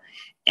critical.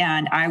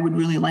 And I would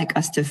really like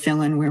us to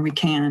fill in where we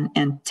can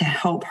and to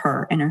help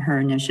her in her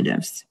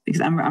initiatives,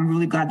 because I'm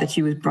really glad that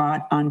she was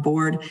brought on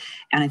board.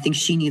 And I think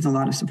she needs a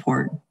lot of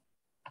support.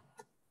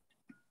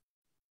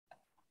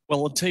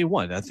 Well, I'll tell you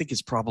what, I think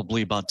it's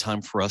probably about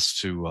time for us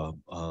to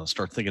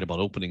start thinking about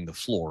opening the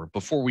floor.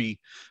 Before we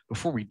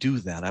do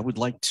that, I would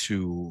like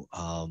to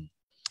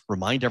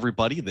remind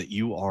everybody that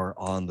you are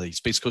on the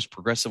Space Coast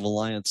Progressive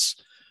Alliance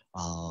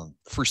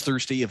First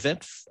Thursday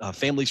event,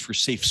 Families for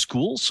Safe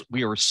Schools.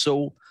 We are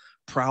so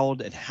proud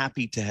and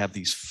happy to have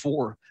these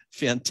 4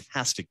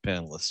 fantastic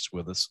panelists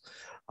with us.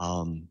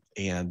 And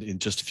in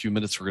just a few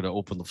minutes, we're going to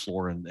open the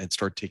floor and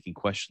start taking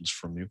questions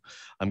from you.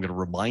 I'm going to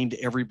remind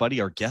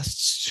everybody, our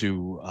guests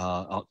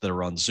that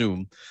are on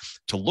Zoom,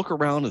 to look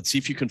around and see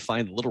if you can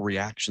find a little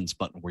reactions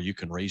button where you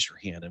can raise your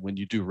hand. And when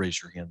you do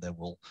raise your hand, then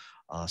we'll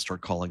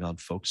start calling on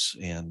folks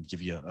and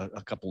give you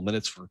a couple of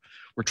minutes.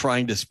 We're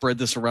trying to spread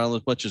this around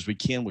as much as we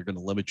can. We're going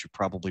to limit you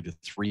probably to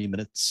 3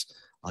 minutes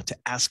to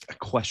ask a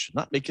question,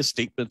 not make a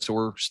statement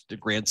or a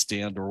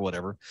grandstand or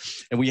whatever.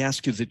 And we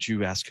ask you that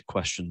you ask a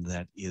question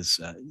that is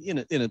in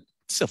a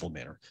civil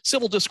manner.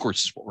 Civil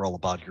discourse is what we're all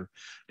about here.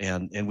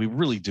 And we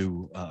really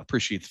do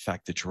appreciate the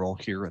fact that you're all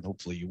here, and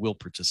hopefully you will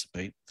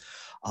participate.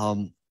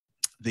 Some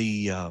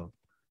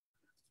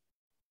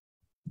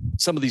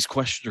of these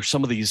questions or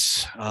some of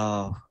these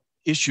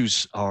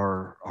issues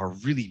are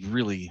really,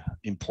 really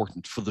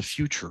important for the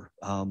future,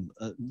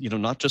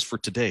 not just for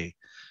today,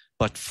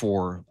 but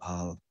for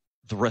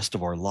the rest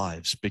of our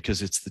lives,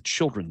 because it's the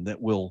children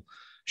that will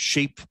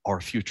shape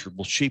our future,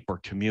 will shape our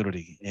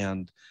community.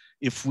 And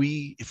if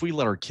we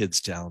let our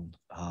kids down,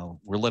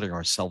 we're letting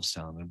ourselves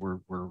down, and we're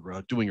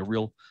doing a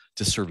real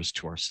disservice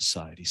to our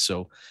society.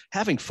 So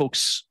having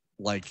folks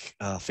like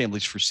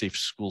Families for Safe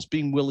Schools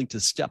being willing to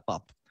step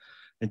up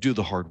and do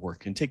the hard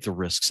work and take the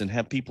risks and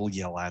have people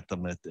yell at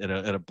them at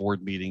a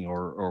board meeting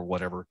or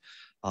whatever.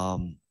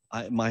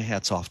 My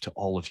hat's off to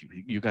all of you.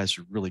 You guys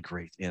are really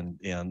great. And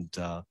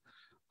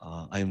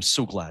I am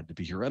so glad to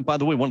be here. And by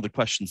the way, one of the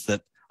questions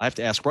that I have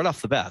to ask right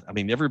off the bat, I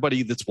mean,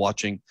 everybody that's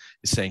watching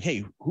is saying,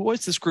 hey, who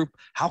is this group?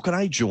 How can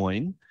I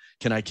join?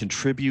 Can I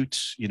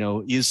contribute?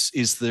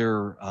 Is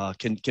there,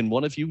 can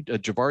one of you,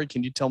 Jabari,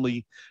 can you tell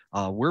me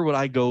where would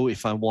I go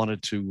if I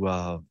wanted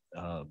to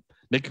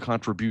make a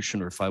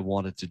contribution or if I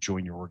wanted to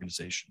join your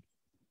organization?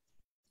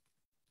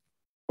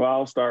 Well,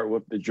 I'll start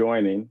with the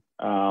joining.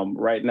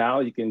 Right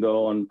now, you can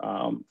go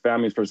on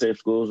Families for Safe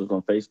Schools is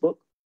on Facebook.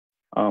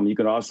 You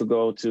can also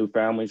go to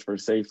Families for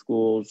Safe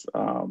Schools,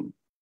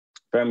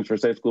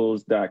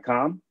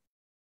 familiesforsafeschools.com.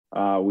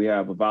 We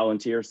have a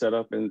volunteer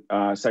setup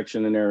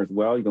section in there as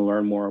well. You can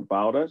learn more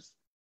about us.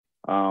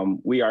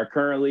 We are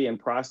currently in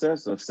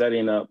process of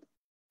setting up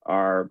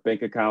our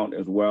bank account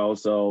as well.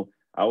 So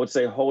I would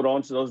say hold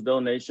on to those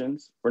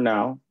donations for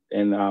now,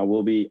 and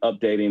we'll be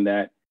updating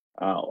that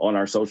on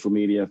our social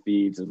media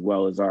feeds as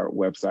well as our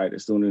website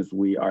as soon as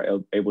we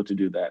are able to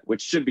do that,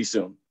 which should be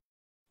soon.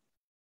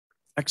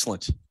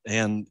 Excellent.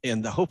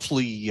 And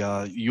hopefully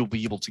you'll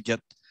be able to get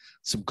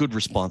some good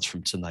response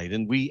from tonight.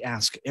 And we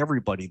ask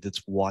everybody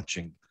that's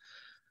watching,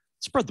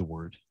 spread the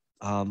word.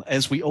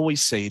 As we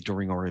always say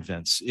during our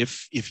events,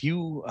 if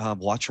you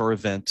watch our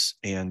event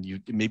and you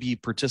maybe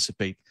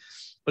participate,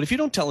 but if you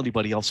don't tell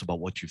anybody else about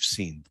what you've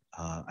seen,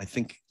 I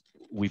think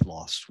we've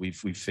lost, we've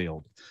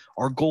failed.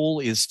 Our goal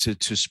is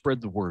to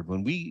spread the word.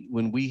 When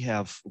we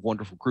have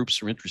wonderful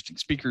groups or interesting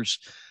speakers,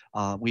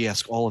 we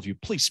ask all of you,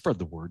 please spread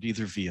the word,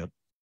 either via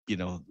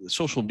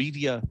social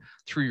media,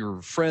 through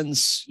your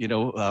friends,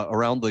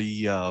 around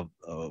the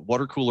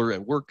water cooler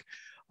at work.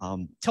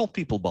 Tell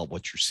people about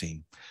what you're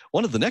seeing.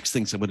 One of the next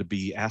things I'm going to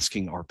be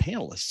asking our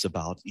panelists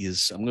about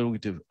is I'm going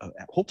to,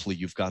 hopefully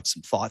you've got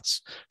some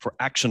thoughts for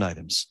action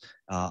items,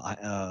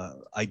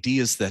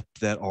 ideas that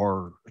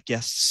our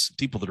guests,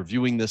 people that are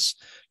viewing this,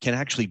 can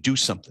actually do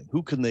something.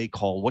 Who can they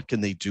call? What can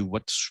they do?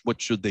 What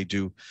should they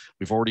do?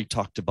 We've already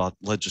talked about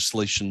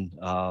legislation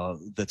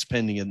that's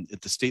pending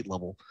at the state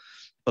level.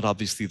 But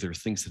obviously, there are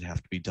things that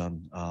have to be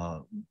done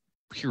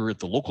here at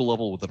the local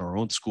level within our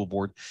own school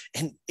board.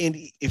 And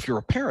if you're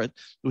a parent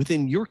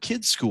within your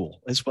kid's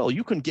school as well,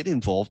 you can get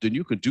involved and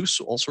you can do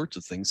all sorts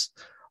of things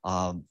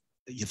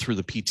through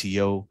the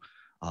PTO,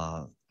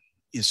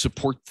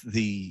 support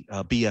the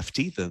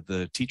BFT,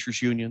 the teachers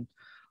union.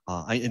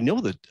 I know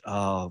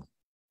that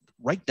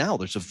right now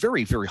there's a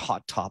very, very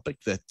hot topic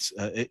that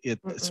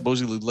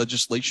supposedly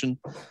legislation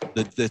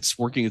that's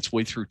working its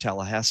way through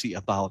Tallahassee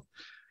about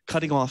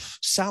cutting off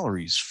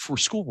salaries for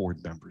school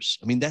board members.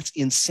 I mean, that's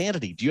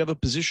insanity. Do you have a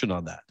position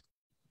on that?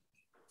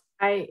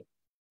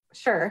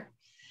 Sure.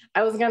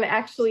 I was going to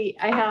actually,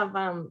 I have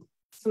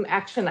some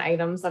action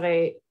items that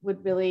I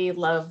would really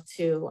love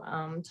to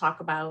talk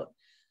about.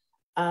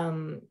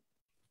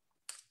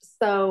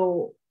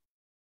 So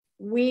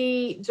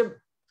we,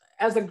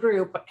 as a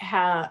group,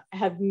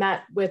 have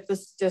met with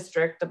this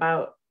district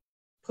about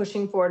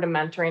pushing forward a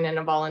mentoring and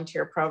a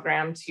volunteer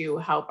program to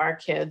help our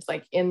kids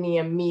like in the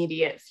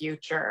immediate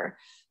future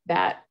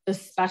that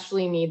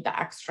especially need the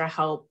extra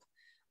help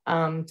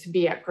to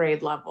be at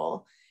grade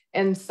level.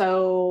 And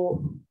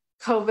so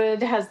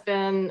COVID has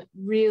been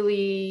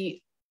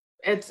really,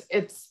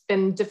 it's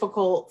been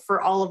difficult for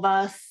all of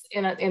us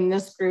in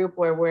this group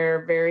where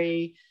we're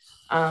very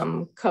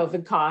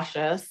COVID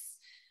cautious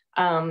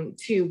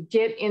to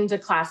get into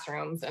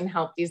classrooms and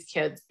help these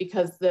kids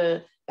because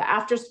the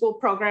after school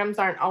programs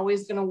aren't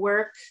always going to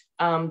work.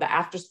 The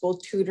after school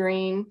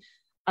tutoring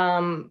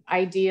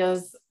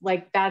ideas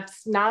like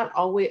that's not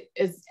always,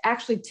 is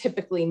actually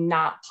typically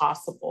not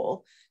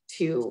possible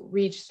to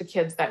reach the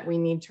kids that we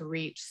need to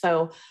reach.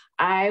 So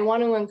I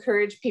want to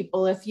encourage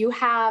people, if you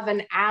have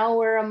an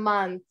hour a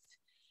month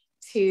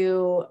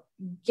to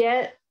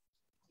get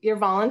your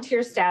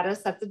volunteer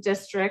status at the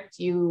district,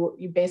 you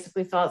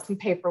basically fill out some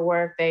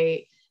paperwork.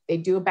 They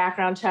do a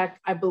background check.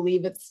 I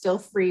believe it's still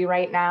free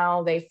right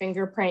now. They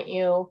fingerprint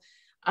you.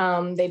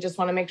 They just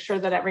want to make sure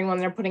that everyone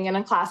they're putting in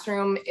a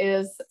classroom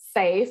is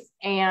safe.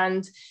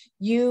 And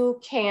you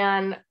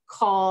can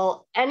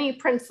call any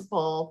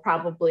principal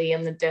probably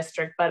in the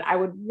district, but I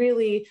would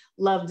really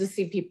love to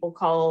see people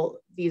call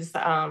these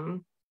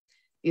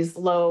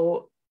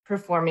low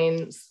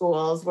performing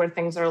schools where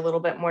things are a little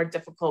bit more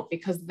difficult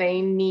because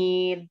they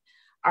need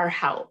our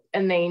help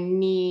and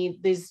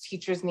these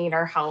teachers need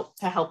our help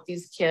to help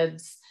these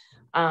kids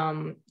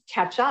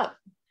catch up.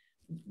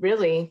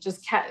 Really,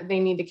 they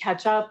need to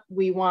catch up.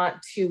 We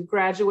want to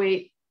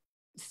graduate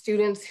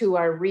students who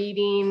are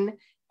reading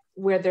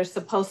where they're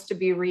supposed to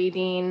be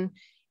reading.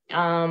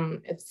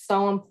 It's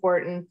so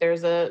important.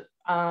 There's a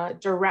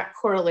direct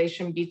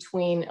correlation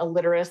between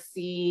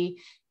illiteracy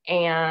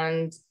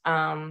and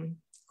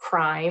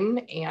crime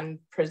and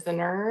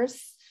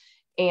prisoners.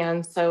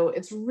 And so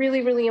it's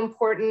really, really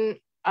important.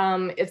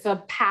 It's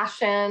a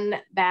passion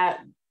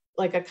that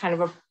like a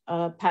kind of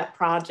a pet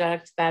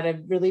project that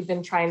I've really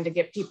been trying to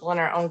get people in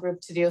our own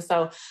group to do.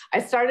 So I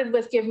started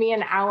with give me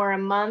an hour a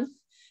month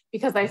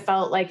because I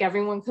felt like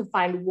everyone could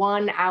find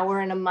 1 hour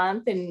in a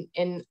month.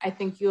 And I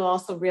think you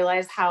also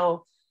realize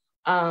how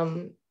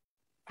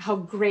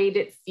great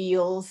it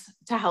feels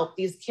to help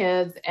these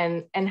kids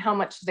and how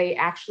much they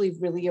actually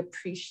really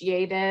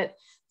appreciate it.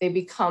 They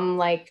become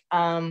like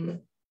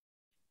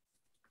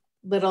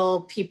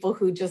little people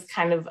who just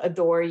kind of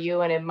adore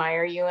you and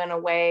admire you in a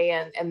way.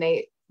 And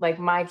they, like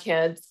my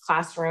kids'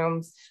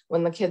 classrooms,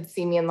 when the kids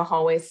see me in the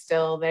hallway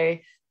still,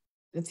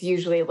 it's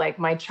usually like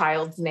my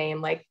child's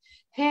name, like,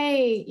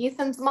 hey,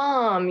 Ethan's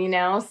mom, you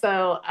know?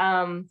 So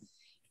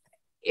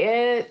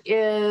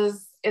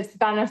it's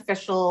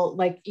beneficial,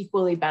 like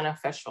equally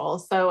beneficial.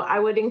 So I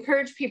would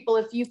encourage people,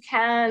 if you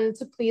can,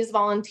 to please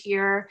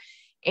volunteer.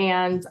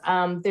 And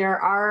there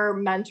are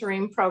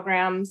mentoring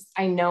programs.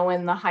 I know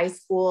in the high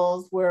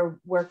schools, we're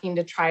working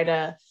to try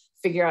to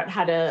figure out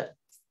how to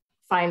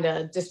find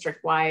a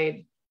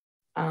district-wide,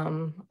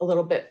 a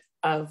little bit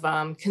of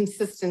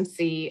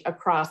consistency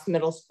across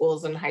middle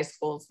schools and high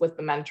schools with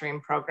the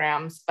mentoring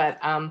programs. But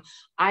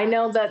I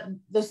know that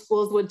the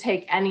schools would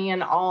take any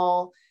and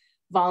all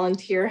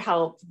volunteer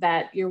help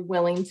that you're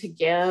willing to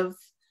give.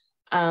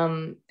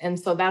 And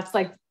so that's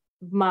like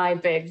my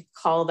big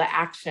call to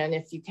action,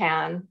 if you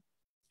can.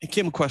 Hey,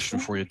 Kim, a question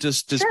for you.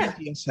 Does Sure.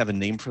 BPS have a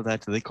name for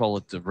that? Do they call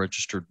it the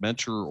registered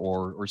mentor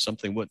or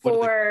something?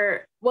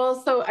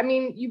 Well, so, I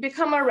mean, you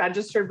become a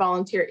registered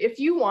volunteer. If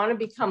you want to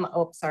become,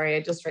 oh, sorry,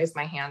 I just raised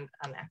my hand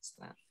on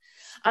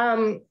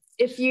accident.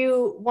 If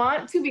you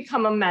want to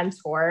become a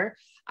mentor,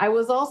 I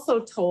was also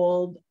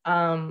told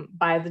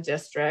by the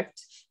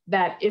district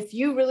that if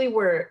you really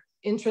were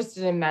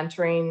interested in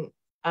mentoring,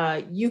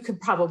 you could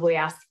probably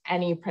ask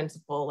any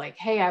principal, like,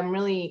 hey, I'm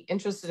really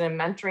interested in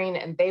mentoring,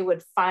 and they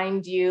would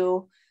find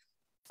you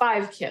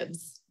 5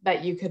 kids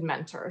that you could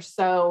mentor.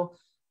 So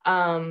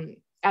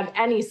at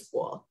any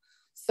school.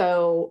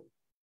 So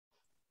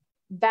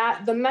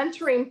that the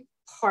mentoring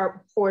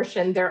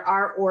portion, there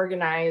are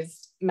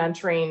organized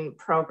mentoring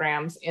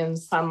programs in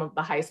some of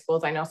the high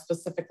schools. I know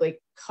specifically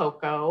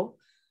Cocoa,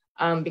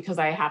 because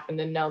I happen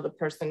to know the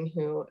person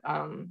who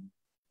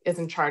is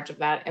in charge of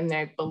that. And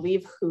I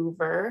believe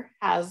Hoover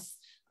has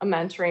a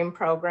mentoring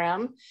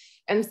program.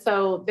 And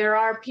so there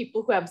are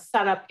people who have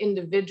set up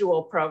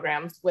individual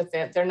programs with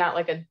it. They're not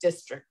like a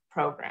district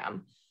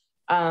program.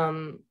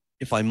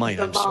 If I might,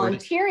 the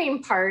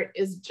volunteering part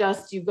is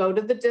just, you go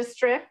to the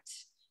district,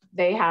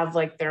 they have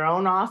like their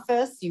own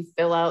office, you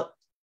fill out,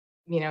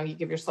 you know, you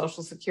give your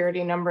social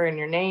security number and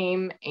your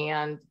name,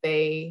 and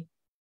they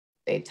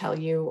tell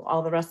you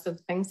all the rest of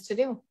the things to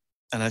do.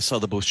 And I saw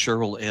that both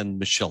Cheryl and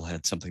Michelle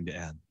had something to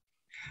add.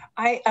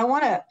 I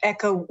want to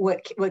echo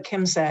what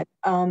Kim said.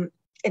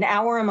 an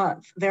hour a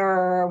month. There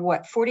are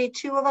what,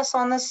 42 of us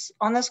on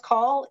this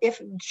call.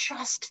 If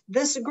just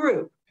this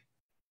group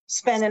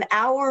spend an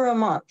hour a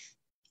month,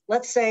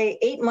 let's say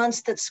 8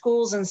 months that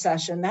school's in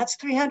session, that's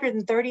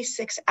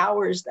 336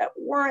 hours that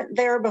weren't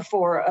there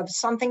before of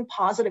something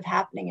positive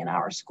happening in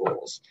our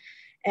schools.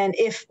 And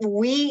if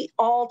we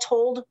all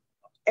told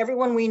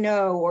everyone we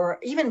know, or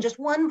even just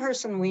one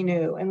person we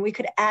knew, and we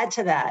could add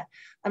to that,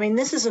 I mean,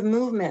 this is a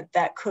movement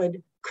that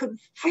could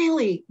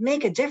really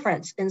make a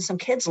difference in some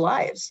kids'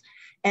 lives.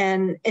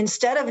 And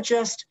instead of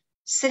just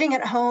sitting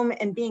at home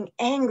and being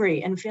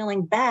angry and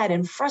feeling bad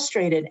and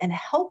frustrated and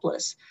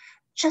helpless,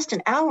 just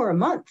an hour a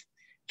month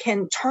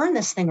can turn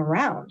this thing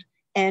around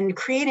and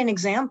create an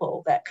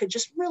example that could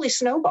just really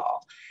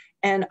snowball.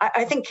 And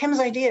I think Kim's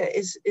idea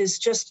is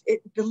just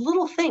the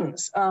little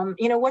things.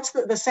 You know, what's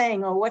the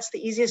saying? Oh, what's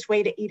the easiest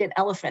way to eat an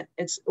elephant?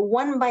 It's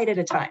one bite at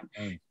a time.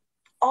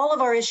 All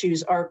of our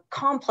issues are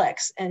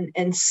complex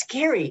and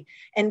scary.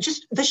 And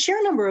just the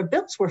sheer number of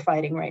bills we're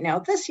fighting right now,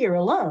 this year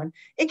alone,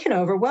 it can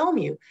overwhelm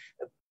you.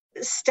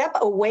 Step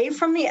away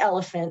from the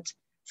elephant,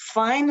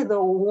 find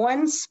the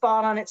one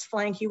spot on its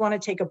flank you want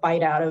to take a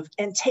bite out of,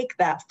 and take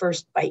that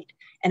first bite.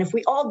 And if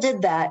we all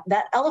did that,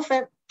 that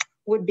elephant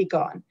would be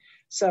gone.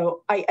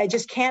 So I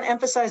just can't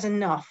emphasize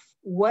enough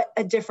what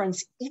a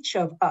difference each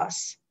of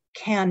us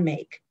can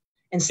make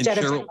instead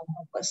of feeling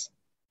helpless.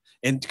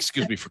 And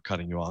excuse me for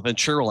cutting you off. And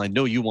Cheryl, I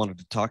know you wanted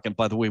to talk. And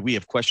by the way, we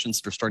have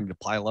questions that are starting to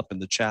pile up in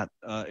the chat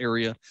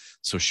area.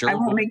 So Cheryl, I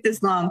won't make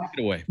this long. Take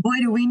it away. Boy,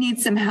 do we need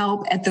some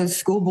help at those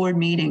school board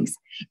meetings.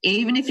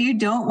 Even if you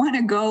don't want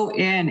to go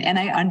in, and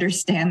I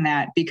understand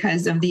that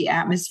because of the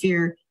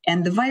atmosphere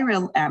and the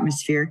viral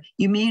atmosphere,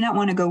 you may not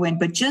want to go in,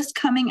 but just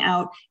coming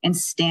out and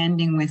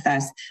standing with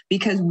us,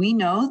 because we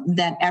know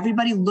that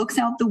everybody looks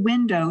out the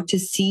window to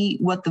see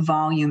what the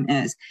volume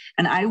is.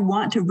 And I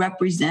want to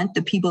represent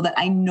the people that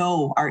I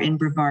know are in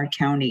Brevard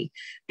County,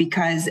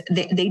 because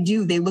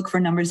they look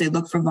for numbers, they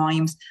look for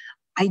volumes.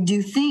 I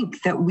do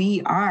think that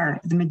we are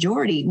the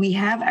majority. We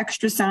have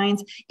extra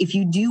signs. If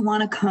you do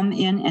want to come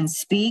in and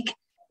speak,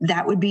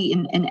 that would be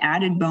an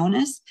added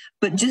bonus.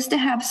 But just to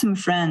have some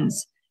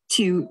friends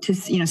to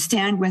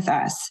stand with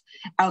us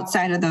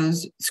outside of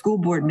those school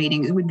board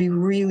meetings would be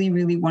really,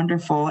 really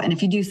wonderful. And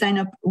if you do sign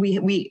up,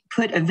 we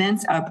put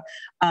events up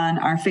on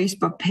our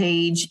Facebook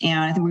page,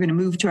 and I think we're going to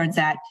move towards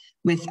that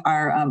with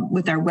our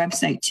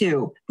website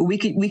too. But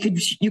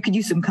you could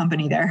use some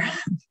company there.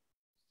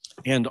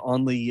 And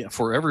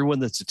for everyone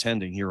that's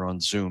attending here on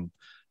Zoom,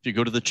 if you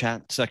go to the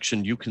chat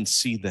section, you can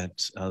see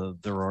that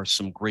there are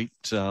some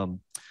great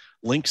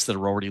links that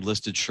are already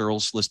listed.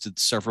 Cheryl's listed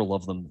several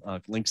of them,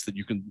 links that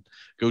you can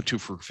go to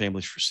for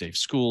Families for Safe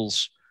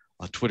Schools,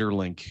 a Twitter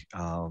link.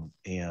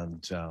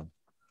 And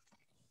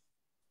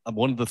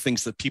one of the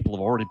things that people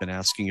have already been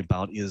asking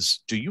about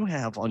is, do you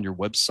have on your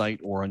website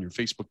or on your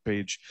Facebook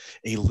page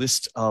a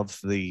list of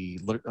the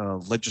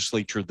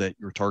legislature that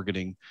you're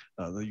targeting,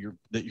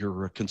 that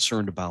you're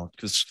concerned about?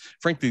 Because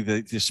frankly,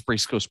 the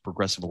Space Coast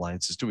Progressive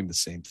Alliance is doing the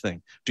same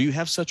thing. Do you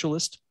have such a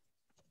list?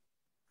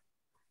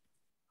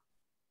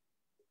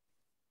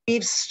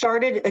 We've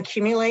started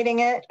accumulating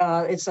it.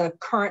 It's a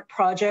current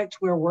project.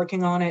 We're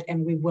working on it,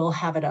 and we will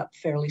have it up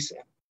fairly soon.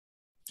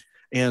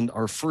 And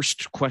our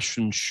first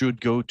question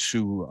should go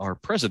to our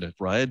president.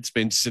 Raed's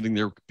been sitting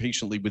there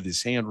patiently with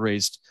his hand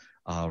raised.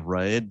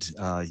 Raed,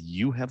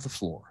 you have the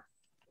floor.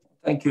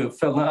 Thank you,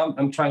 Phil. Now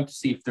I'm trying to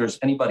see if there's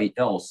anybody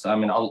else. I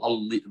mean,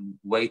 I'll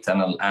wait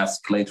and I'll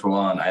ask later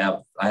on. I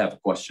have a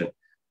question.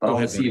 But I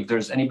want to see if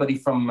there's anybody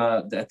from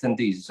the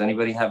attendees. Does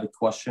anybody have a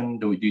question?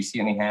 Do you see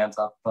any hands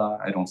up?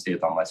 I don't see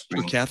it on my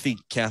screen. Well, Kathy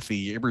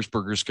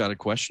Ebersberger's got a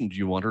question. Do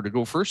you want her to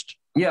go first?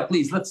 Yeah,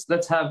 please.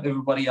 Let's have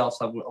everybody else.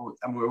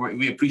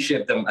 We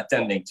appreciate them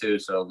attending too.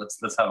 So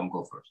let's have them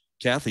go first.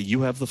 Kathy,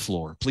 you have the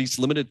floor. Please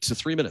limit it to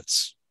 3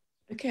 minutes.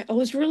 Okay, I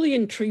was really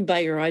intrigued by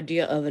your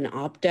idea of an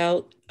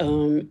opt-out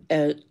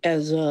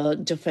as a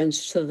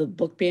defense to the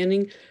book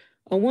banning.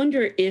 I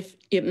wonder if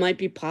it might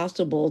be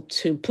possible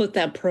to put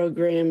that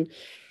program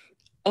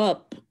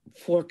up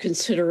for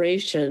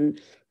consideration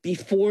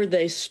before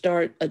they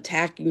start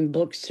attacking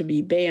books to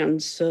be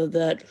banned, so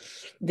that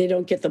they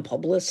don't get the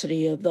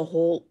publicity of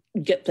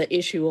get the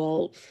issue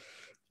all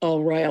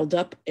riled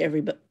up,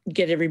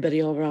 get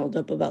everybody all riled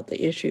up about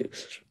the issue.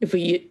 If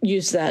we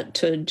use that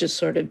to just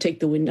sort of take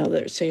the wind out of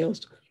their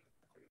sails.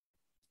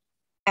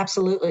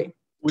 Absolutely.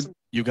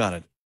 You got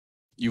it.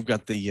 You've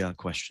got the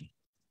question.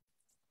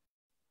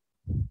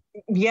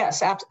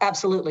 Yes,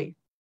 absolutely.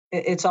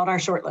 It's on our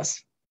short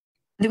list.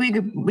 I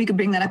think we could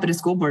bring that up at a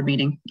school board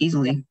meeting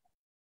easily.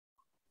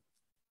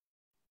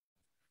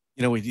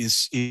 You know, it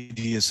is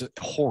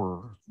a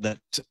horror that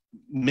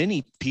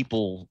many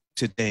people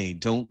today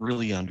don't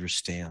really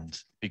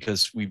understand,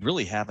 because we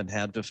really haven't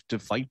had to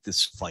fight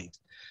this fight.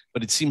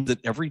 But it seems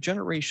that every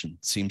generation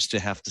seems to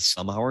have to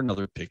somehow or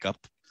another pick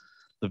up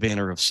the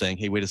banner of saying,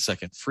 hey, wait a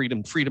second,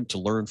 freedom to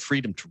learn,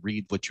 freedom to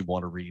read what you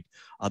want to read.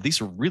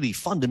 These are really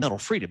fundamental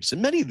freedoms.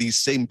 And many of these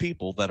same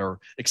people that are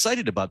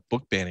excited about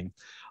book banning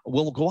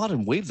will go out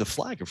and wave the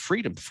flag of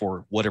freedom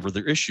for whatever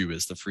their issue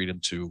is, the freedom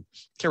to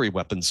carry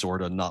weapons or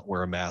to not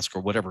wear a mask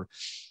or whatever.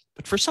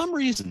 But for some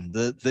reason,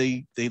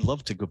 they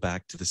love to go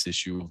back to this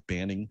issue of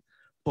banning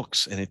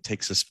books, and it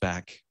takes us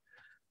back,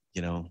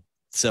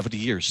 70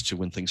 years to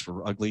when things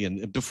were ugly,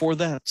 and before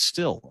that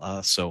still.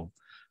 So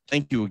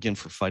thank you again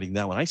for fighting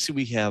that one. I see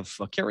we have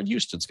Karen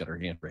Houston's got her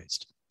hand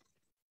raised.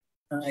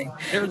 Hi.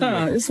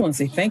 I just want to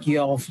say thank you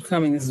all for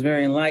coming. This is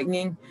very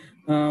enlightening.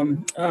 I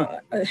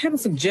have a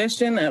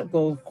suggestion,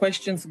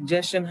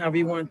 suggestion, however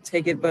you want to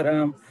take it. But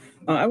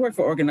I work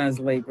for organized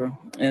labor,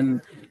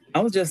 and I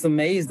was just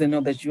amazed to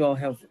know that you all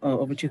have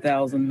over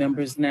 2,000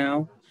 members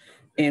now.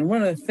 And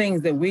one of the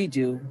things that we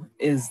do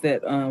is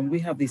that we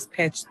have these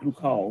patch-through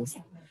calls.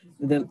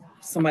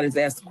 Somebody's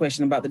asked a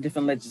question about the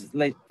different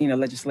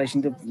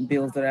legislation, different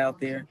bills that are out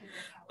there.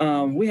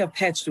 We have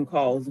patch-through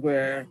calls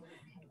where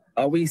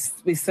we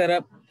set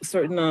up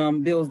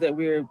certain bills that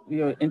we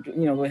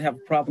have a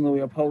problem that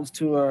we're opposed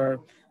to or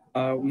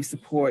we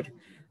support,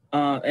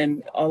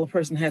 and all the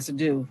person has to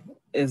do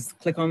is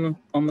click on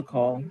the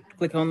call,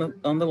 click on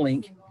the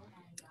link,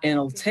 and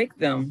it'll take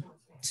them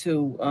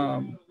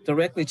to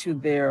directly to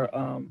their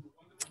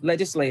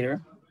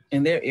legislator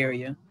in their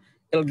area.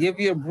 It'll give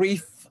you a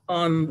brief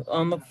on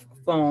the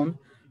phone.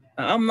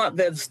 I'm not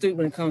that astute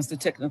when it comes to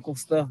technical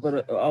stuff,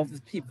 but all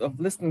the people of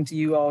listening to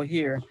you all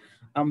here,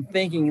 I'm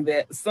thinking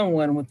that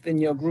someone within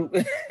your group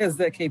has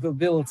that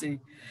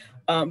capability.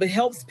 It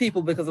helps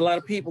people because a lot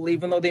of people,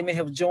 even though they may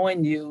have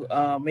joined you,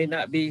 may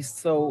not be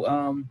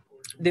so,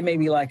 they may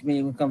be like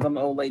me when it comes, I'm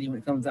an old lady when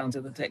it comes down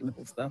to the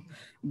technical stuff,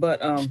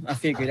 but I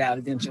figured it out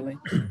eventually.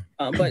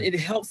 But it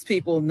helps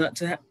people not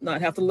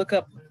have to look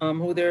up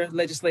who their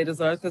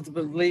legislators are, because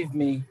believe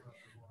me,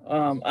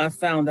 I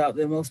found out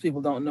that most people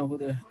don't know who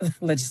their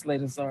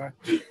legislators are.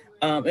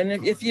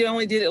 And if you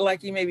only did it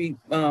like you maybe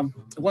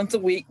once a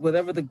week,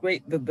 whatever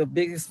the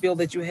biggest bill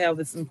that you have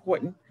that's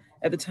important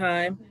at the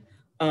time,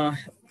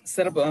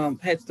 set up a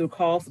patch-through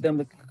call for them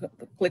to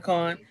click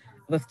on.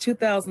 With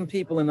 2,000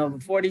 people and over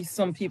 40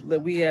 some people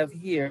that we have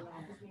here,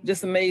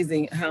 just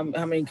amazing how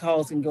many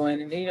calls can go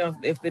in. And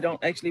if they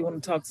don't actually want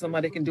to talk to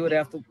somebody, they can do it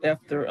after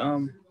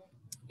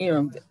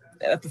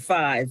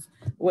 5,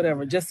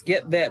 whatever. Just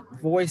get that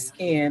voice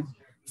in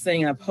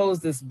saying, I oppose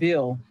this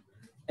bill.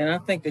 And I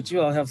think that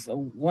you all have a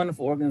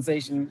wonderful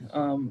organization.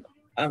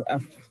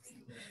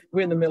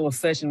 We're in the middle of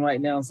session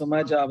right now, so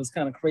my job is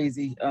kind of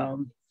crazy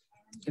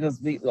because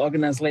the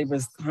organized labor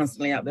is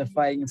constantly out there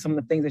fighting. And some of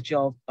the things that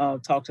you all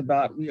talked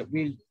about,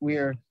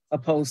 we're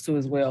opposed to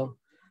as well.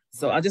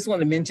 So I just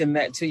want to mention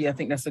that to you. I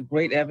think that's a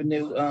great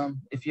avenue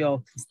if you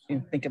all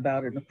think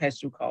about it, the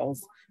patch-through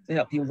calls to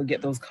help people to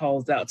get those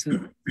calls out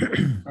to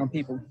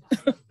people.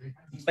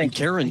 Thank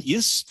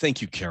you.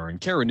 Thank you, Karen.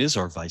 Karen is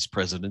our vice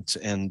president,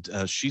 and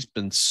she's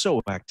been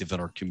so active in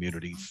our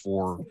community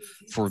for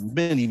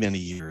many, many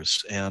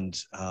years, and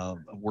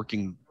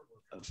working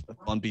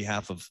on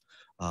behalf of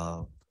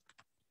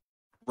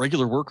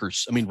regular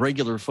workers. I mean,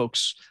 regular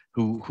folks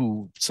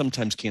who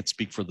sometimes can't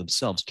speak for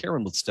themselves.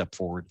 Karen would step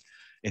forward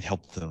and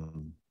help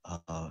them,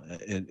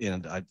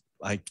 and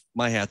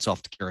my hat's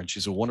off to Karen.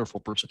 She's a wonderful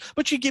person,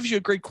 but she gives you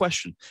a great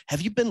question.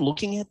 Have you been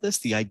looking at this,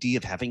 the idea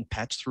of having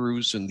patch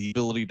throughs and the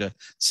ability to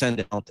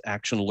send out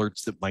action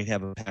alerts that might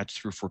have a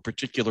patch through for a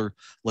particular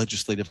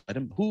legislative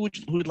item? Who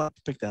would like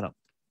to pick that up?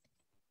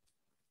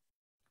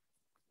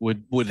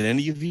 Would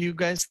any of you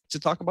guys to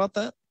talk about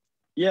that?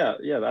 Yeah.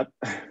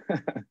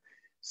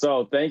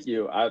 So thank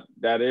you.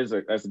 That's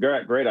a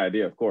great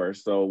idea, of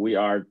course. So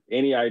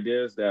any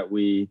ideas that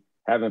we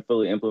haven't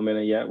fully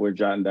implemented yet, we're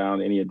jotting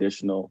down any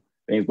additional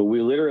things, but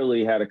we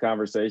literally had a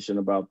conversation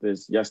about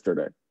this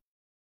yesterday.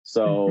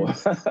 So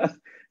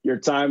your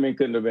timing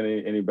couldn't have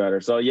been any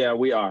better. So yeah,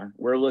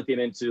 we're looking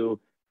into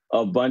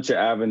a bunch of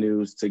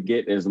avenues to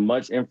get as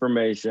much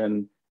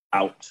information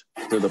out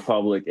to the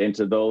public and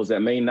to those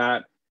that may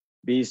not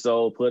be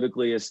so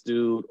politically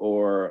astute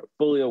or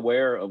fully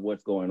aware of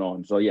what's going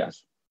on. So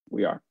yes,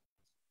 we are.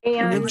 And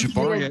in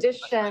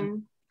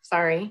addition,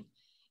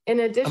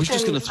 I was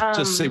just going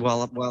to say,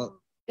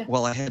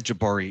 while I had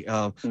Jabari,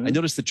 I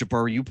noticed that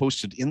Jabari, you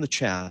posted in the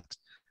chat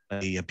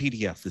a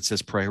PDF that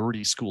says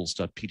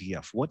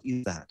priorityschools.pdf. What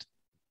is that?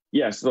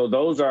 Yes, so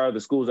those are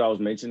the schools I was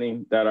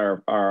mentioning that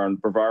are on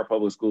Brevard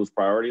Public Schools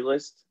priority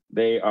list.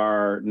 They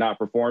are not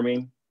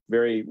performing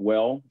very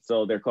well,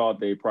 so they're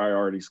called the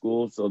priority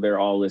schools. So they're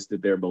all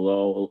listed there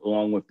below,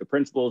 along with the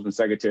principals and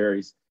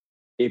secretaries,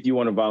 if you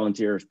want to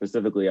volunteer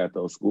specifically at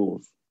those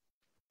schools.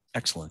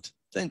 Excellent.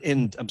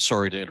 And I'm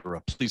sorry to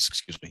interrupt. Please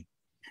excuse me.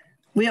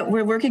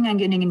 We're working on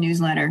getting a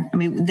newsletter. I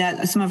mean,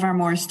 that some of our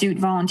more astute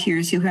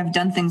volunteers who have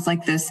done things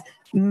like this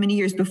many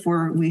years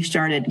before we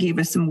started gave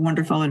us some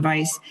wonderful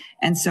advice.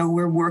 And so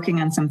we're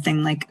working on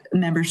something like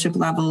membership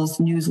levels,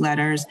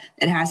 newsletters.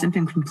 It hasn't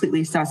been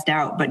completely sussed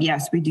out, but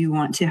yes, we do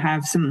want to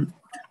have some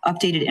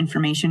updated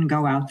information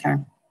go out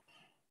there.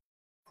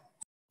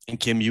 And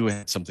Kim, you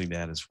had something to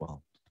add as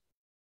well.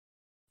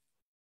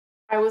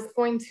 I was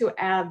going to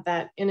add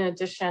that in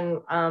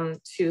addition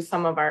to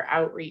some of our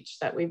outreach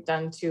that we've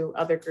done to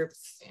other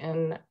groups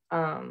in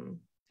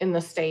in the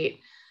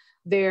state.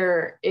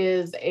 There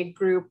is a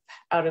group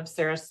out of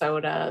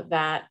Sarasota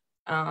that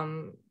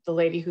the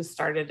lady who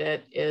started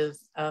it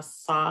is a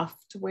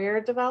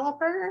software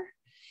developer,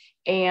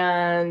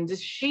 and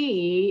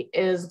she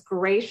is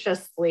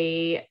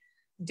graciously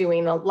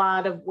doing a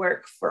lot of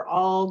work for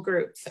all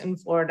groups in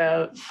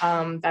Florida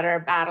that are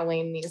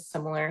battling these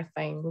similar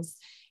things.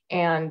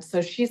 And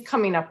so she's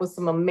coming up with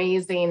some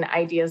amazing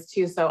ideas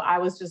too. So I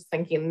was just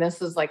thinking this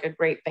is like a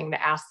great thing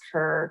to ask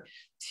her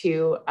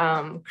to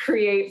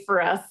create for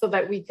us so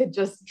that we could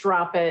just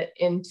drop it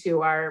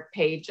into our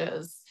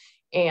pages.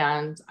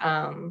 And,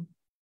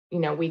 you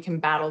know, we can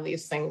battle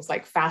these things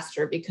like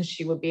faster because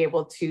she would be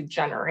able to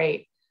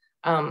generate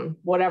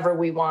whatever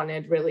we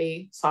wanted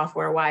really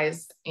software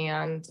wise.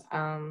 And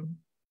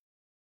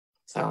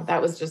so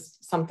that was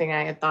just something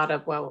I had thought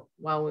of while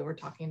we were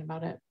talking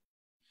about it.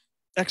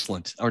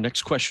 Excellent. Our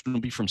next question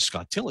will be from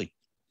Scott Tilley.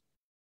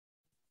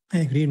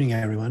 Hey, good evening,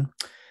 everyone.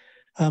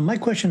 My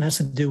question has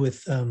to do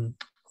with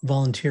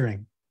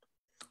volunteering.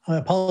 I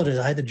apologize.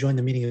 I had to join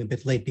the meeting a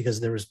bit late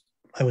because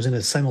I was in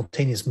a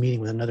simultaneous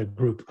meeting with another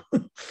group.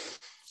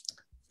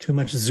 Too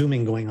much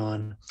Zooming going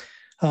on.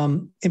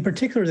 In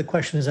particular, the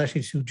question is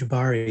actually to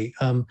Jabari.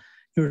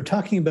 You were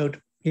talking about,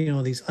 you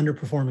know, these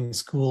underperforming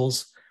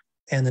schools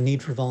and the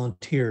need for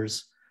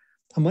volunteers.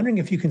 I'm wondering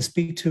if you can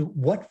speak to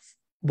what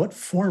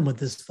form would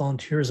this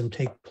volunteerism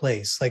take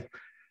place? Like,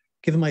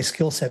 given my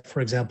skill set,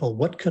 for example,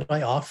 what could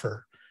I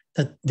offer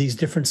that these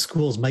different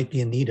schools might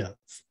be in need of?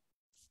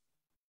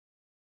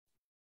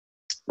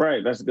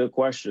 Right, that's a good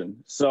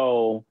question.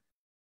 So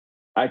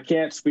I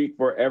can't speak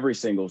for every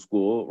single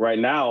school. Right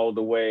now,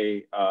 the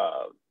way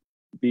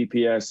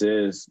BPS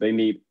is, they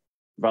need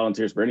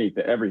volunteers for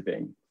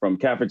everything, from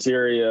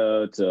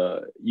cafeteria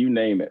to you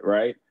name it,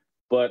 right?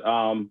 But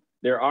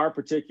there are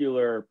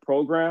particular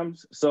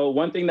programs. So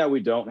one thing that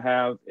we don't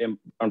have,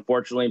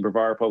 unfortunately, in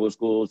Brevard Public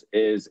Schools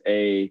is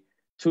a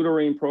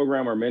tutoring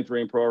program or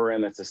mentoring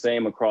program that's the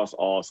same across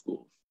all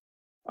schools.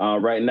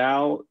 Right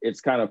now, it's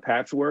kind of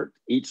patchwork.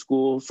 Each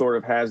school sort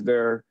of has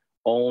their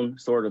own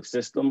sort of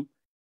system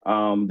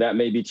that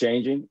may be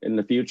changing in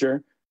the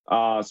future.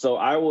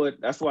 So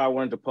that's why I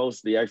wanted to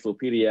post the actual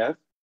PDF,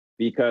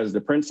 because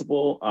the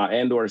principal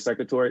and or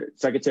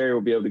secretary will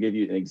be able to give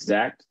you an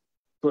exact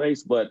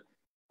place, but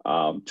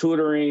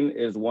tutoring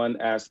is one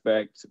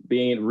aspect,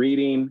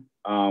 reading,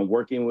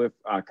 working with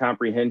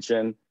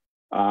comprehension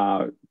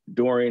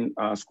during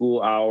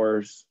school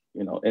hours,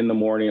 you know, in the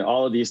morning.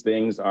 All of these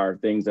things are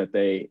things that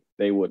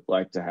they would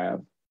like to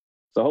have.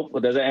 So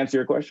hopefully, does that answer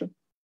your question?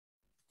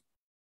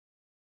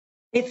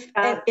 Go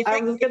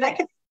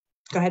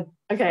ahead.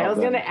 Okay, I was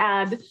going to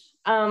add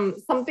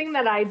something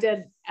that I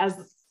did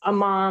as a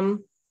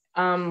mom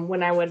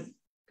when I would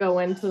go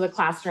into the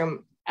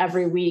classroom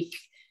every week.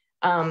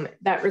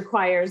 That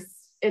requires,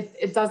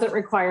 it doesn't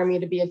require me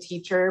to be a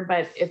teacher,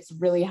 but it's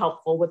really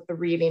helpful with the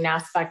reading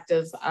aspect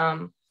is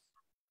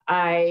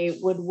I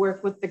would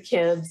work with the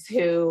kids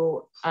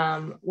who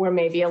were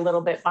maybe a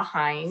little bit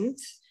behind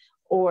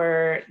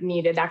or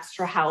needed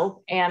extra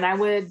help. And I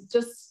would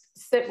just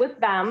sit with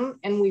them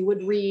and we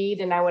would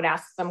read and I would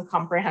ask them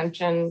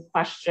comprehension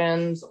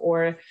questions,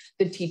 or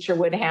the teacher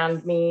would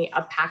hand me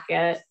a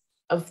packet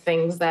of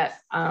things that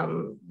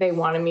they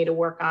wanted me to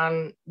work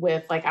on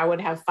with. Like I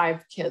would have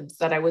 5 kids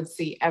that I would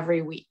see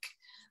every week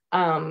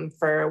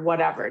for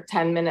whatever,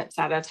 10 minutes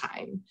at a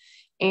time.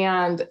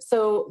 And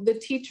so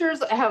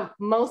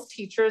most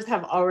teachers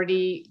have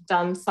already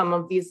done some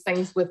of these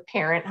things with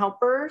parent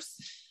helpers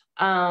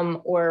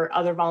or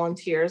other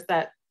volunteers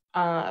that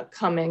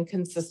come in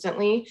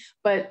consistently,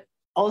 but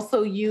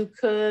also you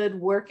could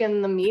work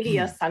in the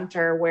media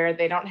center where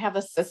they don't have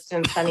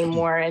assistants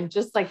anymore and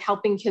just like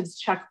helping kids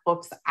check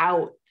books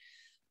out,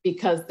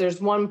 because there's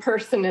one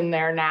person in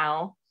there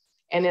now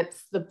and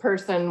it's the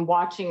person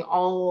watching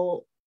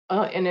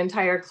an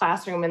entire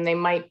classroom, and they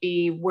might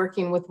be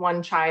working with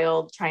one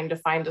child trying to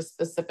find a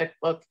specific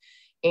book,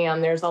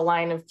 and there's a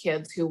line of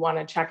kids who want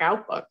to check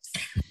out books.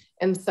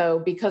 And so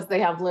because they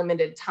have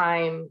limited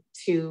time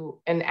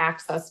and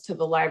access to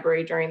the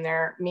library during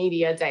their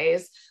media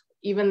days,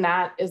 even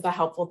that is a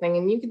helpful thing.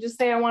 And you can just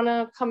say, I want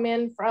to come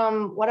in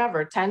from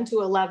 10 to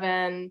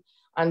 11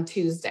 on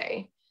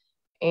Tuesday,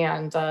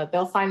 and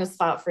they'll find a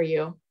spot for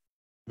you.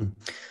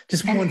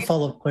 Just one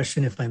follow-up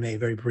question, if I may,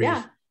 very brief.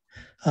 Yeah.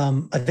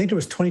 I think there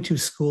was 22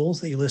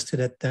 schools that you listed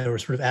that were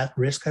sort of at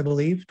risk, I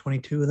believe,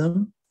 22 of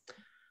them.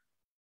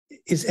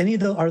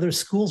 Are there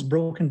schools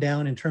broken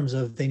down in terms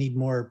of they need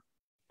more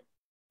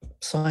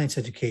science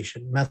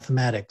education,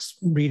 mathematics,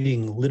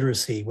 reading,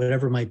 literacy,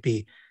 whatever it might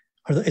be?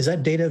 Is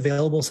that data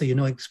available so you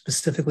know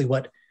specifically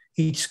what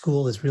each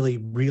school is really,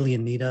 really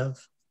in need of?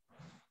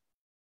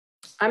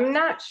 I'm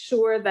not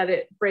sure that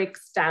it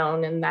breaks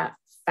down in that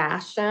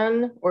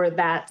fashion or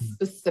that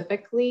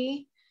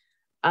specifically.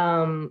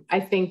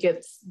 I think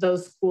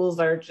those schools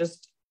are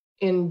just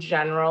in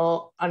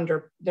general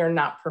they're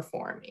not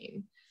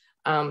performing.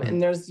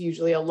 And there's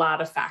usually a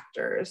lot of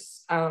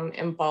factors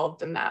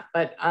involved in that.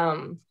 But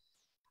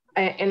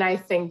I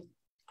think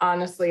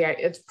honestly,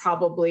 it's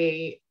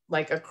probably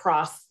like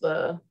across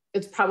the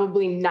it's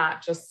probably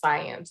not just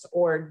science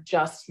or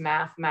just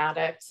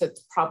mathematics.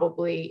 It's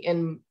probably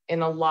in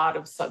a lot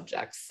of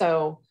subjects.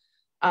 So,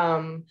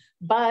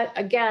 but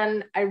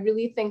again, I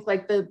really think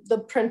like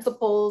the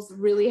principals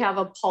really have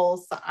a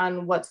pulse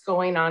on what's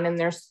going on in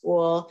their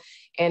school.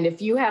 And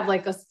if you have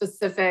like a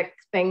specific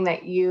thing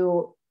that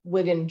you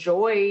would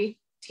enjoy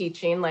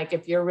teaching, like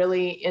if you're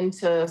really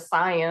into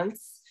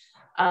science,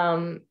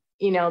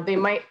 you know,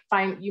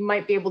 you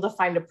might be able to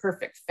find a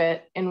perfect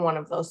fit in one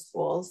of those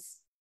schools.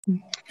 All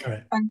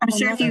right.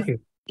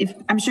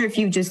 I'm sure if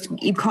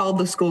you called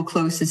the school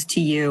closest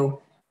to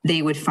you,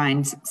 they would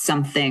find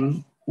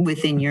something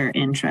within your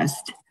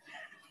interest.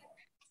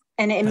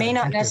 And it may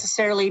not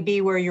necessarily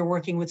be where you're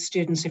working with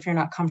students if you're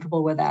not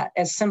comfortable with that.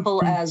 As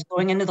simple as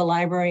going into the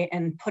library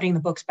and putting the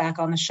books back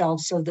on the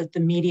shelves so that the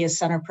media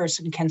center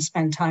person can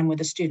spend time with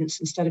the students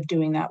instead of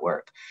doing that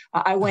work.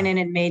 I went in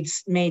and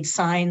made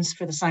signs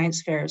for the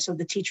science fair so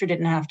the teacher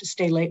didn't have to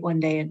stay late one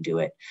day and do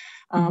it.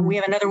 We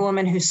have another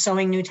woman who's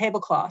sewing new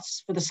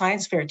tablecloths for the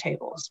science fair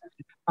tables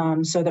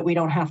so that we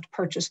don't have to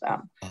purchase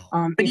them.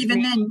 But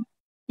even then,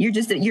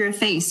 you're a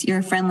face, you're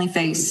a friendly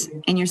face,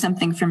 and you're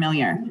something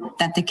familiar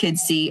that the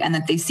kids see, and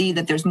that they see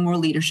that there's more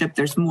leadership,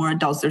 there's more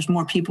adults, there's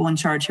more people in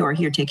charge who are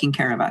here taking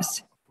care of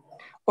us.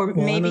 Or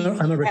maybe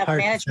I'm a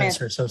retired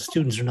professor, so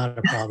students are not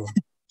a problem.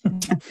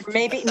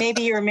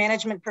 maybe you're a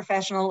management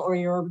professional or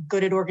you're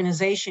good at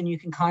organization. You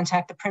can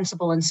contact the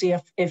principal and see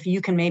if you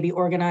can maybe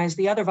organize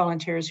the other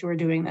volunteers who are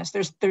doing this.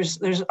 There's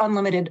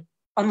unlimited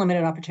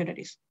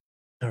opportunities.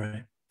 All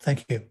right,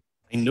 thank you.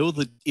 I know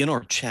that in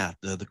our chat,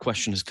 the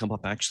question has come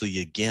up actually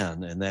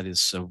again, and that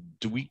is: so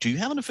do you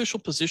have an official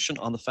position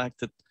on the fact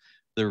that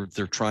they're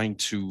trying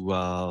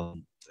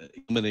to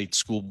eliminate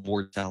school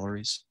board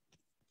salaries?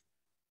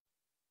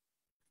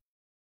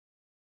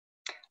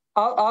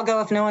 I'll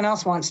go if no one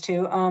else wants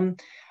to.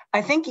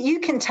 I think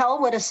you can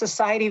tell what a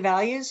society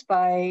values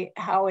by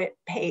how it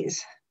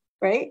pays,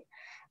 right?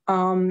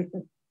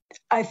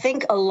 I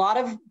think a lot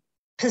of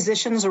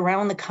positions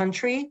around the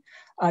country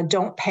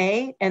don't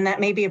pay, and that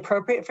may be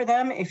appropriate for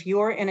them. If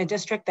you're in a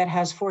district that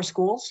has 4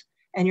 schools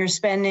and you're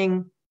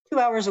spending 2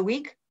 hours a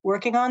week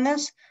working on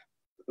this,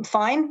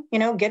 fine,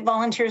 get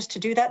volunteers to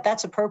do that.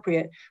 That's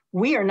appropriate.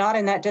 We are not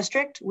in that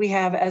district. We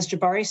have, as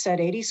Jabari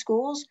said, 80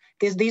 schools.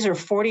 These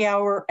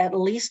are at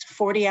least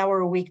 40 hour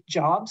a week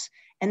jobs,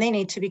 and they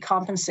need to be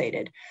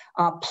compensated.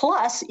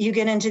 Plus, you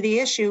get into the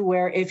issue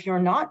where if you're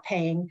not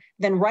paying,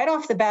 then right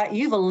off the bat,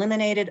 you've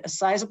eliminated a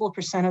sizable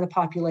percent of the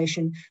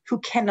population who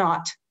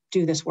cannot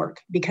do this work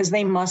because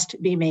they must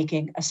be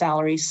making a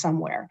salary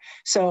somewhere.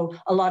 So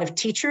a lot of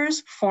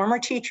teachers, former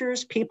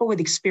teachers, people with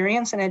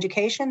experience in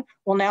education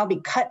will now be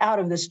cut out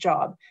of this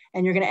job.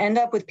 And you're going to end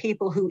up with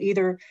people who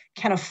either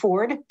can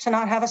afford to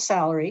not have a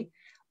salary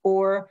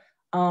or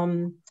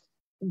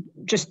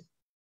just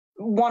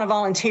want to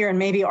volunteer and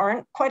maybe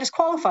aren't quite as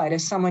qualified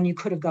as someone you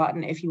could have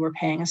gotten if you were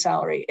paying a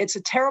salary. It's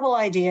a terrible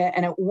idea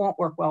and it won't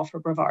work well for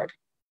Brevard.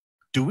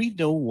 Do we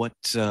know what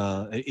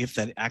if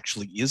that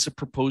actually is a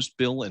proposed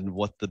bill and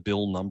what the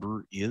bill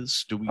number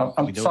is?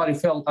 I'm sorry,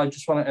 Phil. I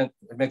just want to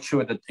make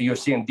sure that you're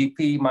seeing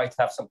DP might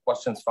have some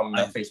questions from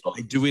Facebook.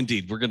 I do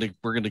indeed. We're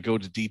gonna go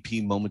to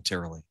DP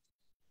momentarily.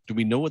 Do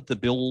we know what the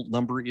bill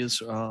number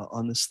is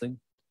on this thing?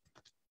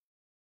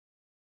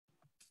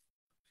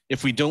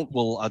 If we don't,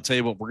 well, I'll tell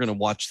you what, we're going to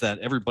watch that.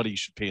 Everybody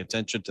should pay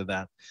attention to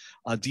that.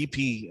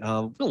 DP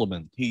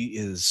Williman, he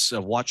is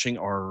watching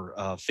our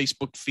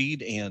Facebook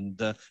feed, and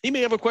he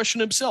may have a question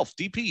himself.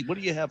 DP, what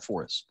do you have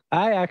for us?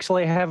 I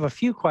actually have a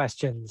few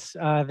questions.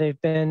 They've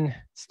been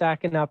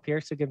stacking up here,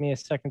 so give me a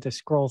second to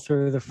scroll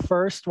through. The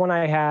first one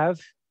I have,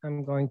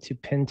 I'm going to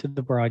pin to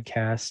the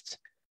broadcast,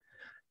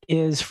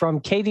 is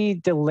from Katie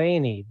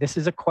Delaney. This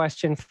is a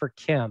question for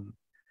Kim.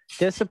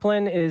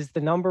 Discipline is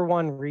the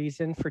 #1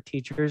 reason for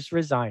teachers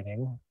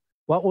resigning.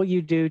 What will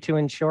you do to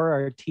ensure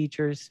our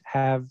teachers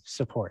have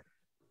support?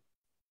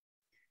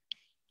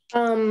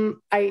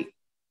 I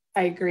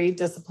agree.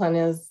 Discipline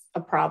is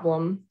a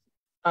problem,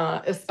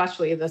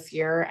 especially this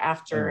year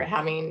after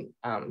having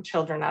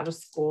children out of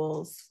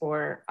schools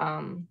for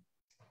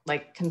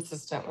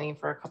consistently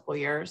for a couple of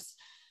years.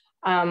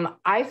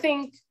 I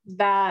think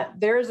that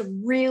there's a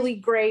really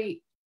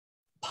great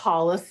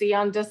policy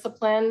on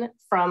discipline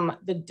from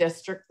the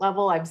district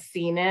level. I've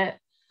seen it.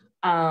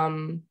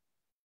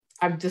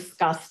 I've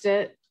discussed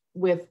it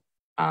with,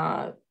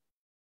 I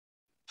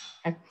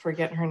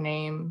forget her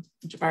name.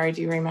 Jabari,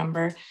 do you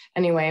remember?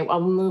 Anyway, I'll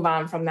move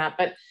on from that.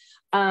 But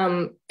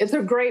it's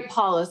a great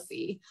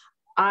policy.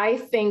 I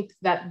think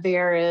that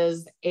there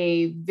is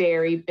a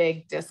very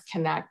big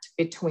disconnect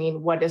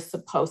between what is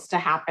supposed to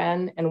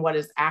happen and what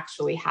is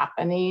actually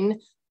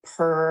happening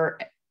per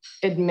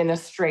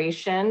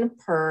administration,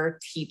 per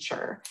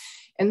teacher.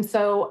 And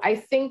so I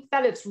think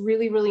that it's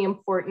really, really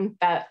important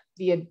that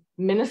the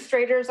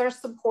administrators are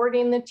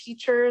supporting the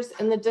teachers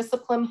in the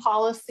discipline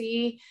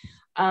policy.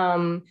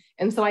 And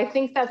so I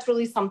think that's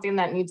really something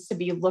that needs to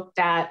be looked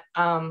at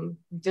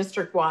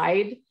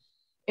district-wide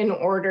in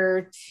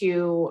order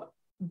to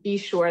be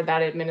sure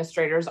that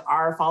administrators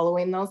are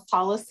following those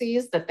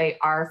policies, that they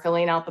are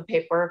filling out the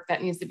paperwork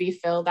that needs to be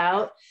filled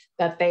out,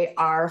 that they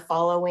are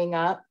following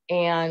up.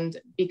 And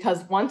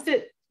because once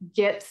it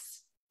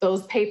gets,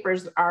 those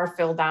papers are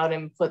filled out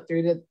and put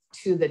through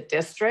to the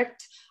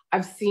district,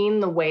 I've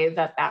seen the way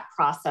that that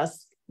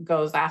process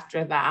goes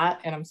after that.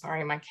 And I'm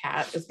sorry, my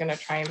cat is going to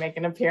try and make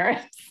an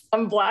appearance.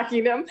 I'm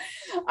blocking him.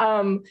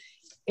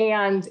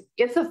 And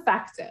it's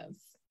effective.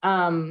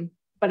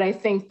 But I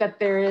think that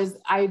there is,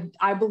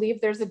 I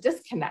believe there's a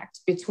disconnect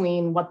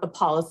between what the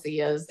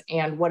policy is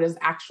and what is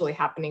actually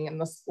happening in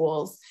the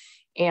schools.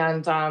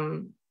 And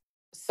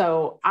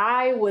so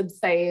I would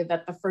say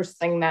that the first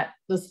thing that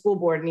the school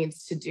board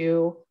needs to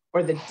do,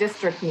 or the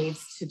district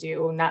needs to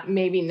do, not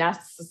maybe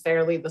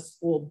necessarily the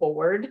school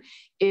board,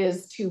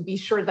 is to be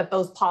sure that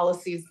those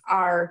policies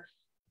are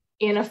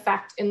in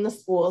effect in the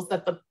schools,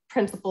 that the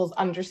principals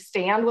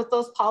understand what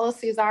those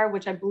policies are,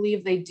 which I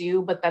believe they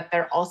do, but that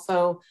they're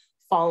also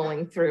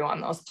following through on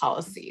those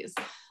policies.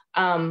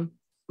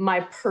 My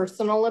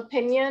personal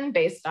opinion,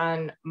 based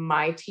on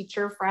my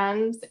teacher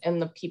friends and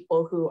the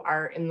people who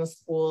are in the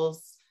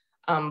schools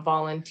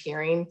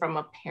volunteering from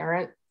a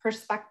parent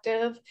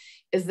perspective,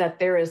 is that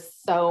there is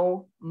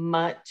so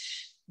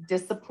much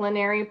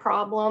disciplinary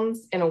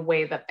problems in a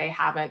way that they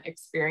haven't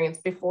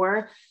experienced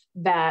before,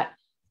 that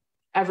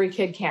every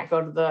kid can't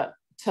go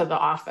to the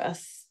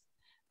office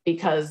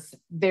because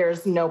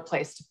there's no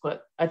place to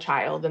put a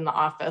child in the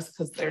office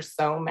because there's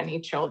so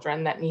many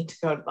children that need to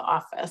go to the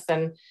office.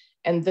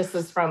 And this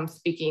is from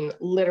speaking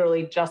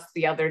literally just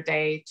the other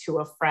day to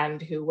a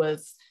friend who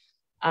was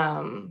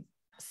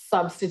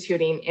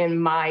substituting in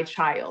my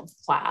child's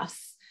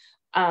class.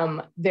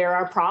 There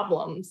are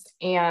problems,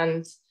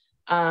 and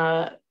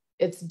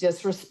it's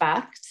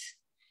disrespect.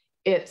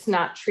 It's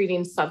not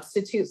treating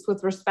substitutes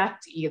with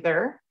respect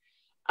either.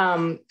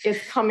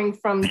 It's coming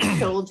from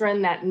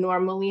children that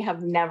normally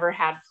have never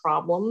had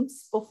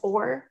problems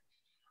before.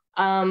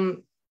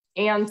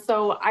 And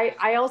so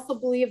I also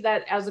believe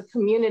that as a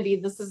community,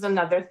 this is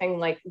another thing,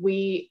 like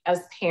we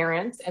as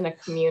parents in a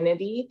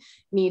community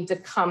need to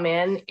come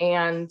in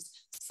and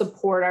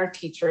support our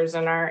teachers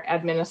and our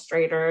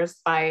administrators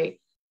by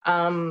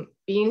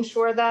being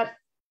sure that,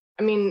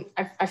 I mean,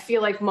 I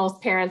feel like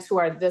most parents who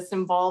are this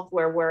involved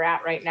where we're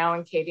at right now,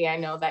 and Katie, I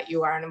know that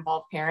you are an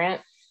involved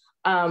parent,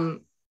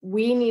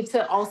 we need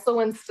to also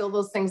instill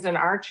those things in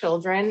our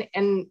children.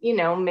 And, you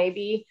know,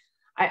 maybe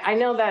I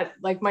know that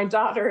like my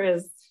daughter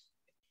is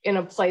in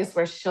a place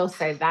where she'll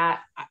say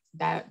that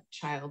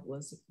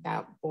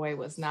boy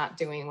was not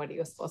doing what he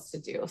was supposed to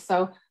do.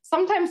 So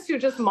sometimes too,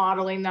 just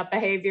modeling that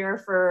behavior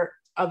for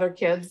other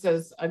kids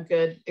is a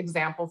good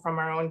example from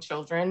our own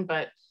children.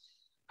 But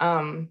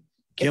if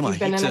you've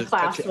been in a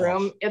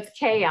classroom, it's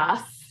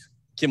chaos.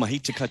 Kim, I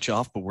hate to cut you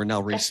off, but we're now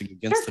racing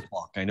against the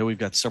clock. I know we've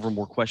got several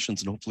more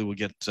questions, and hopefully we'll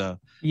get...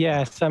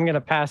 Yes, I'm going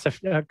to pass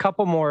a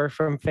couple more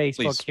from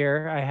Facebook. Please.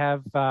 Here. I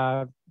have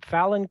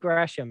Fallon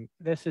Gresham.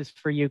 This is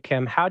for you,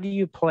 Kim. How do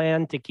you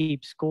plan to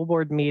keep school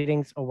board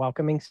meetings a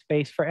welcoming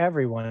space for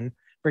everyone,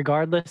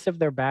 regardless of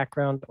their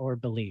background or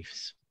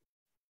beliefs?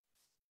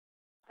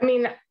 I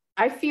mean,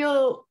 I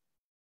feel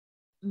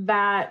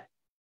that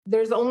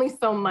there's only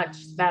so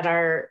much that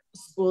our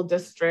school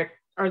district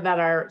or that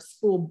our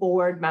school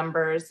board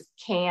members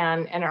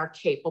can and are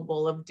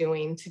capable of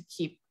doing to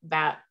keep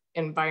that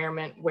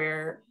environment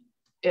where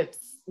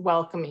it's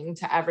welcoming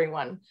to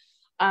everyone.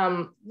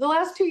 The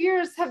last 2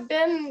 years have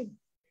been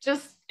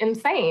just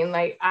insane.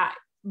 Like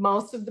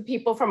most of the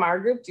people from our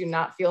group do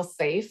not feel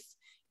safe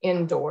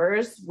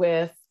indoors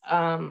with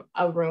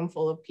a room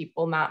full of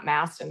people not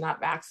masked and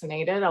not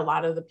vaccinated. A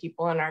lot of the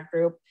people in our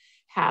group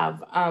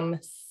have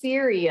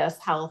serious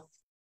health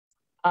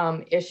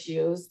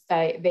issues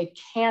that they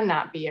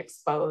cannot be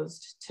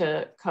exposed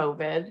to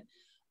COVID.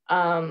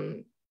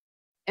 And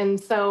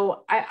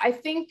so I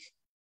think,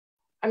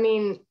 I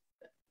mean,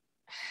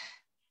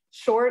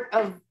 short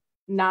of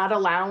not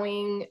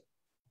allowing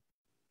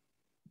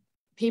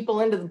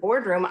people into the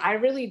boardroom, I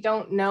really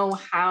don't know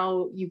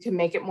how you can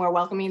make it more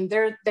welcoming.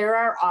 There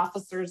are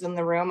officers in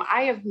the room.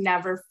 I have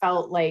never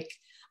felt like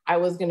I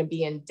was going to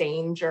be in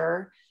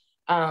danger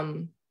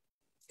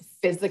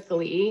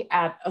physically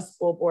at a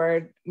school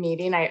board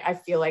meeting. I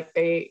feel like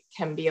they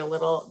can be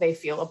they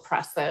feel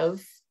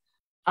oppressive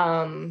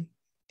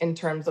in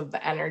terms of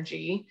the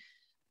energy.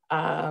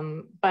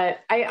 But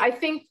I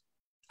think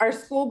our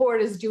school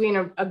board is doing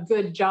a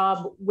good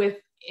job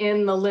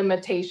within the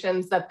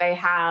limitations that they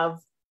have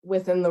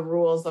within the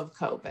rules of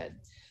COVID.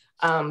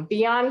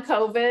 Beyond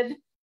COVID,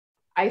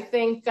 I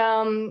think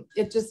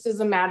it just is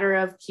a matter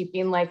of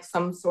keeping like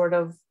some sort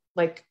of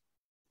like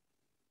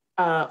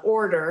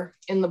order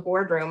in the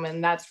boardroom,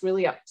 and that's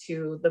really up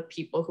to the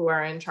people who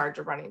are in charge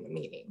of running the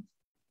meeting.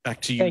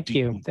 Back to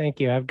you. Thank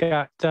you. I've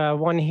got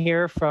one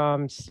here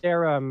from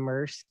Sarah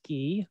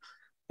Mursky.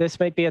 This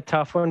might be a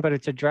tough one, but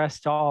it's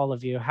addressed to all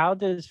of you. How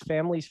does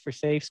Families for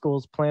Safe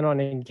Schools plan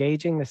on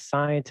engaging the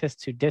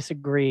scientists who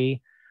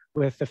disagree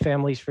with the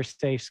Families for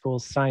Safe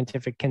Schools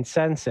scientific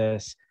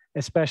consensus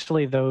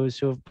especially those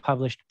who have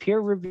published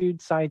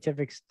peer-reviewed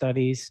scientific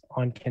studies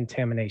on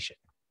contamination?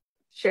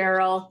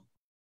 Cheryl.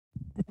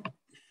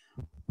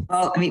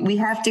 Well, I mean, we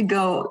have to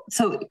go.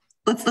 So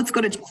let's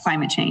go to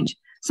climate change.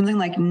 Something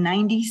like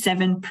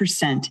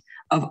 97%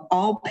 of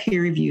all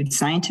peer-reviewed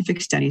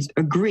scientific studies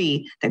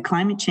agree that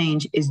climate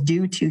change is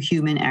due to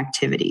human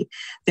activity.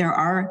 There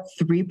are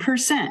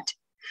 3%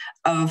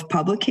 of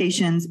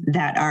publications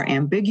that are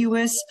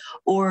ambiguous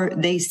or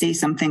they say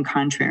something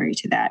contrary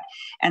to that.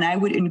 And I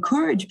would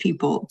encourage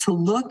people to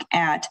look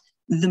at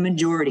the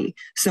majority.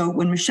 So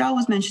when Michelle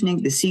was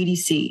mentioning the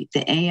CDC,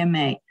 the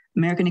AMA,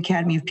 American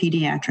Academy of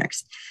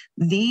Pediatrics,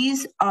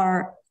 these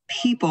are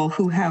people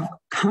who have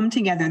come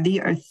together.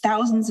 There are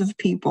thousands of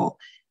people,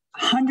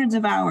 hundreds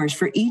of hours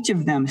for each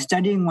of them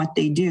studying what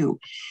they do.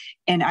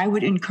 And I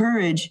would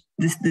encourage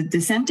the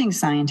dissenting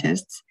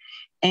scientists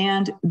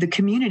and the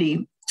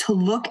community to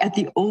look at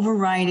the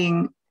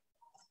overriding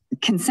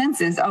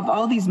consensus of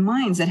all these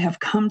minds that have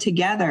come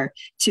together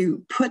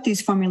to put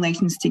these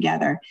formulations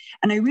together.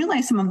 And I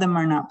realize some of them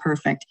are not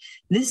perfect.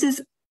 This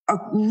is a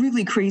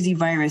really crazy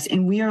virus,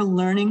 and we are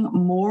learning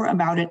more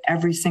about it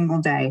every single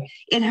day.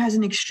 It has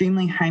an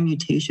extremely high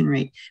mutation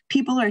rate.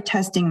 People are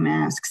testing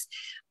masks.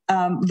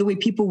 The way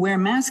people wear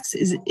masks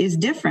is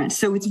different.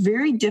 So it's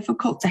very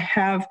difficult to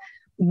have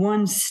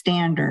one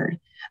standard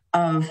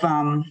of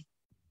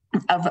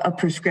a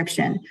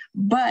prescription.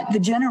 But the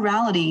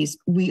generalities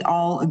we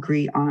all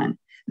agree on.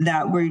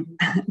 That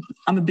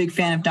I'm a big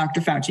fan of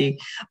Dr. Fauci,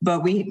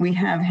 but we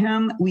have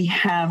him, we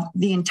have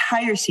the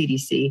entire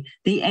CDC,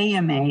 the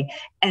AMA,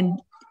 and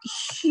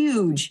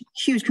huge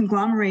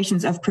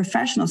conglomerations of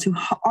professionals who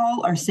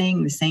all are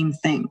saying the same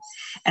thing.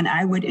 And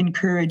I would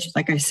encourage,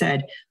 like I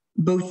said,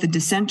 both the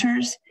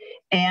dissenters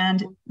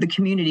and the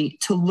community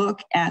to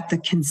look at the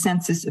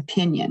consensus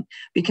opinion,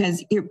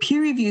 because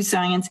peer-reviewed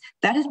science,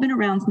 that has been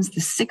around since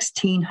the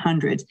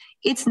 1600s.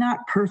 It's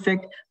not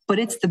perfect, but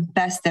it's the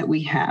best that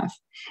we have.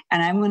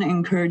 And I'm going to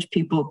encourage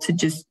people to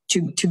just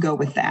to go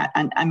with that.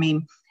 And I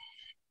mean,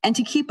 and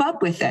to keep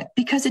up with it,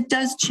 because it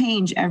does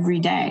change every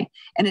day.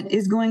 And it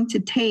is going to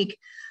take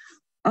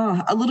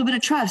a little bit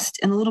of trust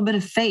and a little bit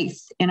of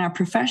faith in our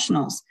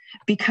professionals,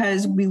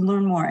 because we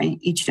learn more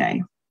each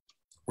day.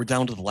 We're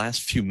down to the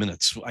last few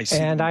minutes.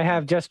 And I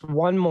have just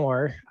one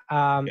more.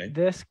 Okay.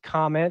 This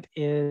comment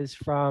is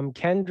from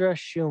Kendra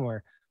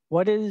Schumer.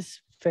 What is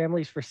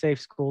Families for Safe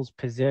Schools'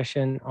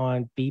 position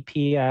on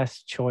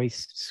BPS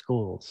choice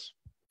schools?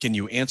 Can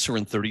you answer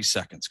in 30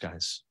 seconds,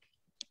 guys?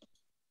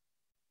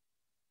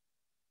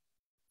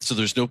 So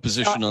there's no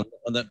position on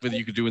that, whether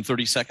you could do in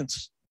 30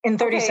 seconds? In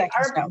 30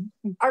 seconds,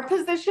 Our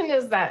position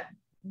is that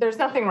there's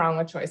nothing wrong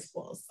with choice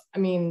schools. I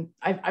mean,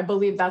 I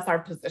believe that's our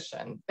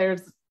position.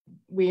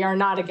 We are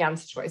not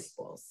against choice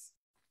schools.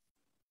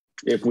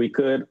 If we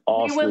could,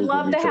 all we would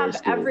love to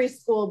have every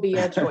school be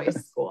a choice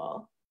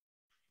school.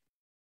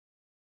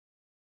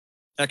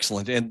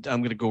 Excellent. And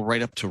I'm going to go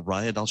right up to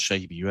Ryan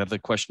Al-Shaibi. You have the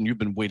question. You've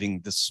been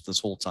waiting this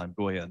whole time.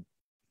 Go ahead.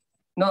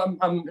 No,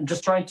 I'm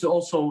just trying to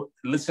also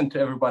listen to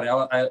everybody.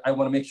 I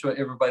want to make sure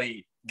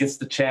everybody gets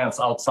the chance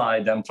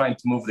outside. I'm trying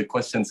to move the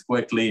questions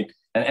quickly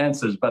and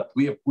answers, but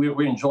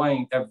we're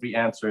enjoying every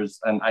answers,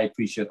 and I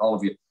appreciate all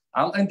of you.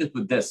 I'll end it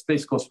with this.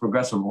 Space Coast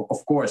Progressive,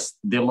 of course,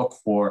 they look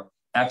for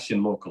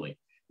action locally.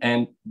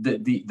 And the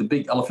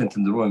big elephant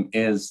in the room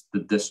is the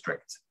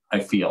district, I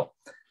feel,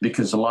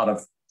 because a lot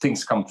of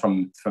things come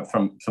from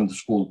the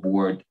school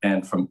board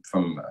and from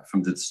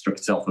the district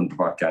itself in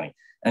Brevard County.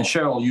 And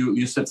Cheryl,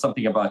 you said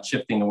something about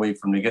shifting away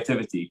from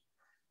negativity.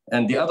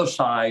 And the other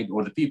side,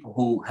 or the people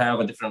who have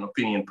a different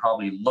opinion,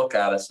 probably look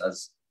at us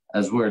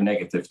as we're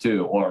negative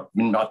too, or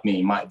not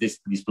me,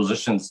 these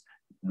positions,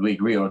 we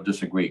agree or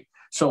disagree.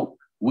 So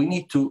we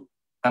need to,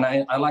 and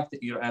I like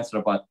your answer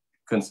about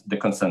the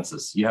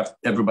consensus.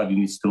 Everybody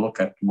needs to look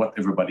at what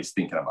everybody's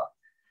thinking about.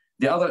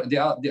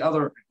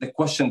 The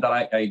question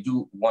that I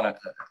do want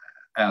to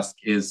ask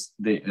is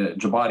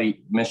Jabari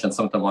mentioned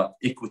something about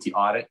equity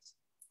audit.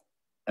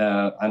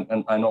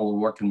 And I know we're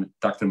working with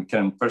Dr.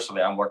 McKinnon.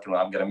 Personally, I'm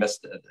going to miss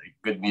a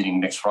good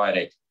meeting next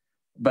Friday.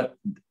 But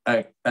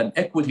an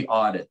equity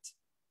audit,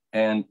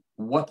 and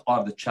what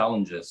are the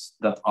challenges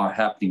that are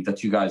happening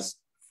that you guys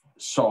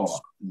saw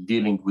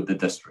dealing with the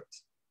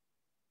district?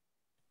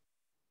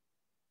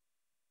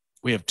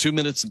 We have 2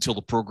 minutes until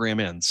the program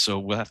ends, so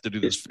we'll have to do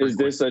this. Is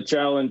this a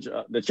challenge,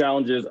 the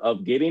challenges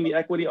of getting the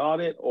equity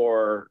audit,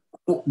 or?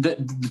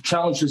 The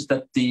challenge is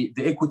that the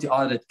equity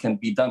audit can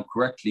be done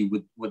correctly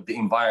with the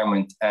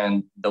environment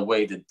and the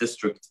way the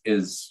district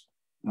is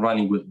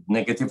running with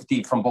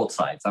negativity from both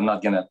sides. I'm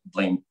not going to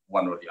blame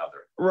one or the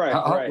other.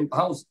 Right.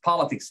 How's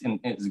politics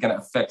is going to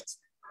affect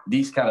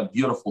these kind of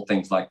beautiful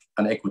things like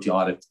an equity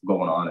audit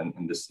going on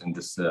in this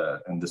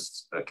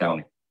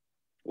county?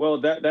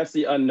 Well, that's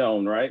the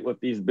unknown, right, with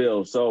these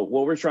bills. So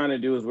what we're trying to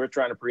do is we're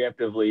trying to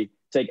preemptively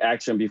take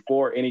action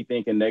before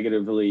anything can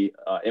negatively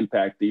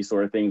impact these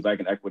sort of things like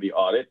an equity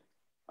audit.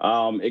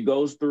 It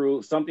goes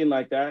through something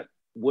like that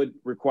would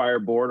require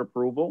board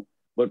approval.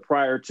 But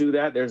prior to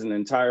that, there's an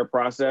entire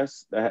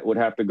process that would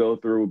have to go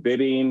through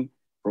bidding,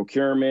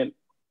 procurement,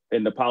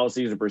 in the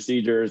policies and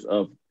procedures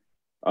of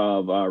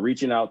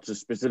reaching out to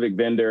specific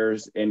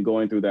vendors and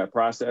going through that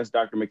process.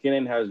 Dr.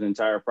 McKinnon has an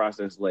entire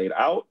process laid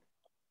out.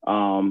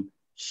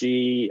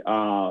 She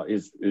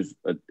is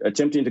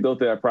attempting to go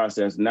through that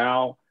process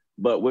now,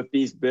 but with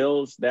these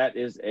bills, that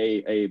is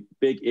a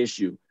big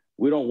issue.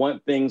 We don't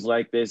want things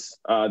like this,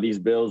 these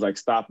bills like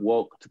Stop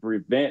Woke, to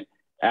prevent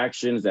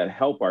actions that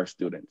help our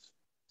students.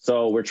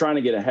 So we're trying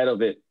to get ahead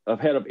of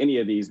any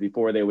of these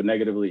before they would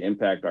negatively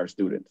impact our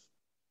students.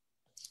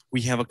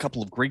 We have a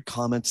couple of great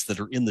comments that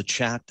are in the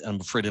chat. I'm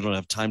afraid I don't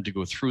have time to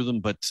go through them,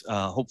 but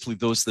hopefully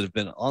those that have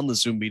been on the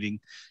Zoom meeting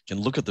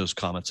can look at those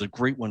comments. A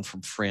great one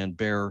from Fran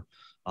Bear,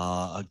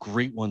 a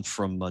great one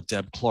from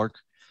Deb Clark.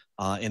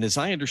 And as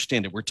I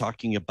understand it, we're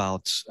talking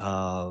about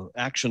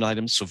action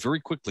items. So very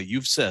quickly,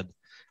 you've said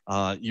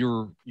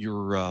you're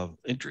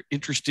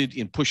interested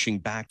in pushing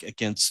back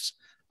against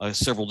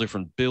several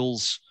different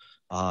bills.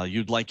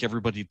 You'd like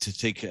everybody to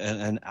take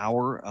an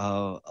hour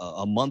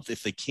a month,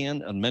 if they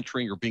can, on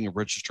mentoring or being a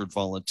registered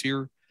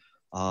volunteer.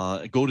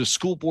 Go to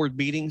school board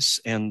meetings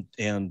and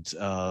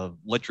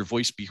let your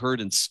voice be heard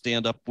and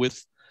stand up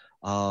with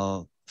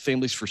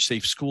Families for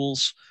Safe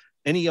Schools.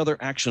 Any other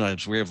action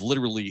items? We have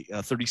literally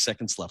 30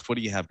 seconds left. What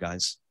do you have,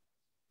 guys?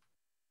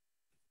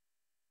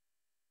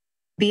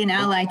 Be an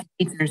ally to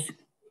teachers.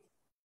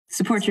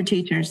 Support your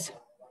teachers.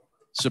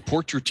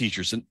 Support your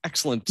teachers. An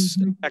excellent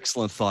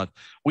thought.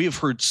 We have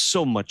heard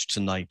so much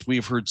tonight. We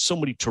have heard so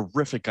many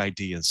terrific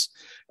ideas.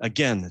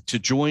 Again, to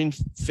join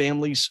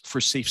Families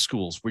for Safe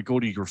Schools, we go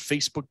to your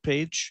Facebook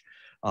page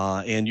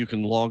and you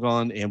can log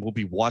on, and we'll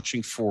be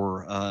watching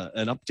for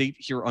an update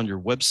here on your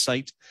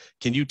website.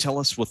 Can you tell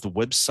us what the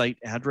website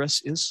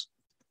address is?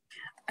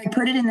 I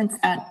put it in the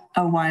chat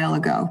a while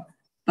ago,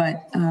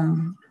 but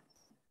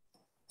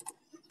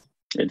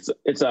it's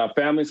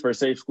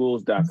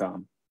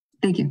familiesforsafeschools.com.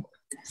 Thank you.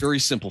 Very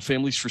simple,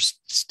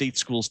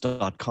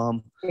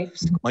 familiesforstateschools.com.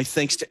 My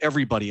thanks to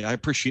everybody. I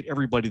appreciate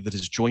everybody that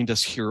has joined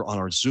us here on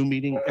our Zoom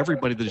meeting,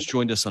 everybody that has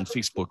joined us on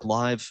Facebook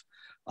Live.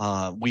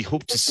 We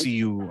hope to see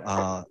you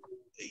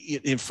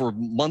for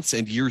months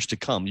and years to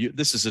come.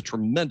 This is a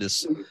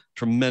tremendous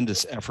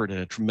effort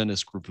and a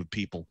tremendous group of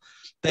people.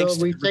 Thanks.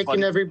 So we've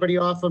taken everybody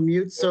off of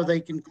mute so they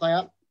can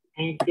clap.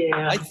 Thank you.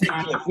 I think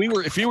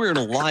if you were in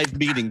a live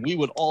meeting, we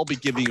would all be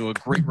giving you a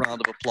great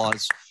round of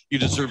applause. You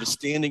deserve a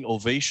standing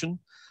ovation.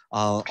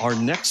 Our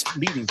next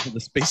meeting for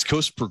the Space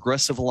Coast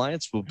Progressive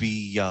Alliance will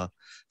be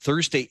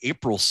Thursday,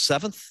 April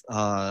 7th.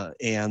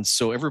 And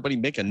so everybody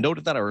make a note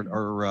of that.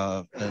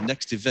 Our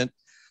next event,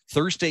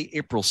 Thursday,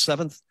 April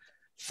 7th.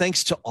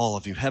 Thanks to all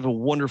of you. Have a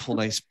wonderful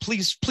night.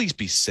 Please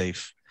be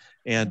safe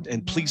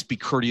and please be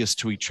courteous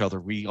to each other.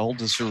 We all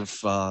deserve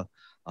the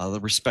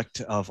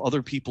respect of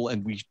other people,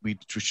 and we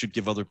should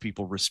give other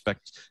people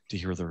respect to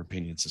hear their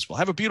opinions as well.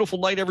 Have a beautiful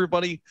night,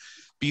 everybody.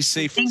 Be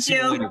safe. Thank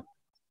you.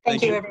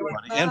 Thank you, everyone.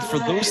 And for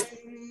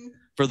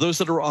those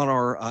that are on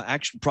our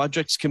Action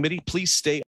Projects Committee, please stay